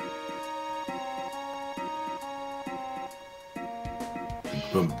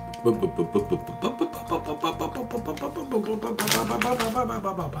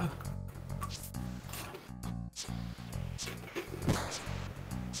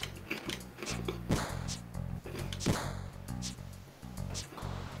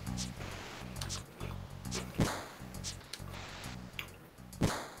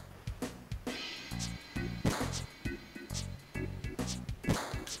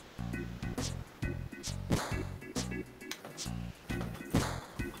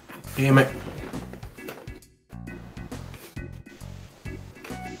 Damn it.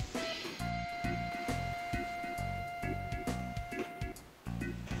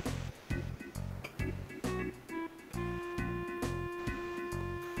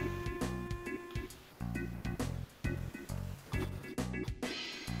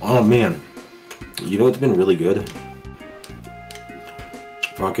 Oh man, you know what's been really good?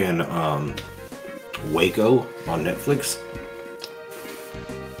 Fucking Waco on Netflix.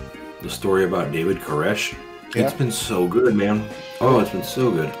 The story about David Koresh. Yeah. It's been so good, man. Oh, it's been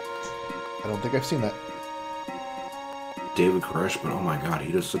so good. I don't think I've seen that. David Koresh, but oh my god,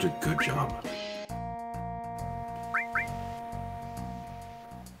 he does such a good job.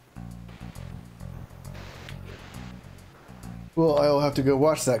 Well, I'll have to go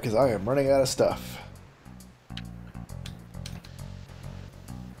watch that because I am running out of stuff.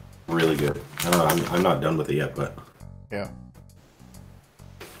 Really good. I'm not done with it yet, but Yeah.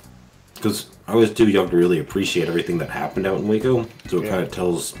 because I was too young to really appreciate everything that happened out in Waco, so it Yeah. kind of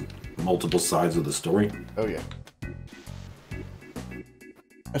tells multiple sides of the story. Oh, yeah.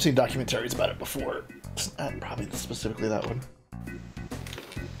 I've seen documentaries about it before. It's not probably specifically that one.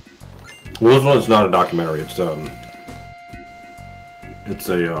 Well, this one's not a documentary. It's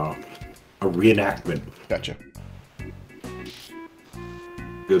a reenactment. Gotcha.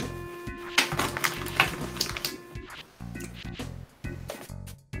 Good.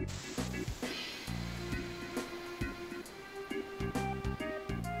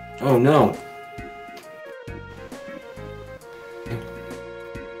 Oh no.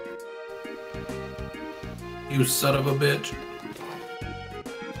 You son of a bitch.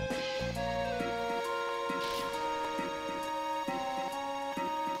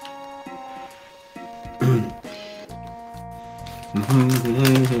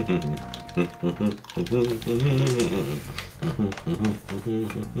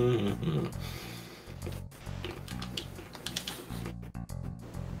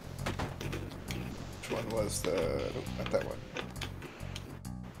 Which one was the... Nope, not that one.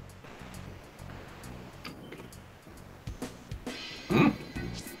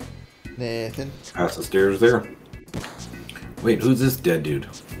 Nathan. Past the stairs there. Wait, who's this dead dude?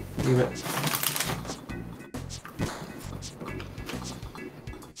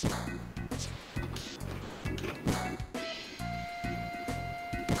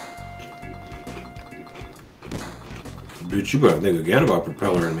 Bitch, you better think again about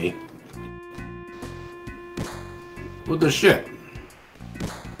propeller and me. What the shit?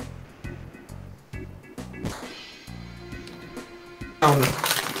 Oh,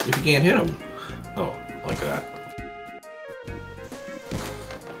 if you can't hit him. Oh, like that.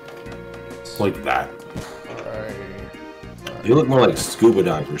 Like that. Alright. You look more like scuba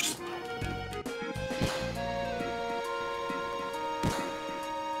divers.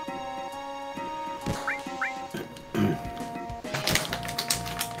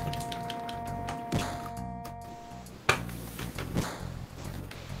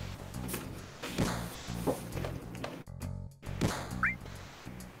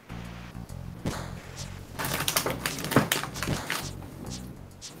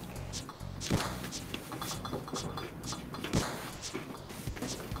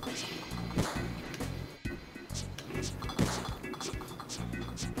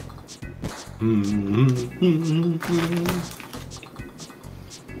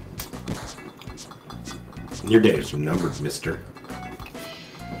 Your days are numbered, mister.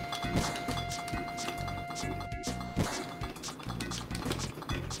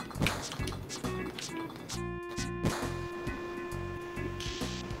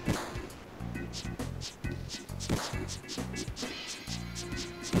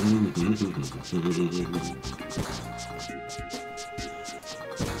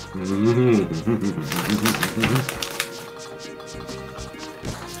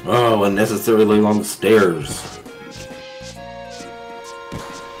 Oh, unnecessarily long stairs.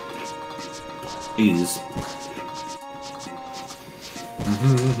 Jeez.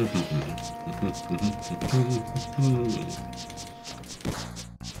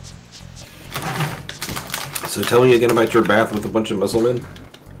 So tell me again about your bath with a bunch of muscle men?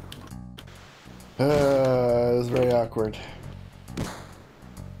 It was very awkward.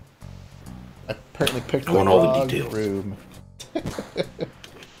 I apparently picked I the want all the wrong details. room.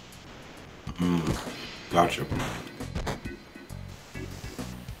 Gotcha.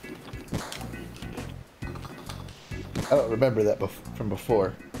 I don't remember that from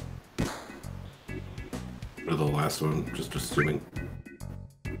before. Or the last one, just assuming.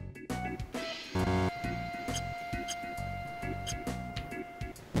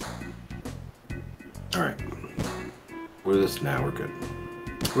 Alright. We're this now, we're good.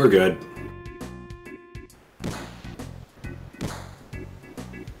 We're good.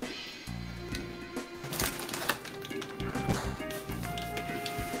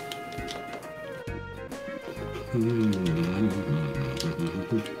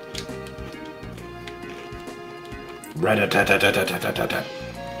 Rat-a-tat-tat-tat-tat-tat-tat.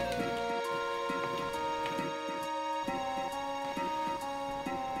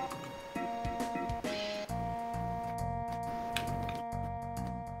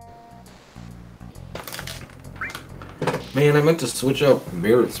 Man, I meant to switch out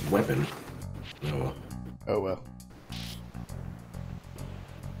Merritt's weapon. No. Oh well.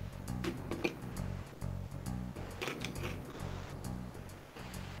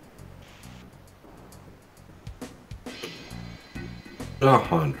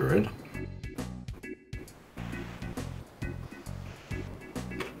 100.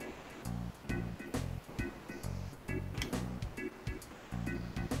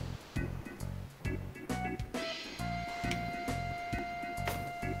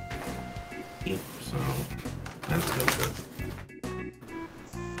 So that's no good.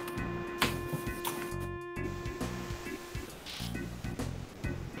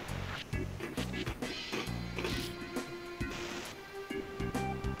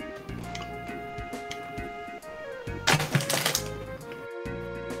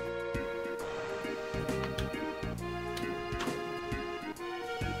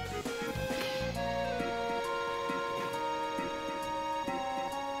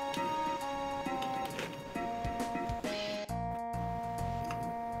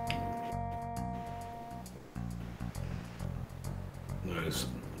 Nice.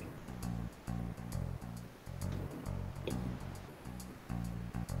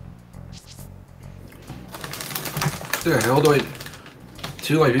 What the hell do I...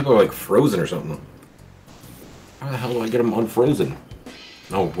 Two of my people are like frozen or something. How the hell do I get them unfrozen?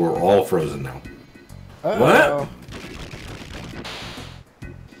 Oh, we're all frozen now. Uh-oh.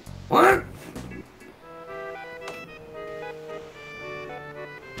 What?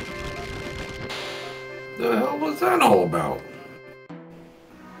 The hell was that all about?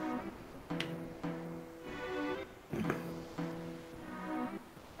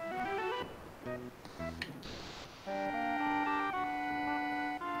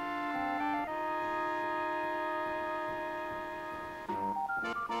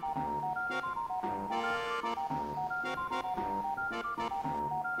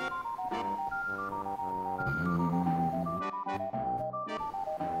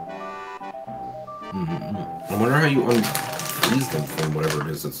 I wonder how you unfreeze them from whatever it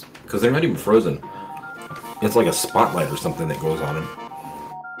is. It's because they're not even frozen. It's like a spotlight or something that goes on them.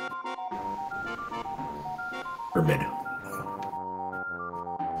 Or mid.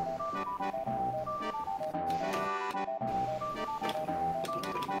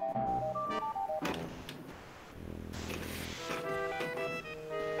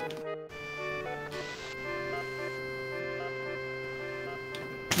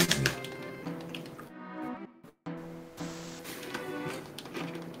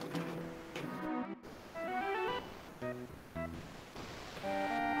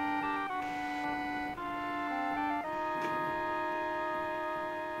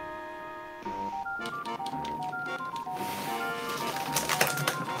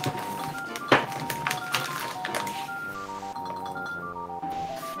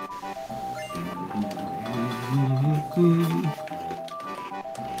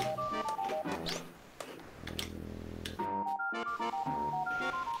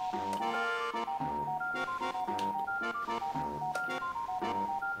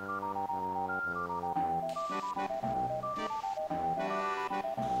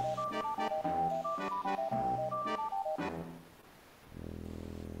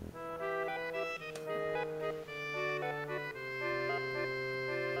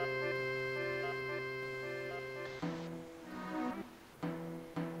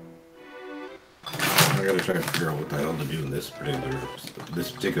 I gotta try to figure out what the hell to do in this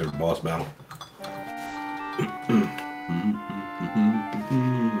particular boss battle.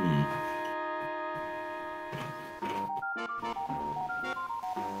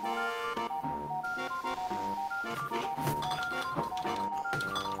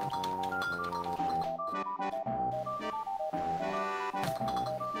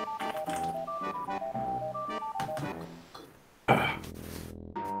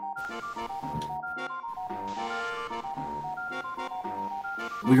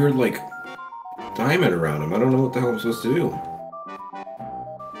 Weird, like, diamond around him. I don't know what the hell I'm supposed to do.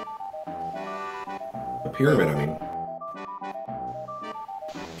 A pyramid, I mean.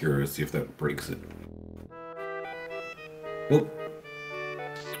 Curious, see if that breaks it. Nope.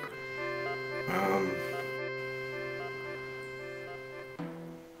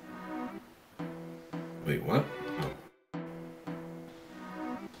 Wait, what? Oh.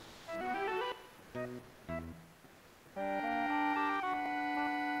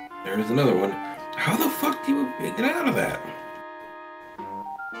 There's another one. How the fuck do you get out of that?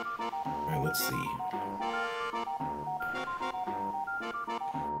 Alright, let's see.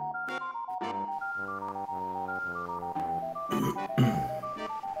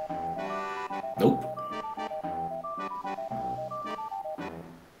 Nope.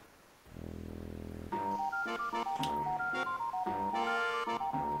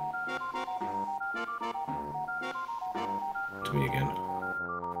 To me again.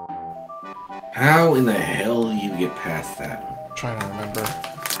 How in the hell do you get past that? trying to remember.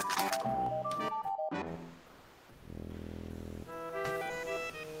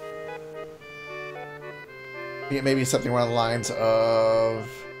 Maybe something along the lines of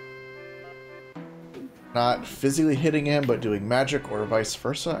not physically hitting him, but doing magic or vice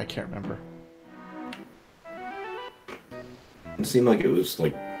versa. I can't remember. It seemed like it was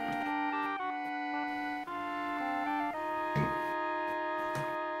like.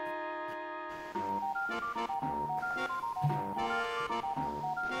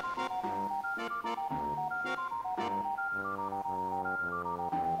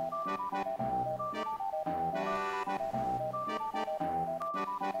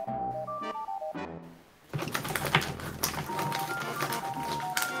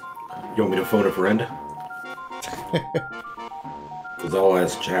 You want me to phone a friend? Because I'll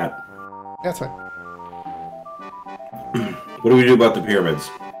ask chat. That's fine. What do we do about the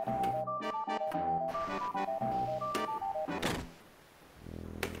pyramids?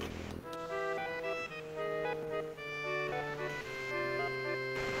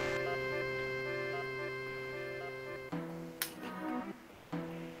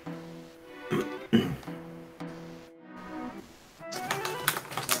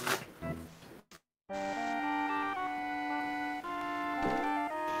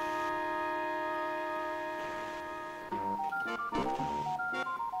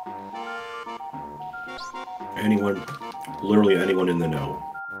 Anyone, literally anyone in the know.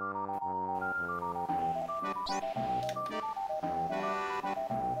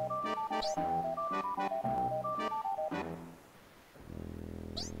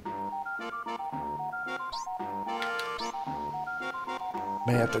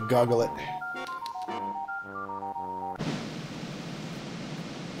 May have to goggle it.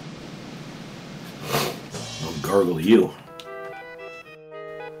 I'll gargle you.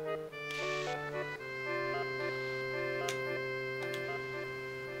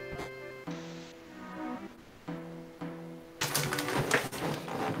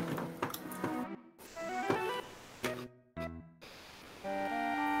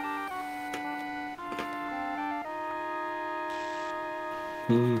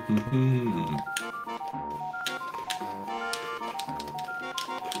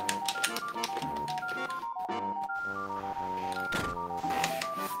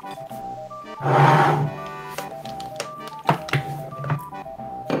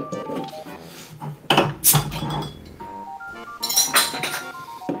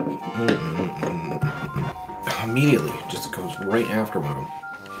 Immediately, just goes right after one.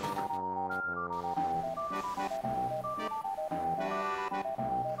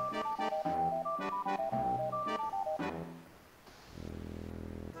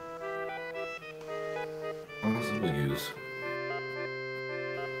 Possibly use.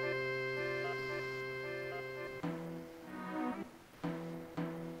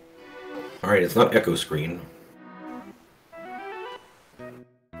 Alright, it's not echo screen.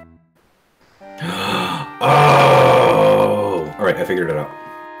 Oh! Alright, I figured it out.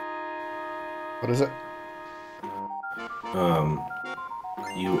 What is it?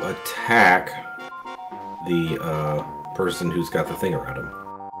 You attack the person who's got the thing around him.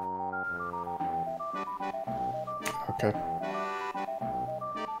 Okay.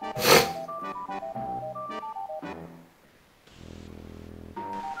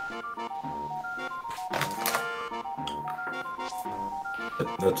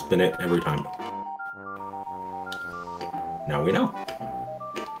 That's been it every time. Now we know.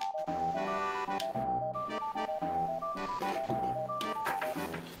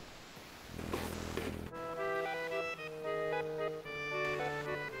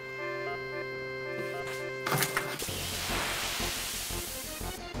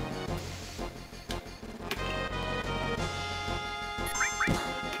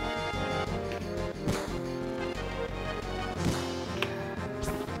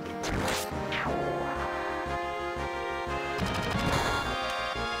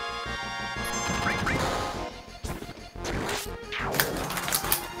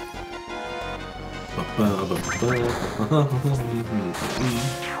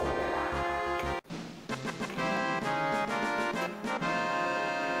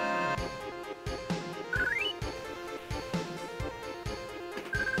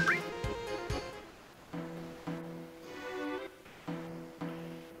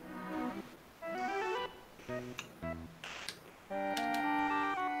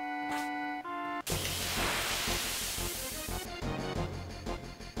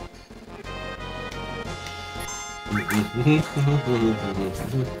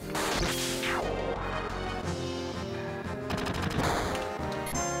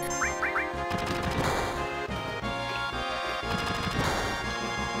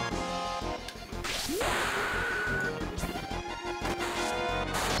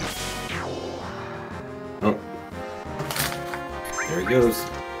 goes.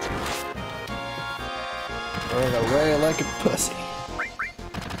 Run away like a pussy.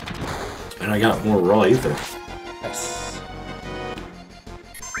 And I got more raw ether. Nice.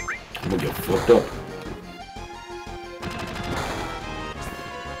 I'm gonna get fucked up.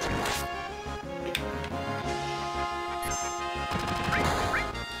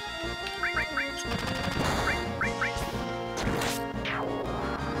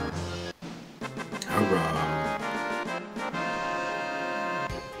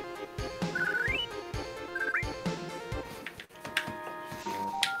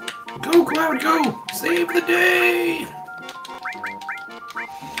 Go, Cloud, go! Save the day!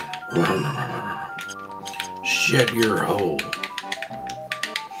 Shut your hole.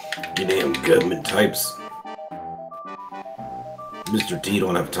 You damn government types. Mr. T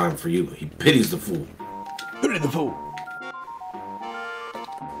don't have time for you. He pities the fool. Pity the fool.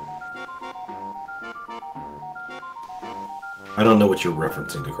 I don't know what you're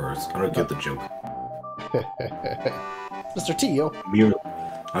referencing to, Cars. I don't get the joke. Mr. T, yo.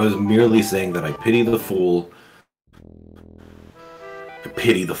 I was merely saying that I pity the fool. I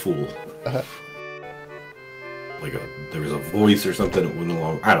pity the fool. Like there was a voice or something that went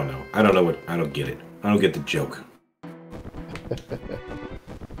along. I don't know. I don't know what. I don't get it. I don't get the joke.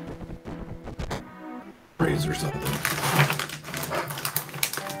 Phrase or something.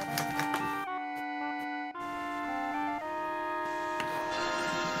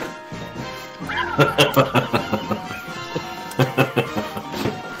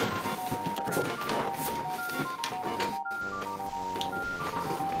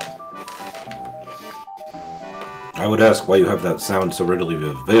 I would ask why you have that sound so readily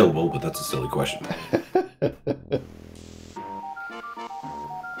available, but that's a silly question.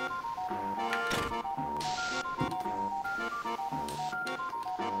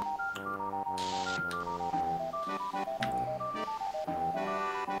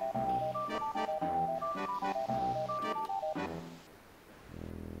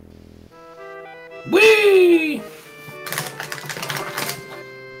 Whee!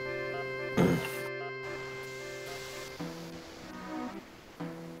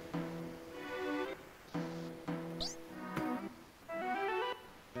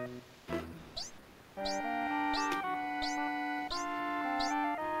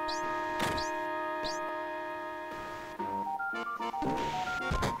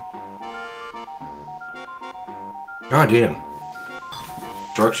 God damn.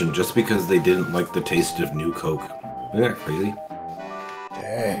 Destruction just because they didn't like the taste of new Coke. Isn't that crazy?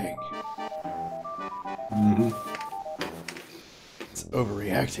 Dang. Mm-hmm. It's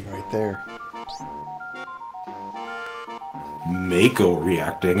overreacting right there. Mako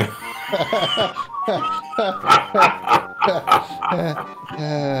reacting.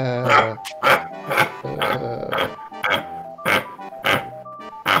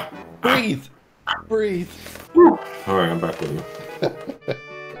 Breathe! Breathe! Alright, I'm back with you.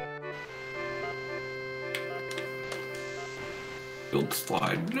 Build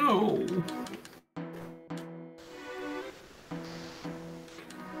slide, no!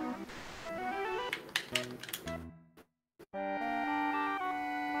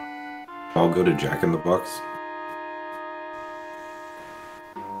 I'll go to Jack in the Box.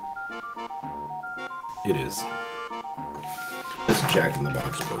 It is. It's Jack in the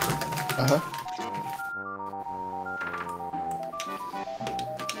Box burger. Uh-huh.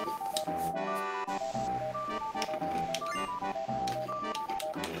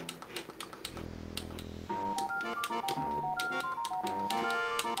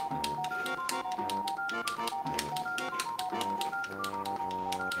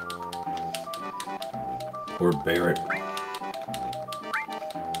 Or Barrett.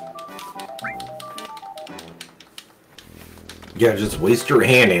 Yeah, just waste your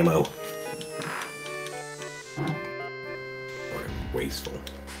hand ammo. Fucking wasteful.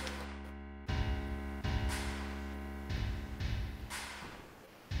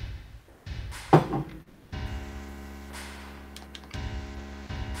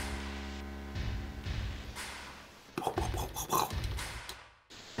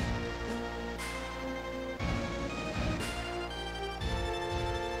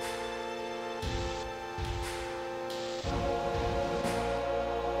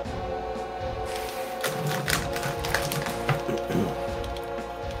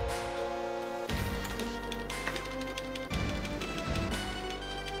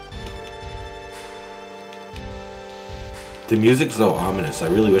 The music's so ominous. I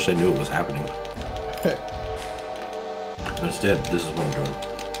really wish I knew what was happening. Instead, this is what I'm doing.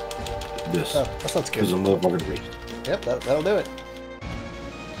 This. Oh, that sounds good. This is a motherfucking beat. Yep, that'll do it.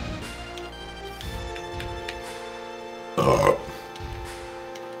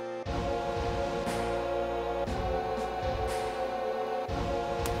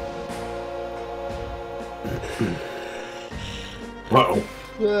 Uh-oh.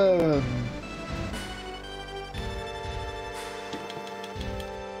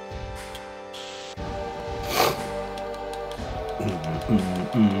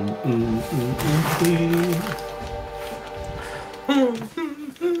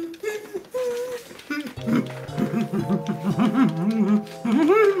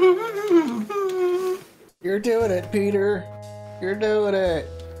 You're doing it, Peter. You're doing it.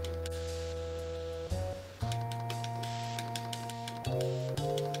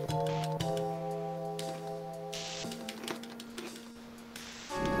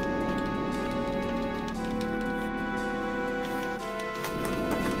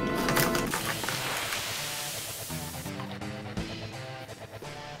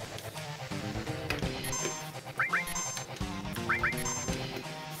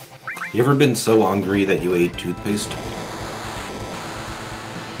 You ever been so hungry that you ate toothpaste?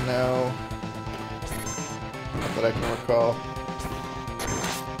 No. Not that I can recall.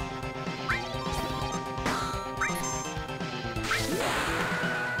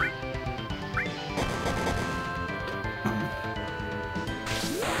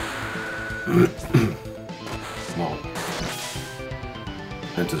 Well,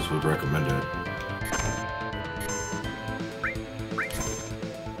 dentist would recommend it.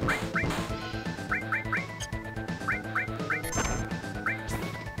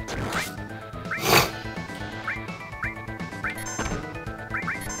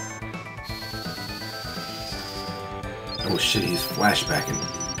 Oh shit, he's flashbacking.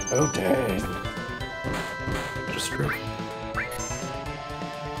 Oh, dang. Just stroke.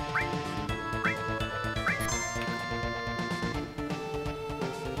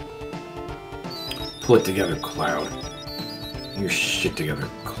 Pull it together, Cloud. Your shit together,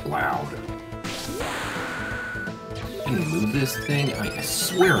 Cloud. Can you move this thing? I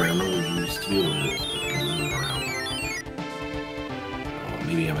swear I remember you used to be able to move around. Oh,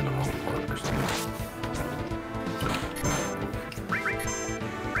 maybe I'm in the wrong part or something.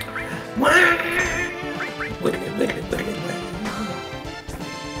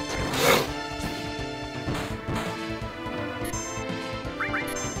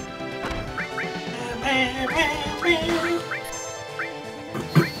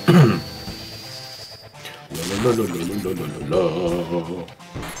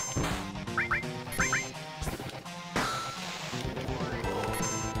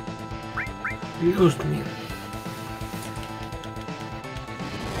 He goes to me.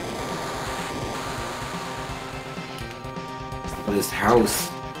 This house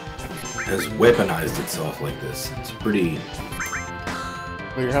has weaponized itself like this. It's pretty...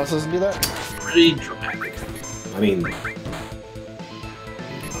 Well, your house doesn't do that? pretty dramatic. I mean...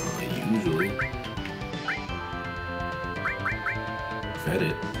 usually. Fed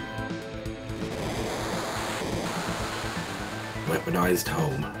it. Weaponized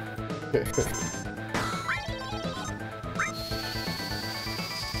home.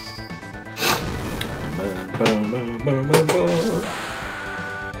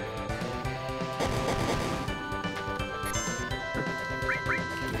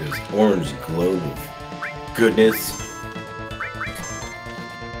 This orange glow of goodness.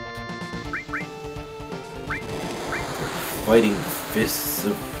 Fighting fists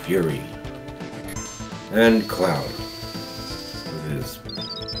of fury. And Cloud. With his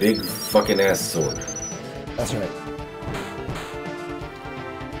big fucking ass sword. That's right.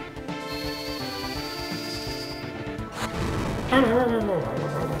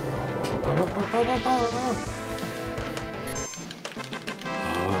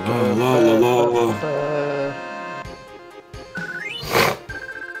 La la la la.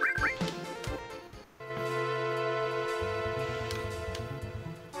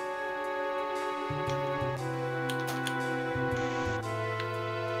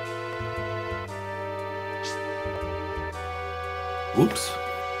 Whoops.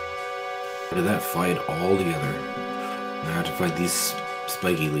 How did that fight all together? Now I have to fight these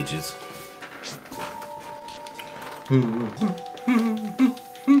spiky leeches.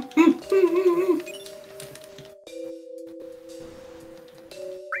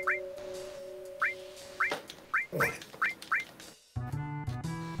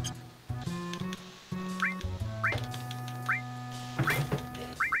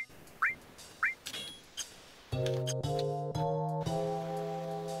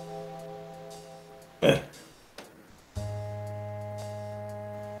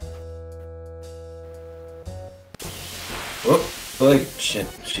 Oh, like shit,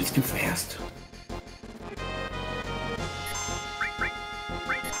 she's too fast.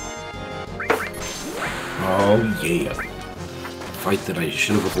 Oh yeah. fight that I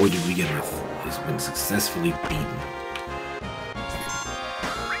should have avoided to begin with has been successfully beaten.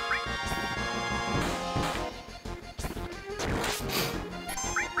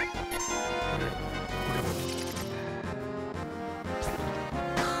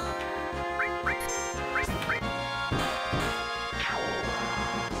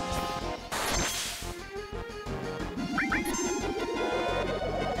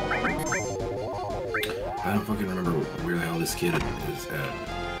 I don't fucking remember where the hell this kid is at.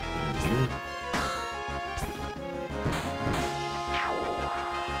 Here?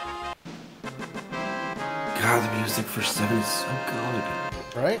 God, the music for 7 is so good.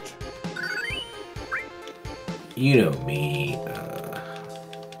 Right? You know me.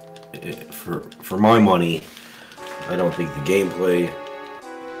 For my money, I don't think the gameplay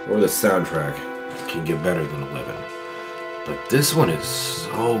or the soundtrack can get better than 11. But this one is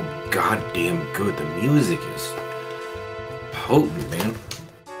so goddamn good. The music is potent, man.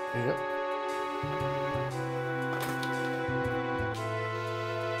 Yep.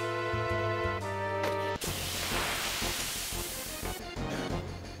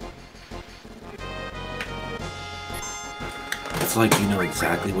 It's like you know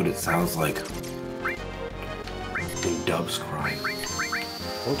exactly what it sounds like when doves cry.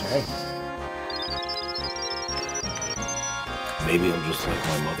 Okay. Maybe I'm just like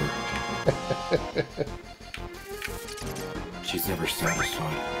my mother. She's never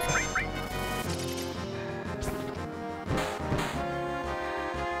satisfied.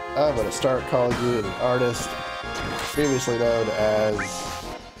 I'm gonna start calling you the artist previously known as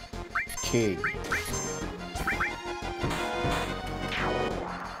King.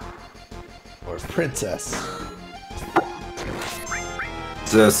 Or Princess.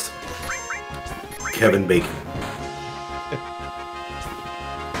 Princess Kevin Bacon.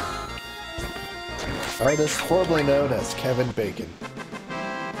 Artist formerly known as Kevin Bacon.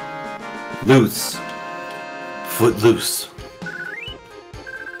 Loose. Footloose.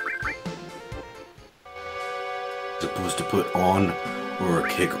 Supposed to put on or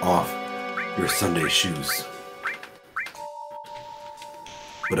kick off your Sunday shoes.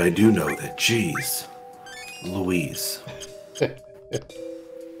 But I do know that, geez, Louise.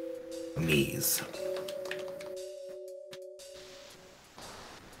 Knees.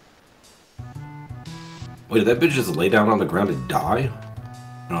 Wait, did that bitch just lay down on the ground and die?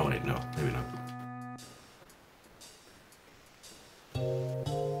 Oh, wait, no, maybe not.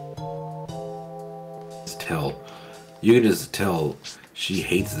 Just tell. You can just tell she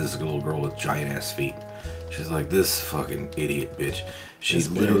hates this little girl with giant ass feet. She's like, this fucking idiot bitch. She This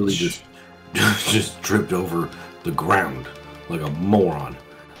literally bitch. just tripped over the ground like a moron.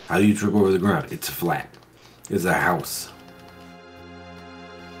 How do you trip over the ground? It's flat. It's a house.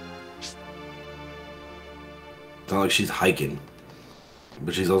 It's not like she's hiking,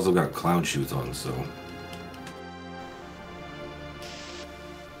 but she's also got clown shoes on, so.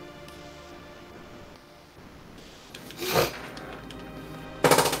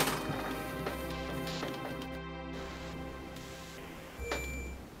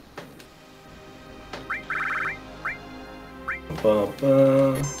 Bum,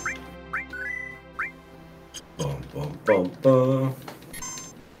 bum. Bum, bum, bum, bum.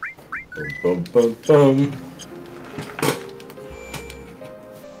 Bum, bum, bum, bum.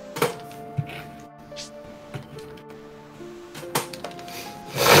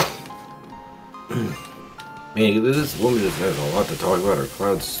 Man, this woman just has a lot to talk about. Her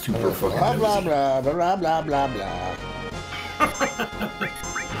clown's super fucking Blah blah nosy. blah blah blah blah blah.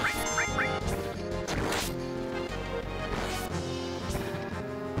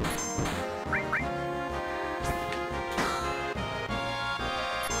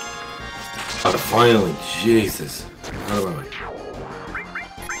 Oh, finally, Jesus. How do I?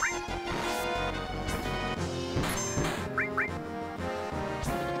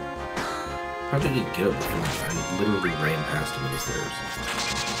 How did he get up before me? I literally ran past him in the stairs.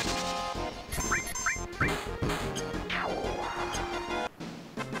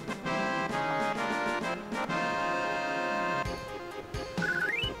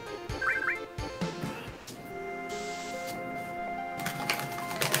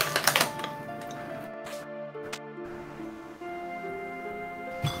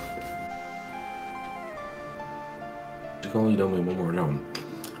 She can only done me one more time.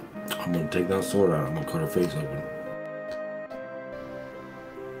 I'm gonna take that sword out. I'm gonna cut her face open.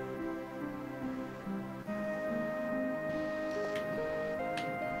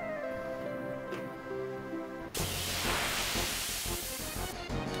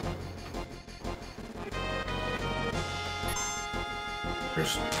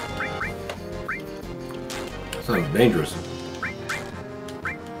 That sounds dangerous.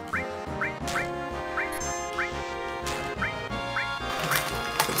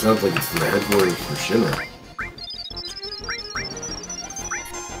 Sounds like it's the headquarters for Shinra.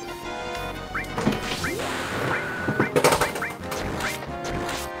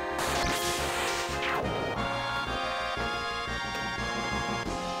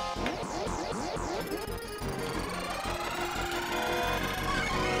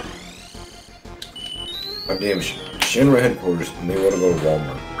 Goddamn Shinra headquarters, and they want to go to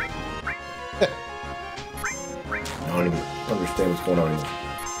Walmart. I don't even understand what's going on anymore.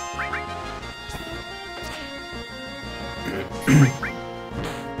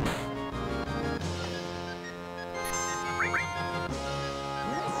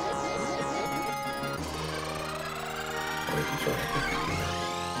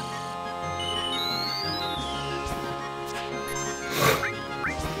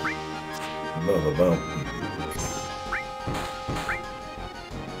 Boom.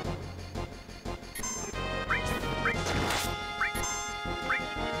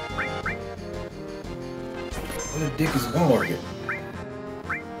 What the dick is Walmart here?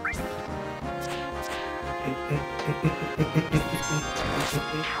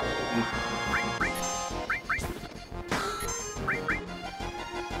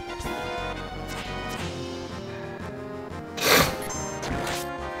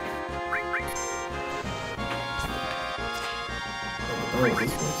 What is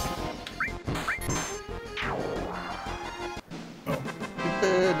this place?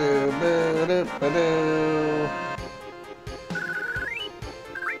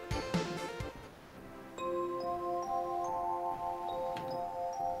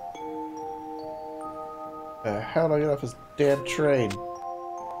 How do I get off this damn train?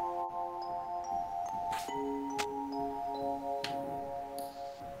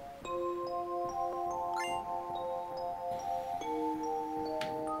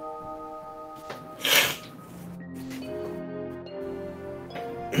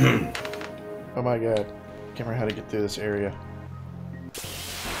 Oh my god. Can't remember how to get through this area.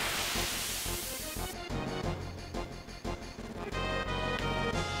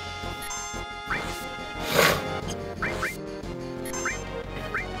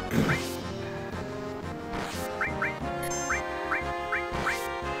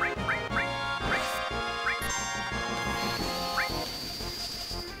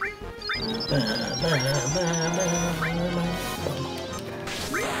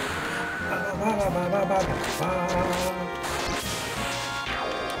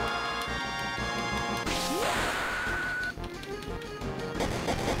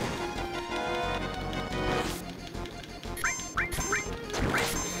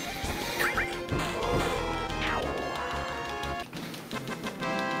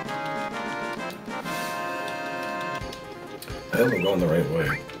 I haven't gone the right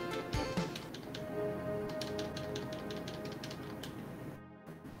way.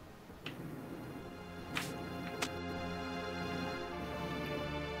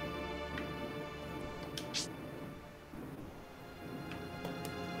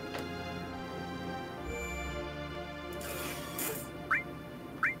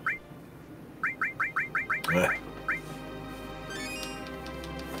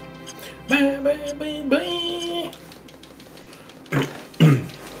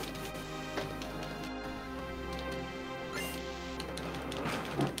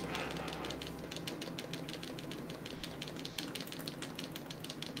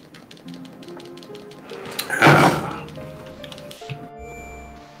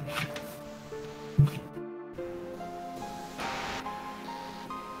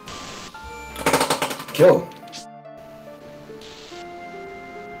 Kill him.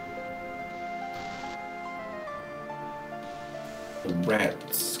 Rat,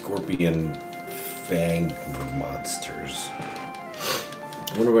 scorpion, fang monsters.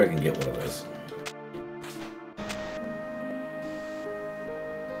 I wonder if I can get one of those.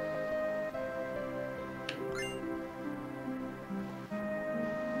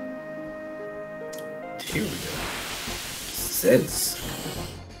 Here we go. Sense.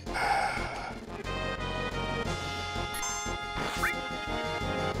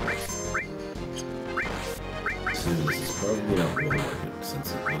 This is probably not going to work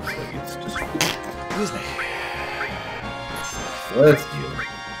since it looks like it's just. Excuse me. Let's do it.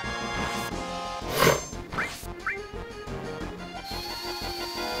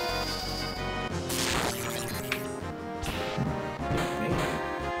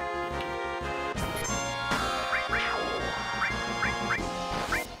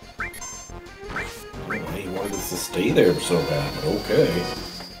 He wanted us to stay there so bad, but okay.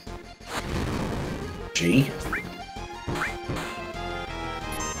 G.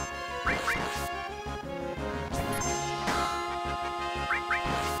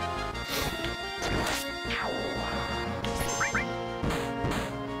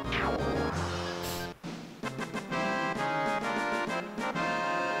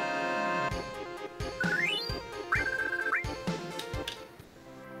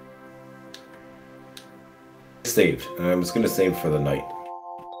 saved. I'm just gonna save for the night.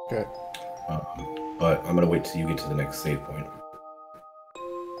 Okay. But I'm gonna wait till you get to the next save point.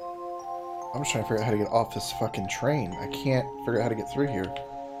 I'm just trying to figure out how to get off this fucking train. I can't figure out how to get through here.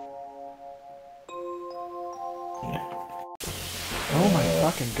 Yeah. Oh my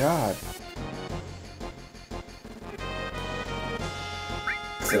fucking god.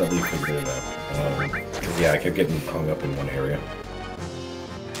 Accidentally figured it out. 'Cause, yeah, I kept getting hung up in one area.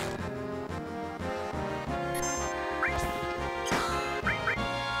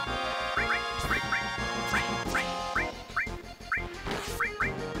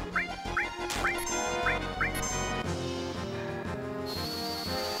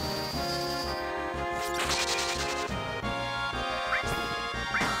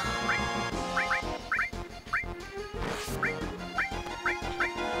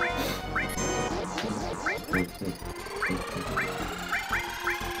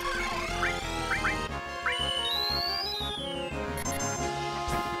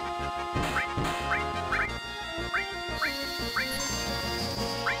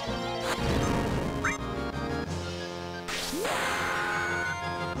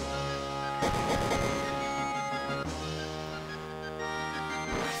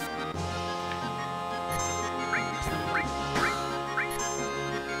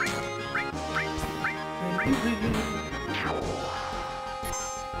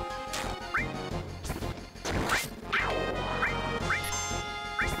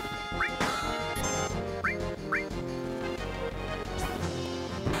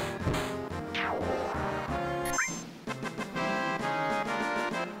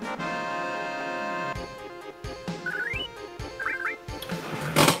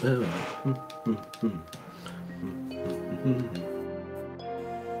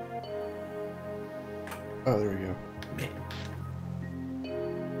 Oh, there we go.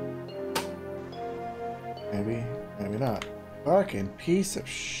 Maybe, maybe not. Fucking piece of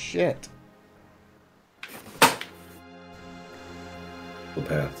shit. The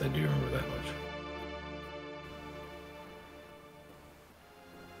path, I do remember that much.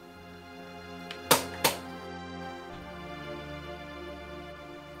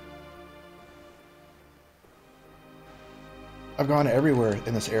 I've gone everywhere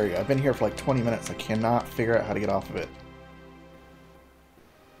in this area. I've been here for like 20 minutes. I cannot figure out how to get off of it.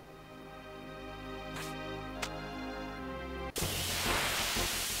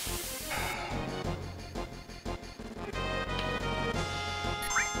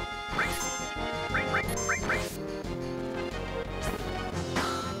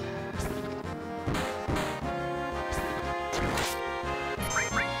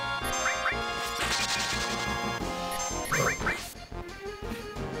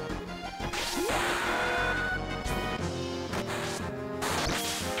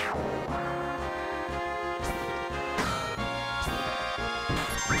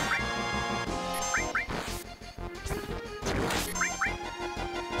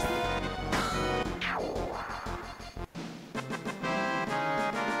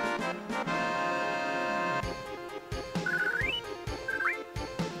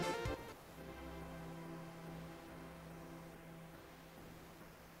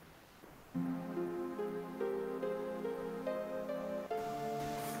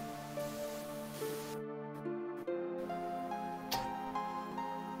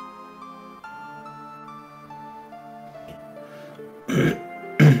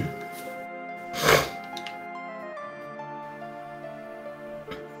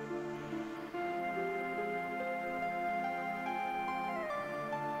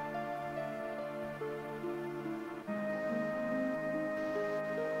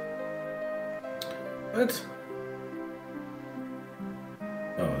 What?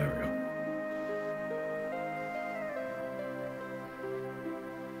 Oh, there we go.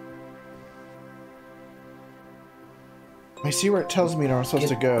 I see where it tells me where I'm supposed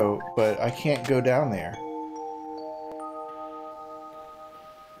to go, but I can't go down there.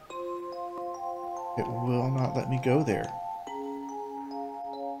 It will not let me go there.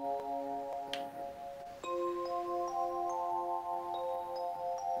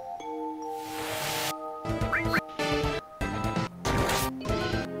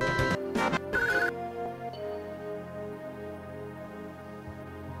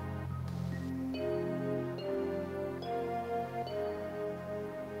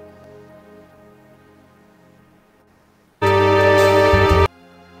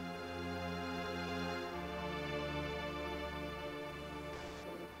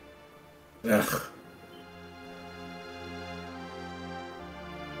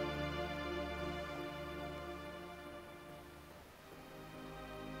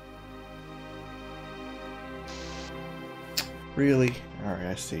 Really? Alright,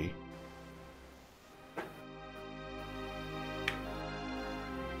 I see.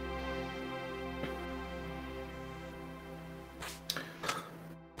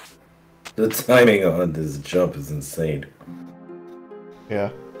 The timing on this jump is insane.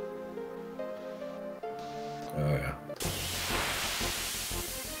 Yeah. Oh yeah.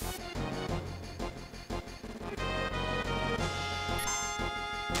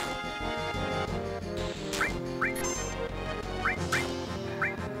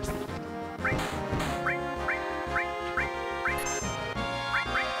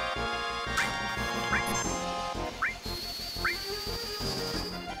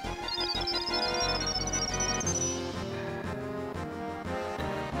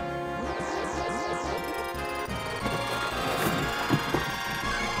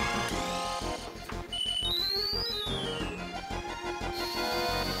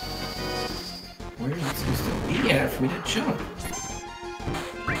 Where is it supposed to be at for me to jump?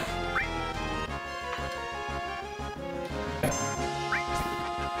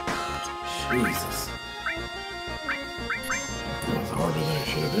 Jesus. That was harder than it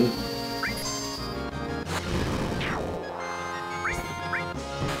should have been.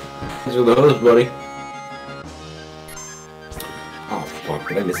 These are the host, buddy. Oh fuck,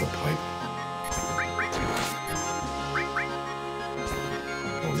 did I miss a pipe?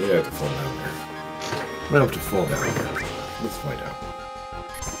 Oh, maybe I have to fall down there. I might have to fall down there. Let's find out.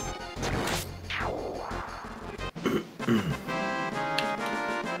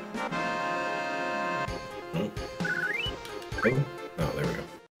 Oh, there we go.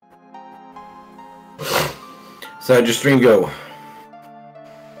 So how'd your stream go?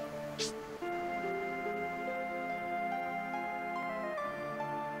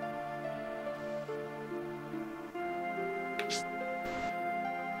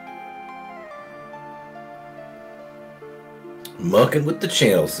 Mucking with the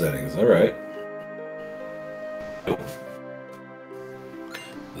channel settings, alright.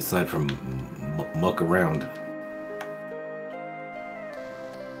 Aside from muck around.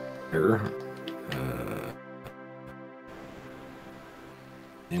 Here.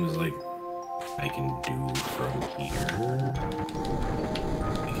 Seems like I can do from here.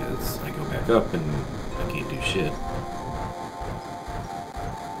 Because I go back up and I can't do shit.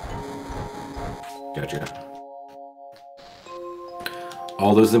 Gotcha.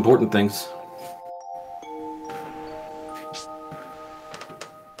 All those important things.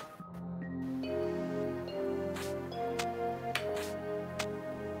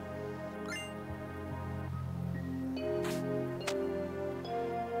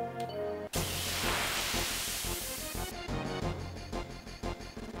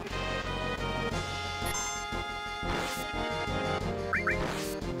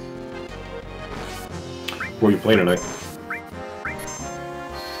 What are you playing tonight?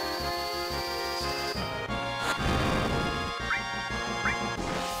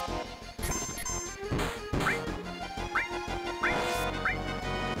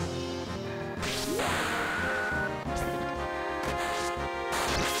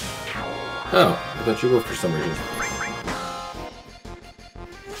 Oh, I thought you were for some reason.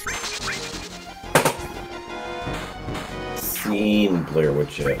 Scene Blair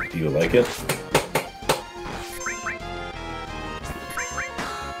Witch. Do you like it?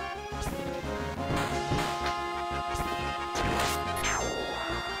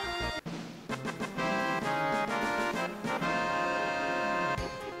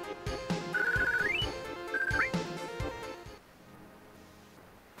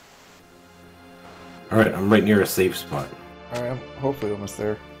 Alright, I'm right near a safe spot. Alright, I'm hopefully almost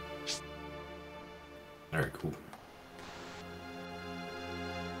there. Alright, cool.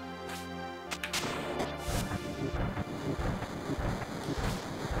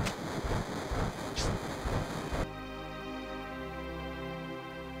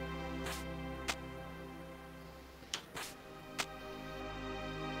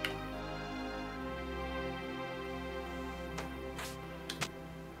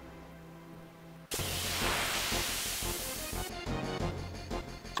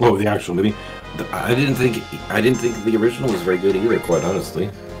 Oh, the actual movie. I didn't think the original was very good either, quite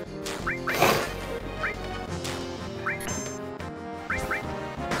honestly.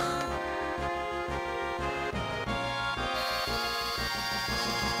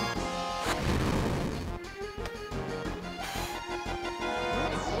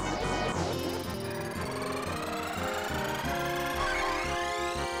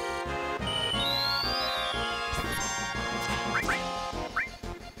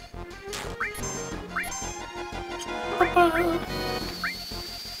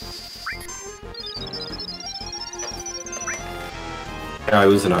 I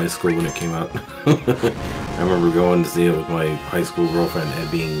was in high school when it came out. I remember going to see it with my high school girlfriend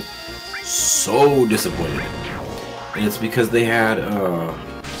and being so disappointed. And it's because they had, what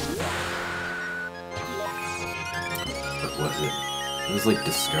was it? It was like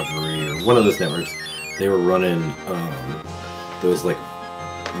Discovery or one of those networks. They were running, those like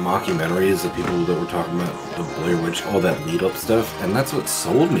mockumentaries of people that were talking about the Blair Witch, all that lead-up stuff, and that's what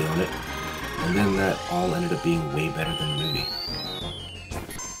sold me on it. And then that all ended up being way better than the movie.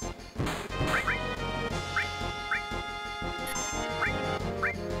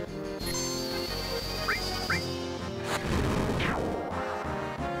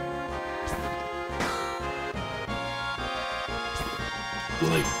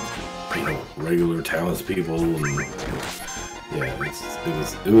 Like, you know, regular townspeople, and yeah,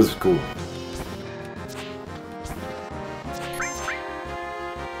 it was cool.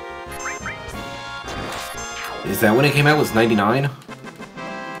 Is that when it came out? Was 99?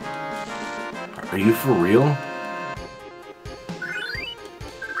 Are you for real?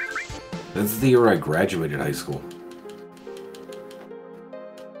 That's the year I graduated high school.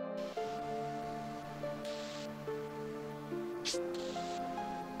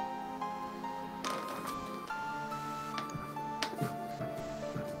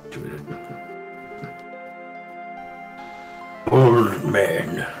 Old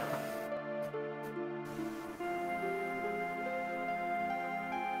man.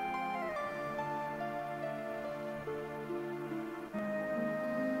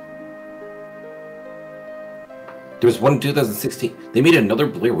 There was one in 2016. They made another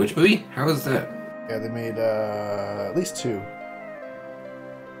Blair Witch movie? How is that? Yeah, they made at least 2.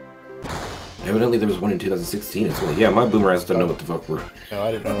 Evidently there was one in 2016 as well. Yeah, my boomer ass doesn't know what the fuck we're... No,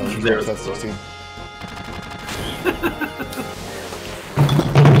 I didn't know it was 2016.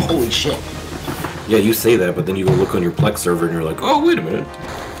 Holy shit. Yeah, you say that, but then you go look on your Plex server and you're like, oh, wait a minute.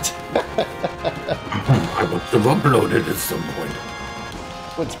 I must have uploaded at some point.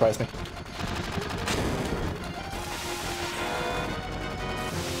 Wouldn't surprise me.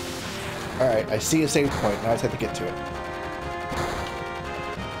 Alright, I see a save point. Now I just have to get to it.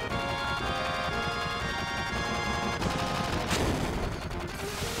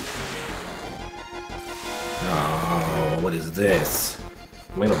 Oh, what is this?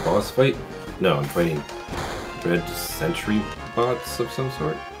 Am I in a boss fight? No, I'm fighting red sentry bots of some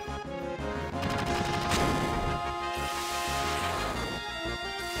sort.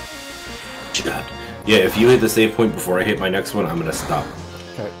 God. Yeah, if you hit the save point before I hit my next one, I'm gonna stop.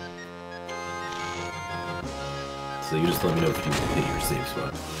 Okay. So you just let me know if you hit your save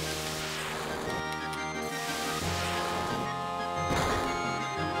spot.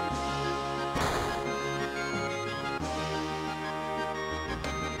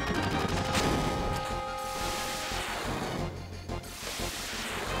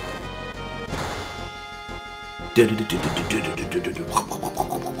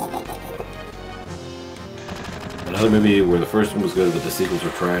 Another movie where the first one was good, but the sequels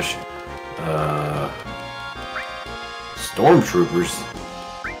were trash. Stormtroopers.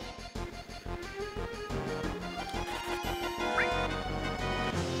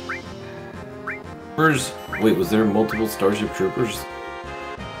 Wait, was there multiple Starship Troopers?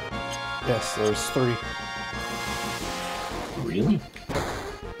 Yes, there's 3. Really?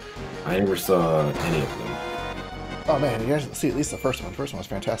 I never saw any of them. Oh man, you guys see at least the first one. The first one was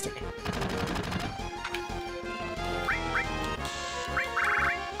fantastic.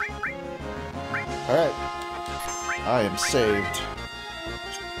 Alright. I am saved.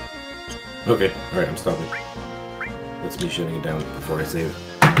 Okay, alright, I'm stopping. That's me shutting it down before I save.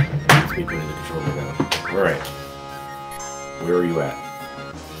 That's me putting the controller down. Alright. Where are you at?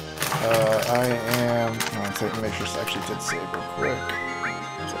 I am... Let me make sure I actually did save real quick.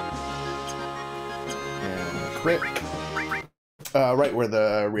 And quick. Right where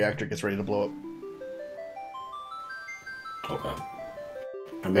the reactor gets ready to blow up. Okay.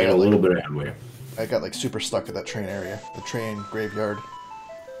 I made a little bit of headway. I got like super stuck at that train area. The train graveyard.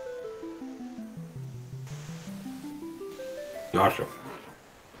 Gotcha.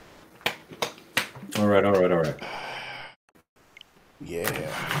 Alright, alright, alright. Yeah.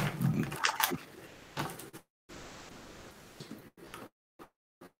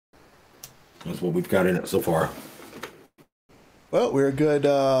 That's what we've got in it so far. Well, we're a good,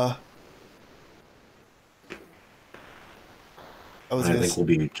 I think we'll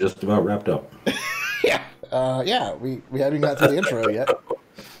be just about wrapped up. Yeah. Yeah, we haven't got to the intro yet.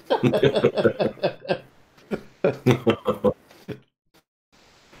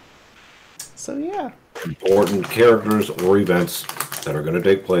 So, yeah. Important characters or events that are going to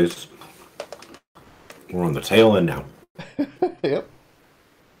take place. We're on the tail end now. Yep.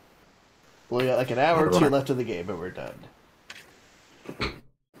 We got like an hour or two left of the game, and we're done.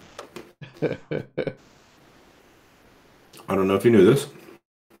 I don't know if you knew this.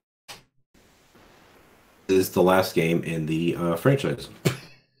 This is the last game in the franchise.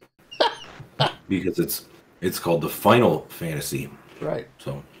 Because it's called the Final Fantasy. Right.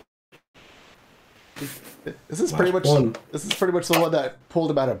 So this is pretty much the one that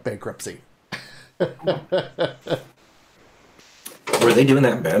pulled him out of bankruptcy. Were they doing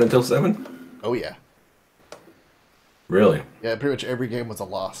that bad until 7? Oh yeah. Really? Yeah, pretty much every game was a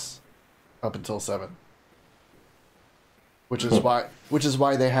loss up until 7. Which is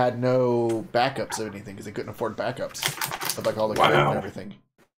why they had no backups of anything, because they couldn't afford backups of like all the code and everything.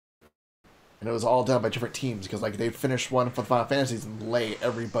 And it was all done by different teams, because like they'd finish one for the Final Fantasies and lay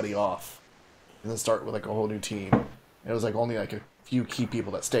everybody off, and then start with like a whole new team. And it was like only like a few key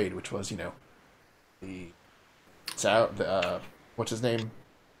people that stayed, which was the what's his name,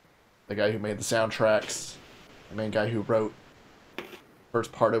 the guy who made the soundtracks, the main guy who wrote the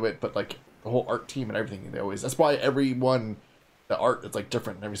first part of it, but like the whole art team and everything. That's why the art is like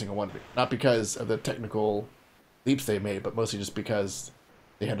different in every single one, not because of the technical leaps they made, but mostly just because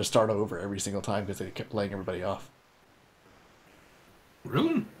they had to start over every single time because they kept laying everybody off.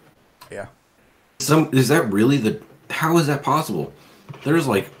 Really? Yeah. Is that really how is that possible? There's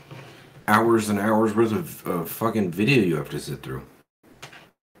like hours and hours worth of fucking video you have to sit through.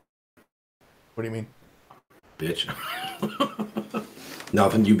 What do you mean? Bitch.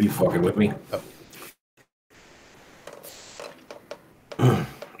 Nothing, you be fucking with me. Oh.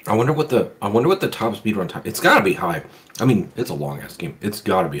 I wonder what the top speedrun time. It's gotta be high. I mean, it's a long ass game. It's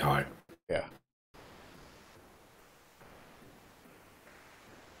gotta be high. Yeah.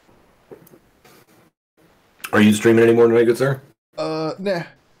 Are you streaming anymore tonight, good sir? Nah.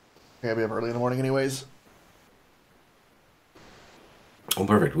 I'll be up early in the morning anyways. Oh,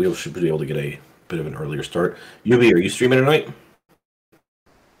 perfect. We should be able to get a bit of an earlier start. Yubi, are you streaming tonight?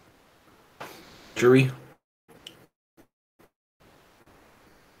 Jury?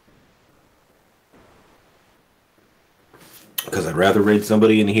 Because I'd rather raid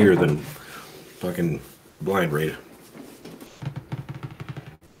somebody in here than fucking blind raid.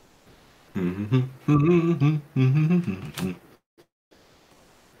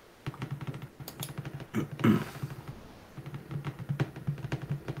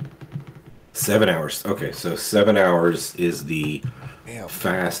 7 hours. Okay, so 7 hours is the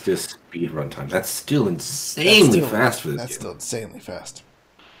fastest speedrun time. That's still insanely fast for this game. That's still insanely fast.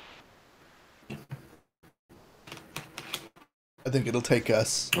 I think it'll take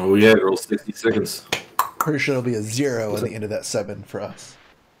us. Oh yeah, girl, 60 seconds. Pretty sure it'll be a 0 at the end of that 7 for us.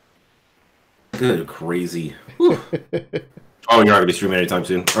 Good crazy. Oh, you're not gonna be streaming anytime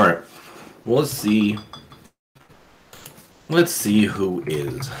soon. All right. Well, let's see. Let's see who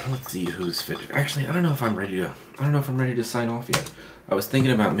is. Let's see who's fit. Actually, I don't know if I'm ready to. I don't know if I'm ready to sign off yet. I was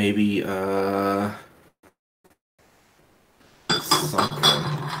thinking about maybe something.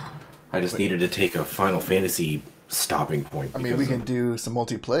 I just needed to take a Final Fantasy stopping point. I mean, we can do some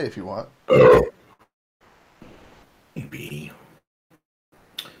multiplayer if you want. Maybe.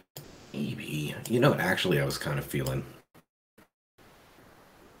 Maybe. You know what? Actually, I was kind of feeling.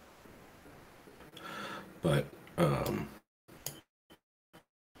 But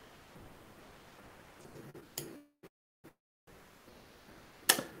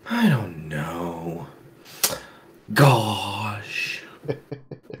I don't know. Gosh.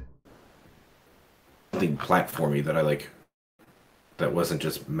 Something platformy that I like. That wasn't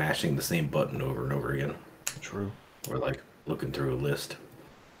just mashing the same button over and over again. True. Or like looking through a list.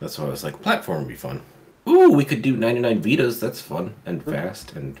 That's why I was like, platform would be fun. Ooh, we could do 99 Vitas. That's fun and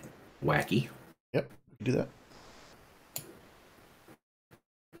fast and wacky. Yep, we can do that.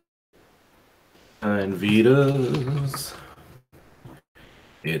 9 Vitas.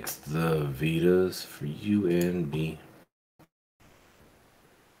 It's the Vitas for you and me.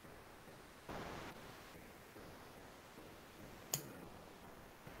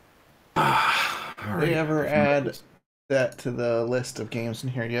 Did they ever add that to the list of games in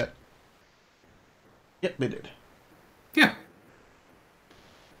here yet? Yep, they did. Yeah.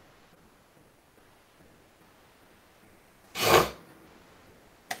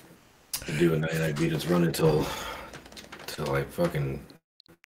 Do a 99 Vitas run until I fucking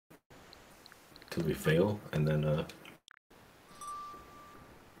till we fail, and then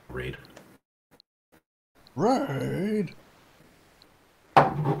raid. Raid.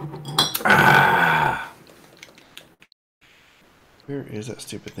 Ah. Where is that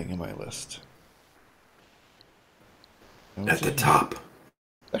stupid thing in my list? At the top.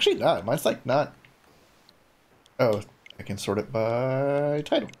 Actually, not. Mine's like not. Oh, I can sort it by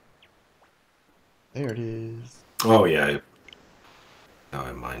title. There it is. Oh yeah. Now I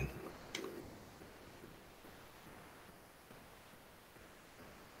have mine.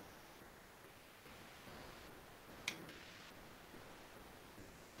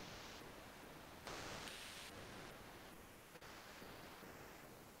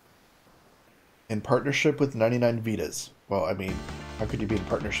 In partnership with 99 Vitas. Well, I mean, how could you be in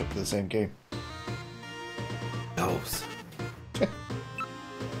partnership with the same game? Elves.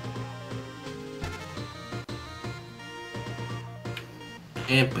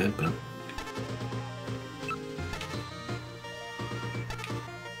 I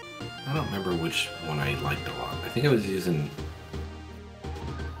don't remember which one I liked a lot. I think I was using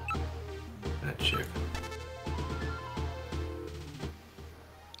that chick.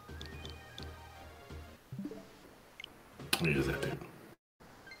 Let me use that dude.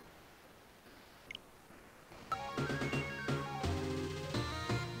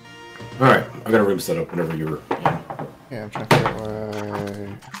 Alright, I got a room set up whenever you're in. Yeah, I'm trying to figure out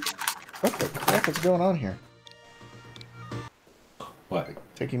why... What the crap is going on here? What?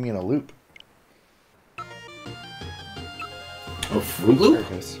 Taking me in a loop. Oh, Fruit There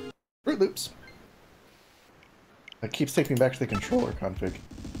Loop? it is. Fruit Loops. It keeps taking me back to the controller config.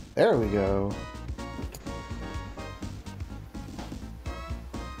 There we go.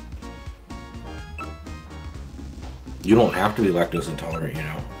 You don't have to be lactose intolerant, you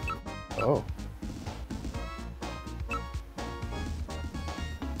know. Oh.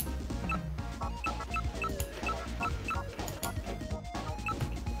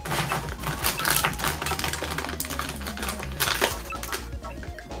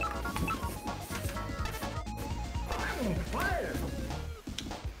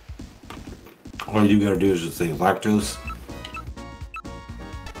 All you gotta do is just say lactose.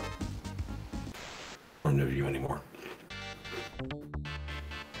 Or no you anymore.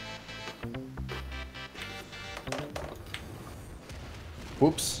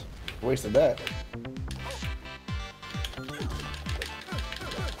 Whoops. Wasted that.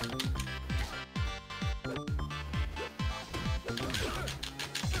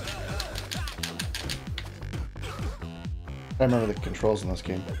 I remember the controls in this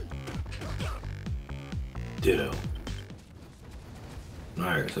game. Ditto.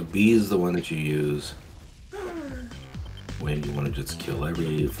 Alright, so B is the one that you use when you want to just kill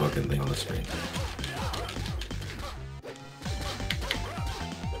every fucking thing on the screen.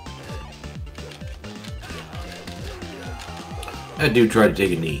 That dude tried to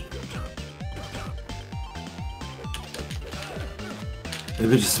take a knee. They've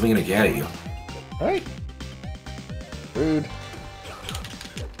been just swinging a cat at you. Alright. Rude.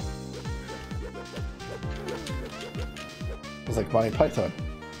 It was like Monty Python.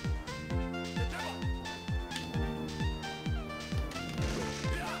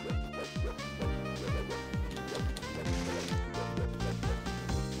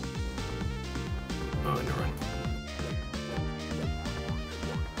 Oh, never mind.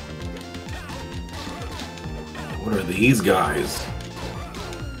 What are these guys?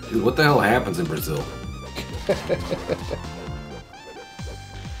 Dude, what the hell happens in Brazil?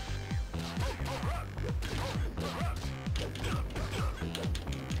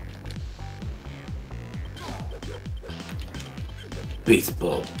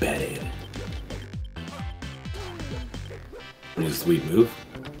 Baseball batted. Pretty sweet move.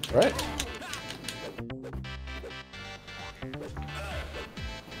 Alright.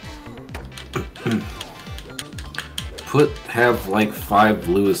 Have like 5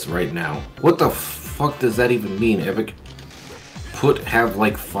 Lewis right now. What the fuck does that even mean, Epic? Have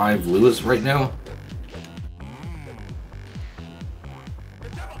like 5 Lewis right now?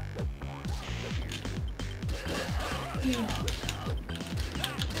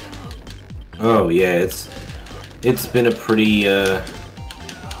 Oh yeah, it's been a pretty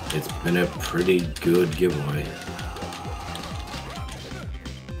good giveaway.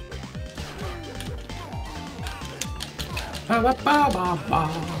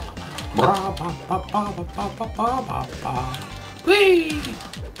 Whee!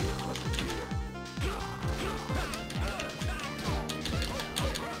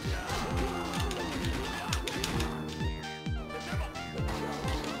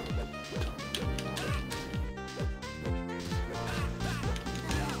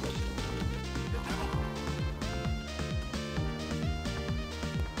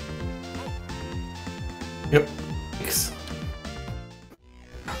 Yep. Thanks.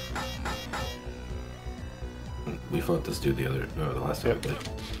 We fought this dude the last time. Yep.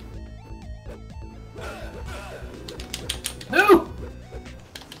 No!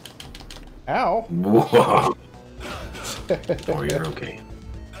 Ow. Whoa. Oh, you're okay.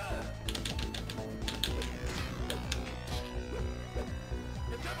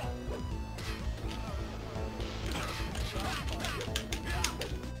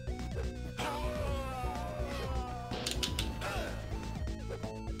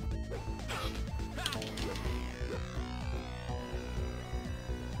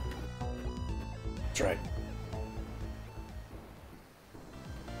 right.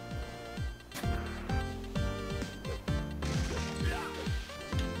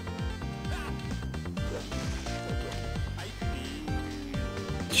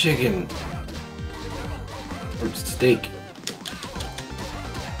 Chicken. Or steak.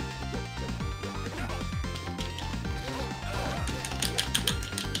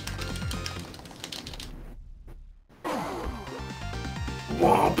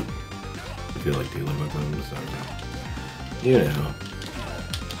 Womp. I feel like dealing with them, so you know.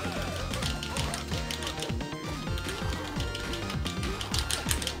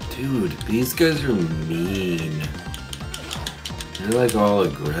 Dude, these guys are mean. They're like all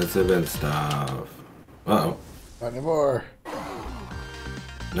aggressive and stuff. Uh-oh. Not anymore.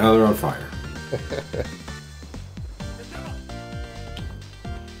 Now they're on fire.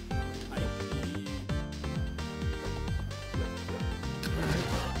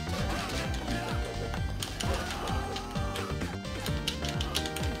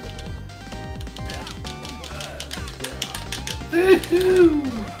 Woohoo!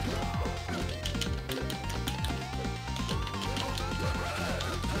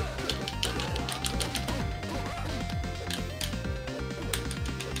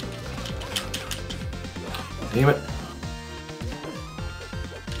 Damn it.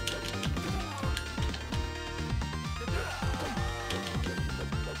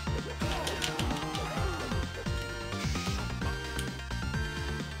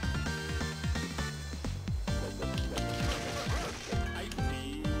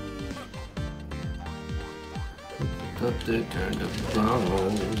 But they turned to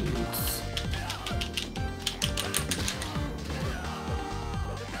bones.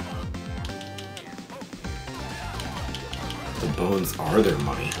 The bones are their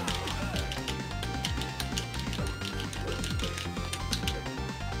money.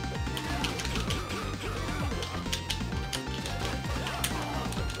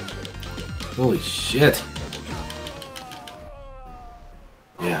 Holy shit.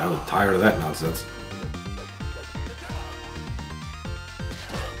 Yeah, I was tired of that nonsense.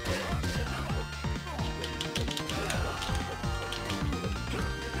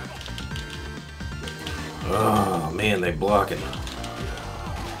 Oh man, they block it.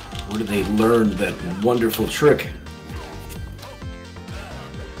 Where did they learn that wonderful trick?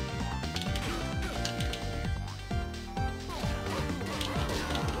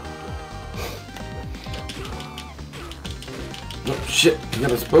 Oh shit, you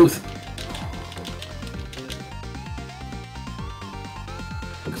got us both.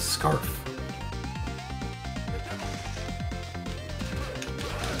 Look at the scarf.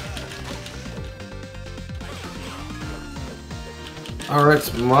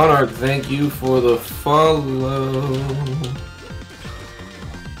 Alright, Monarch, thank you for the follow.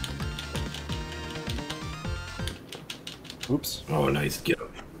 Oops. Oh, nice. Get him.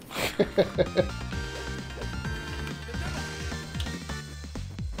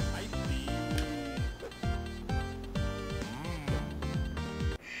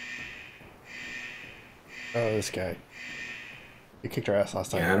 Oh, this guy. He kicked our ass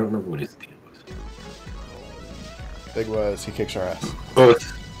last time. Yeah, I don't remember what his name was. Big was, he kicks our ass. Oh,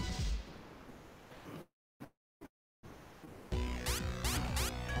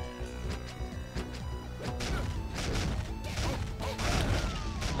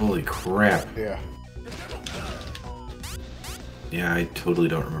 holy crap. Yeah. Yeah, I totally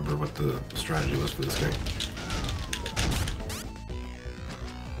don't remember what the strategy was for this guy.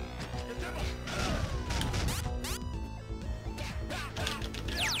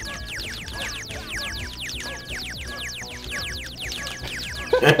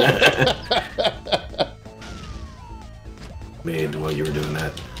 Made while you were doing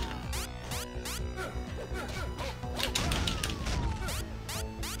that.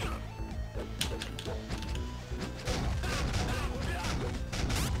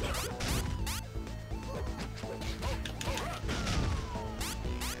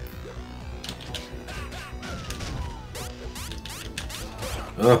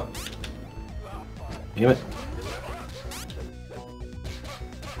 Oh. Damn it.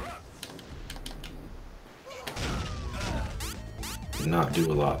 Did not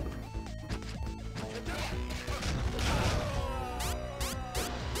do a lot.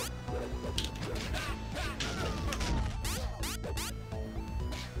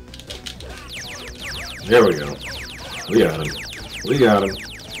 There we go. We got him. We got him.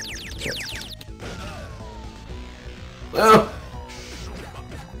 Oh!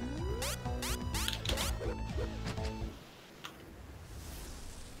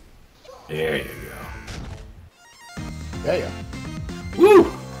 There you go. Yeah, yeah.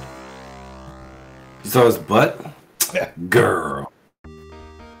 Woo! saw his butt? Girl.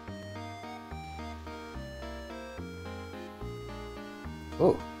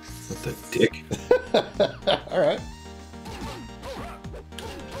 Oh. What the dick? Alright.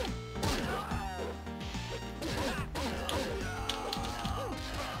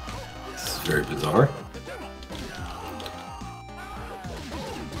 This is very bizarre.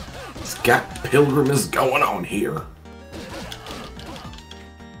 Scott Pilgrim is going on here.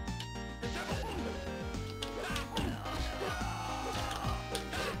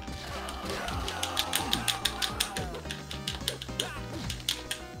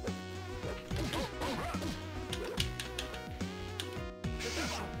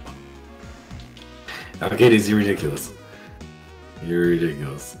 Okay, you're ridiculous. You're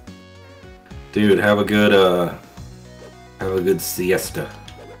ridiculous. Dude, have a good siesta.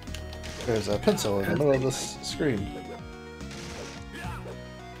 There's a pencil in the middle of this screen.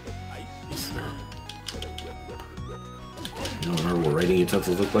 You don't remember what writing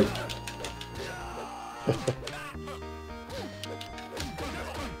utensils look like?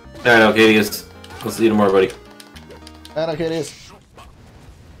 Alright, Arcadius. We'll see you tomorrow, buddy. And okay, it is.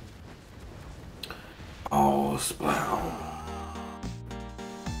 Oh, Splow.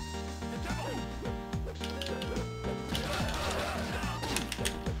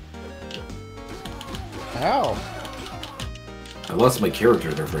 Ow. I lost my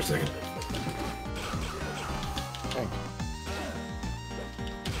character there for a second. Dang.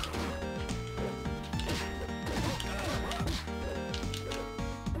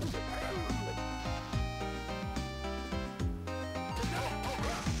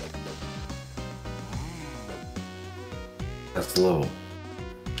 That's low.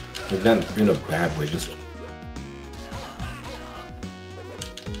 Like, not in a bad way, just...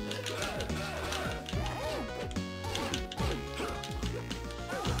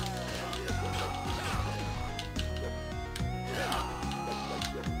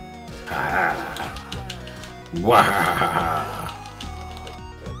 Wow.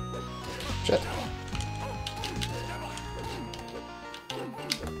 Shit.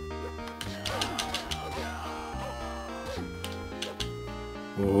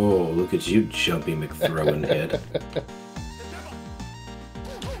 Oh, look at you, jumpy McThrowin head.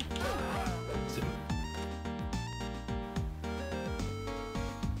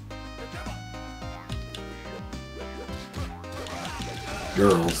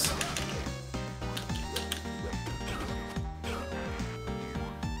 Girls.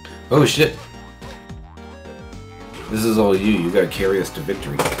 Oh shit! This is all you. You gotta carry us to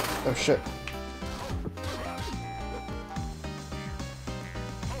victory. Oh shit.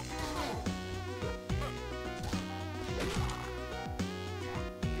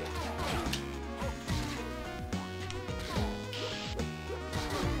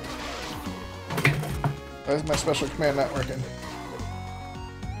 Why is my special command not working?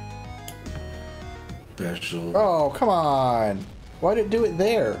 Special. Oh, come on! Why did it do it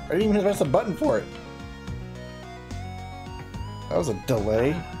there? I didn't even press a button for it. That was a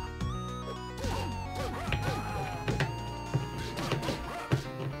delay.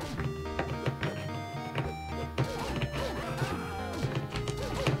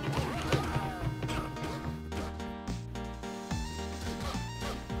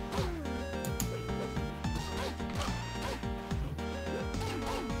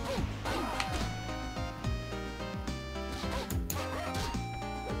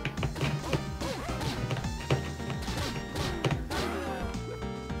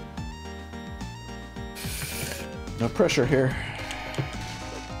 No pressure here.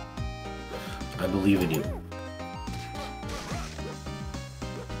 I believe in you.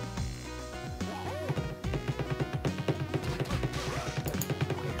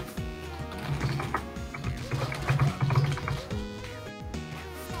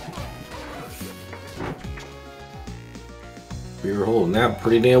 We were holding that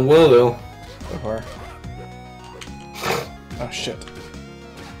pretty damn well, though. So far. Oh shit.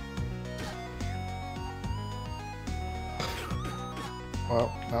 Well,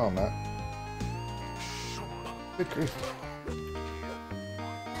 no, I'm not. Good grief.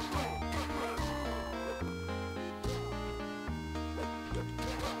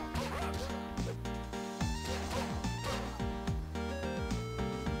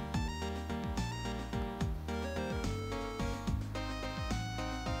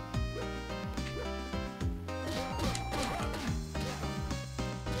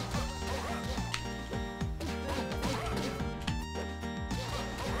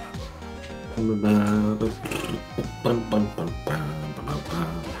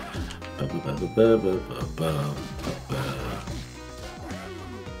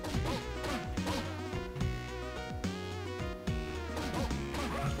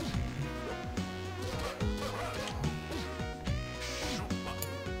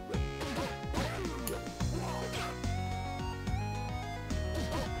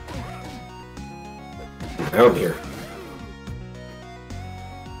 down here.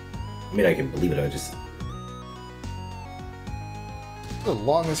 I mean, I can believe it, I just... The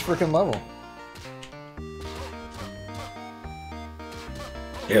longest freaking level.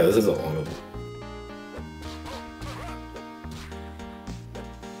 Yeah, this is a long level.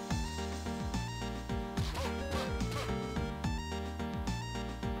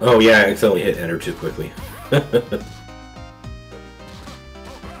 Oh yeah, I accidentally hit enter too quickly.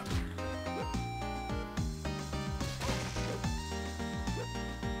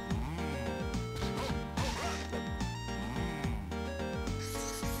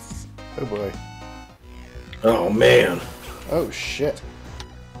 Oh boy. Oh man. Oh shit.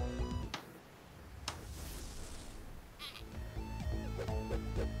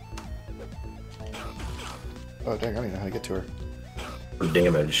 Oh dang, I don't even know how to get to her.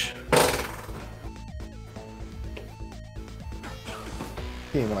 Damage.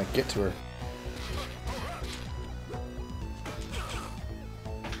 Can't even like get to her.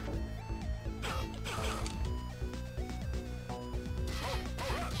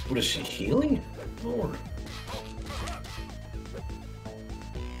 What is she healing? Lord.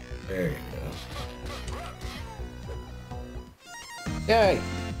 There you go. Yay!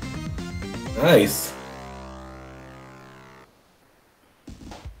 Nice.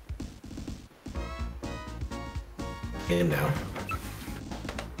 And now.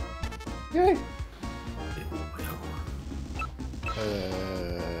 Yay!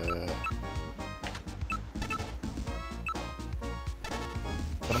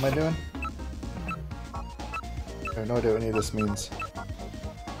 What am I doing? I have no idea what any of this means.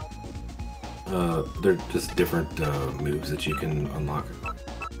 They're just different moves that you can unlock.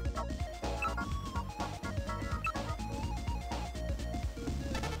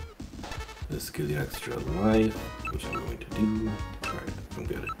 This gives you extra life, which I'm going to do. Alright, I'm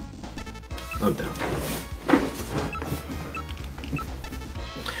good. I'm down.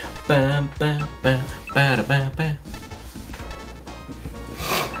 Bam, bam, bam, bam, bam, bam.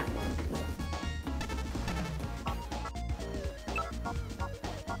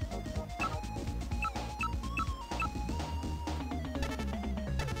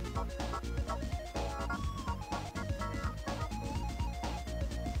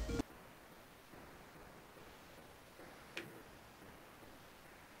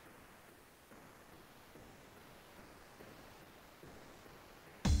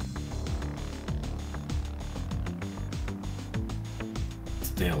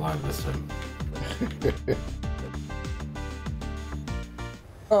 Stay alive this time.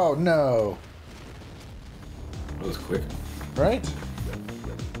 Oh no! That was quick. Right?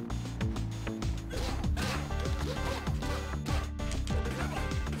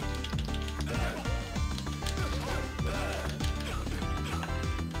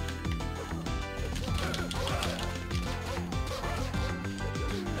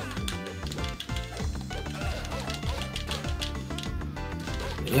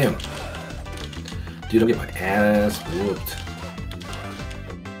 Damn. Dude, I'll get my ass whooped.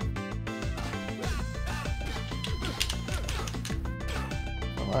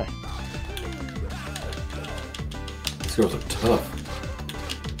 Oh my. These girls are tough.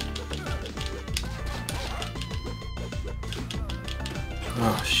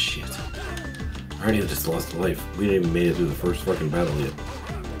 Oh shit. I already just lost a life. We didn't even made it through the first fucking battle yet.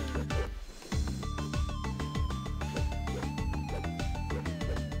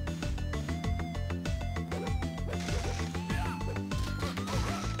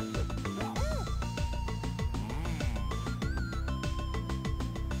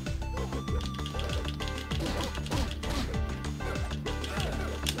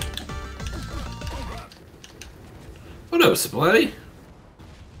 What up, Splatty?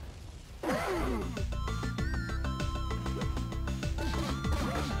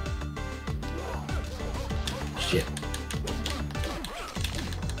 Shit.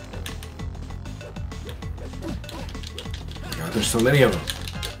 God, there's so many of them.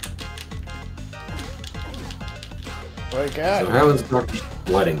 My God. So how is Dr.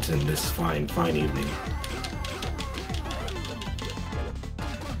 Weddington this fine evening?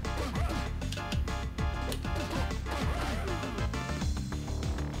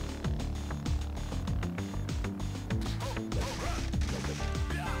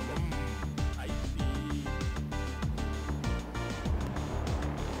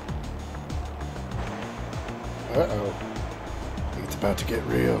 Uh-oh. It's about to get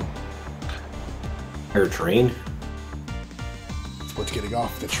real. Air train? It's what's getting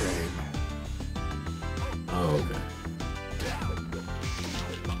off the train. Oh, okay.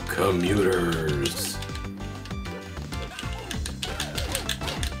 Commuters.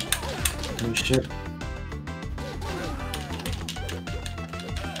 Oh shit.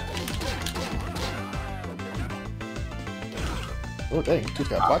 Oh, dang. He's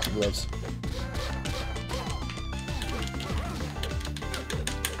got boxing gloves.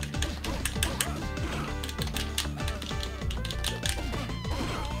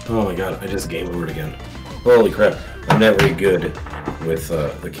 Oh my god, I just game overed again. Holy crap. I'm not very good with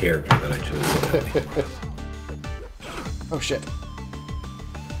the character that I chose. Oh, shit.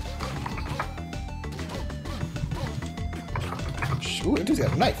 Ooh, dude's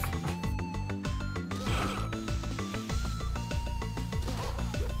got a knife.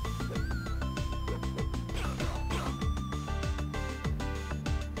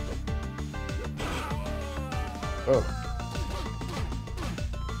 Oh.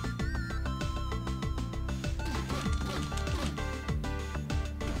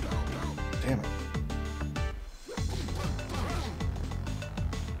 Damn it.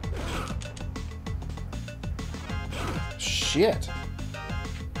 Shit.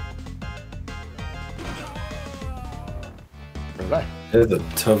 Where did I? That's a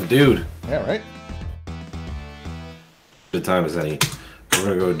tough dude. Yeah, right? Good time as any. We're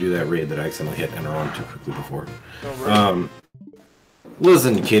gonna go do that raid that I accidentally hit enter on too quickly before.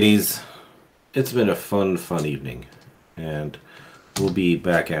 Listen, kiddies, it's been a fun evening, and we'll be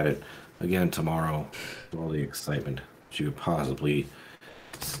back at it again tomorrow with all the excitement that you could possibly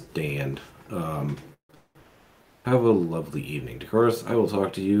stand. Have a lovely evening. Decoris, I will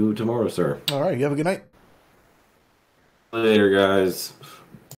talk to you tomorrow, sir. All right, you have a good night. Later, guys.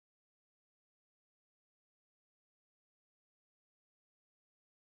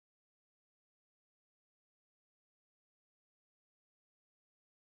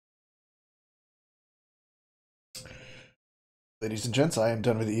 Ladies and gents, I am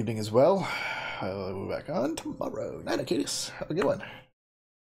done with the evening as well. I'll be back on tomorrow. Night, kitties. Have a good one.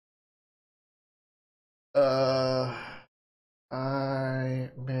 I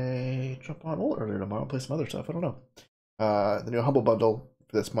may jump on a little earlier tomorrow and play some other stuff. I don't know. The new Humble Bundle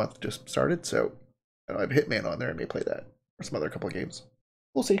for this month just started, so I have Hitman on there. I may play that or some other couple of games.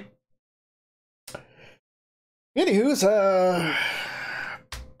 We'll see. Anywho's,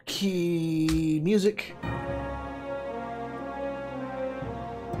 key music.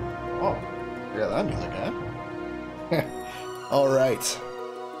 Oh, yeah, that music, huh? All right.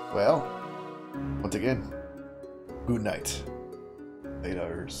 Well, once again, good night.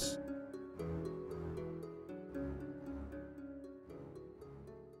 Laters.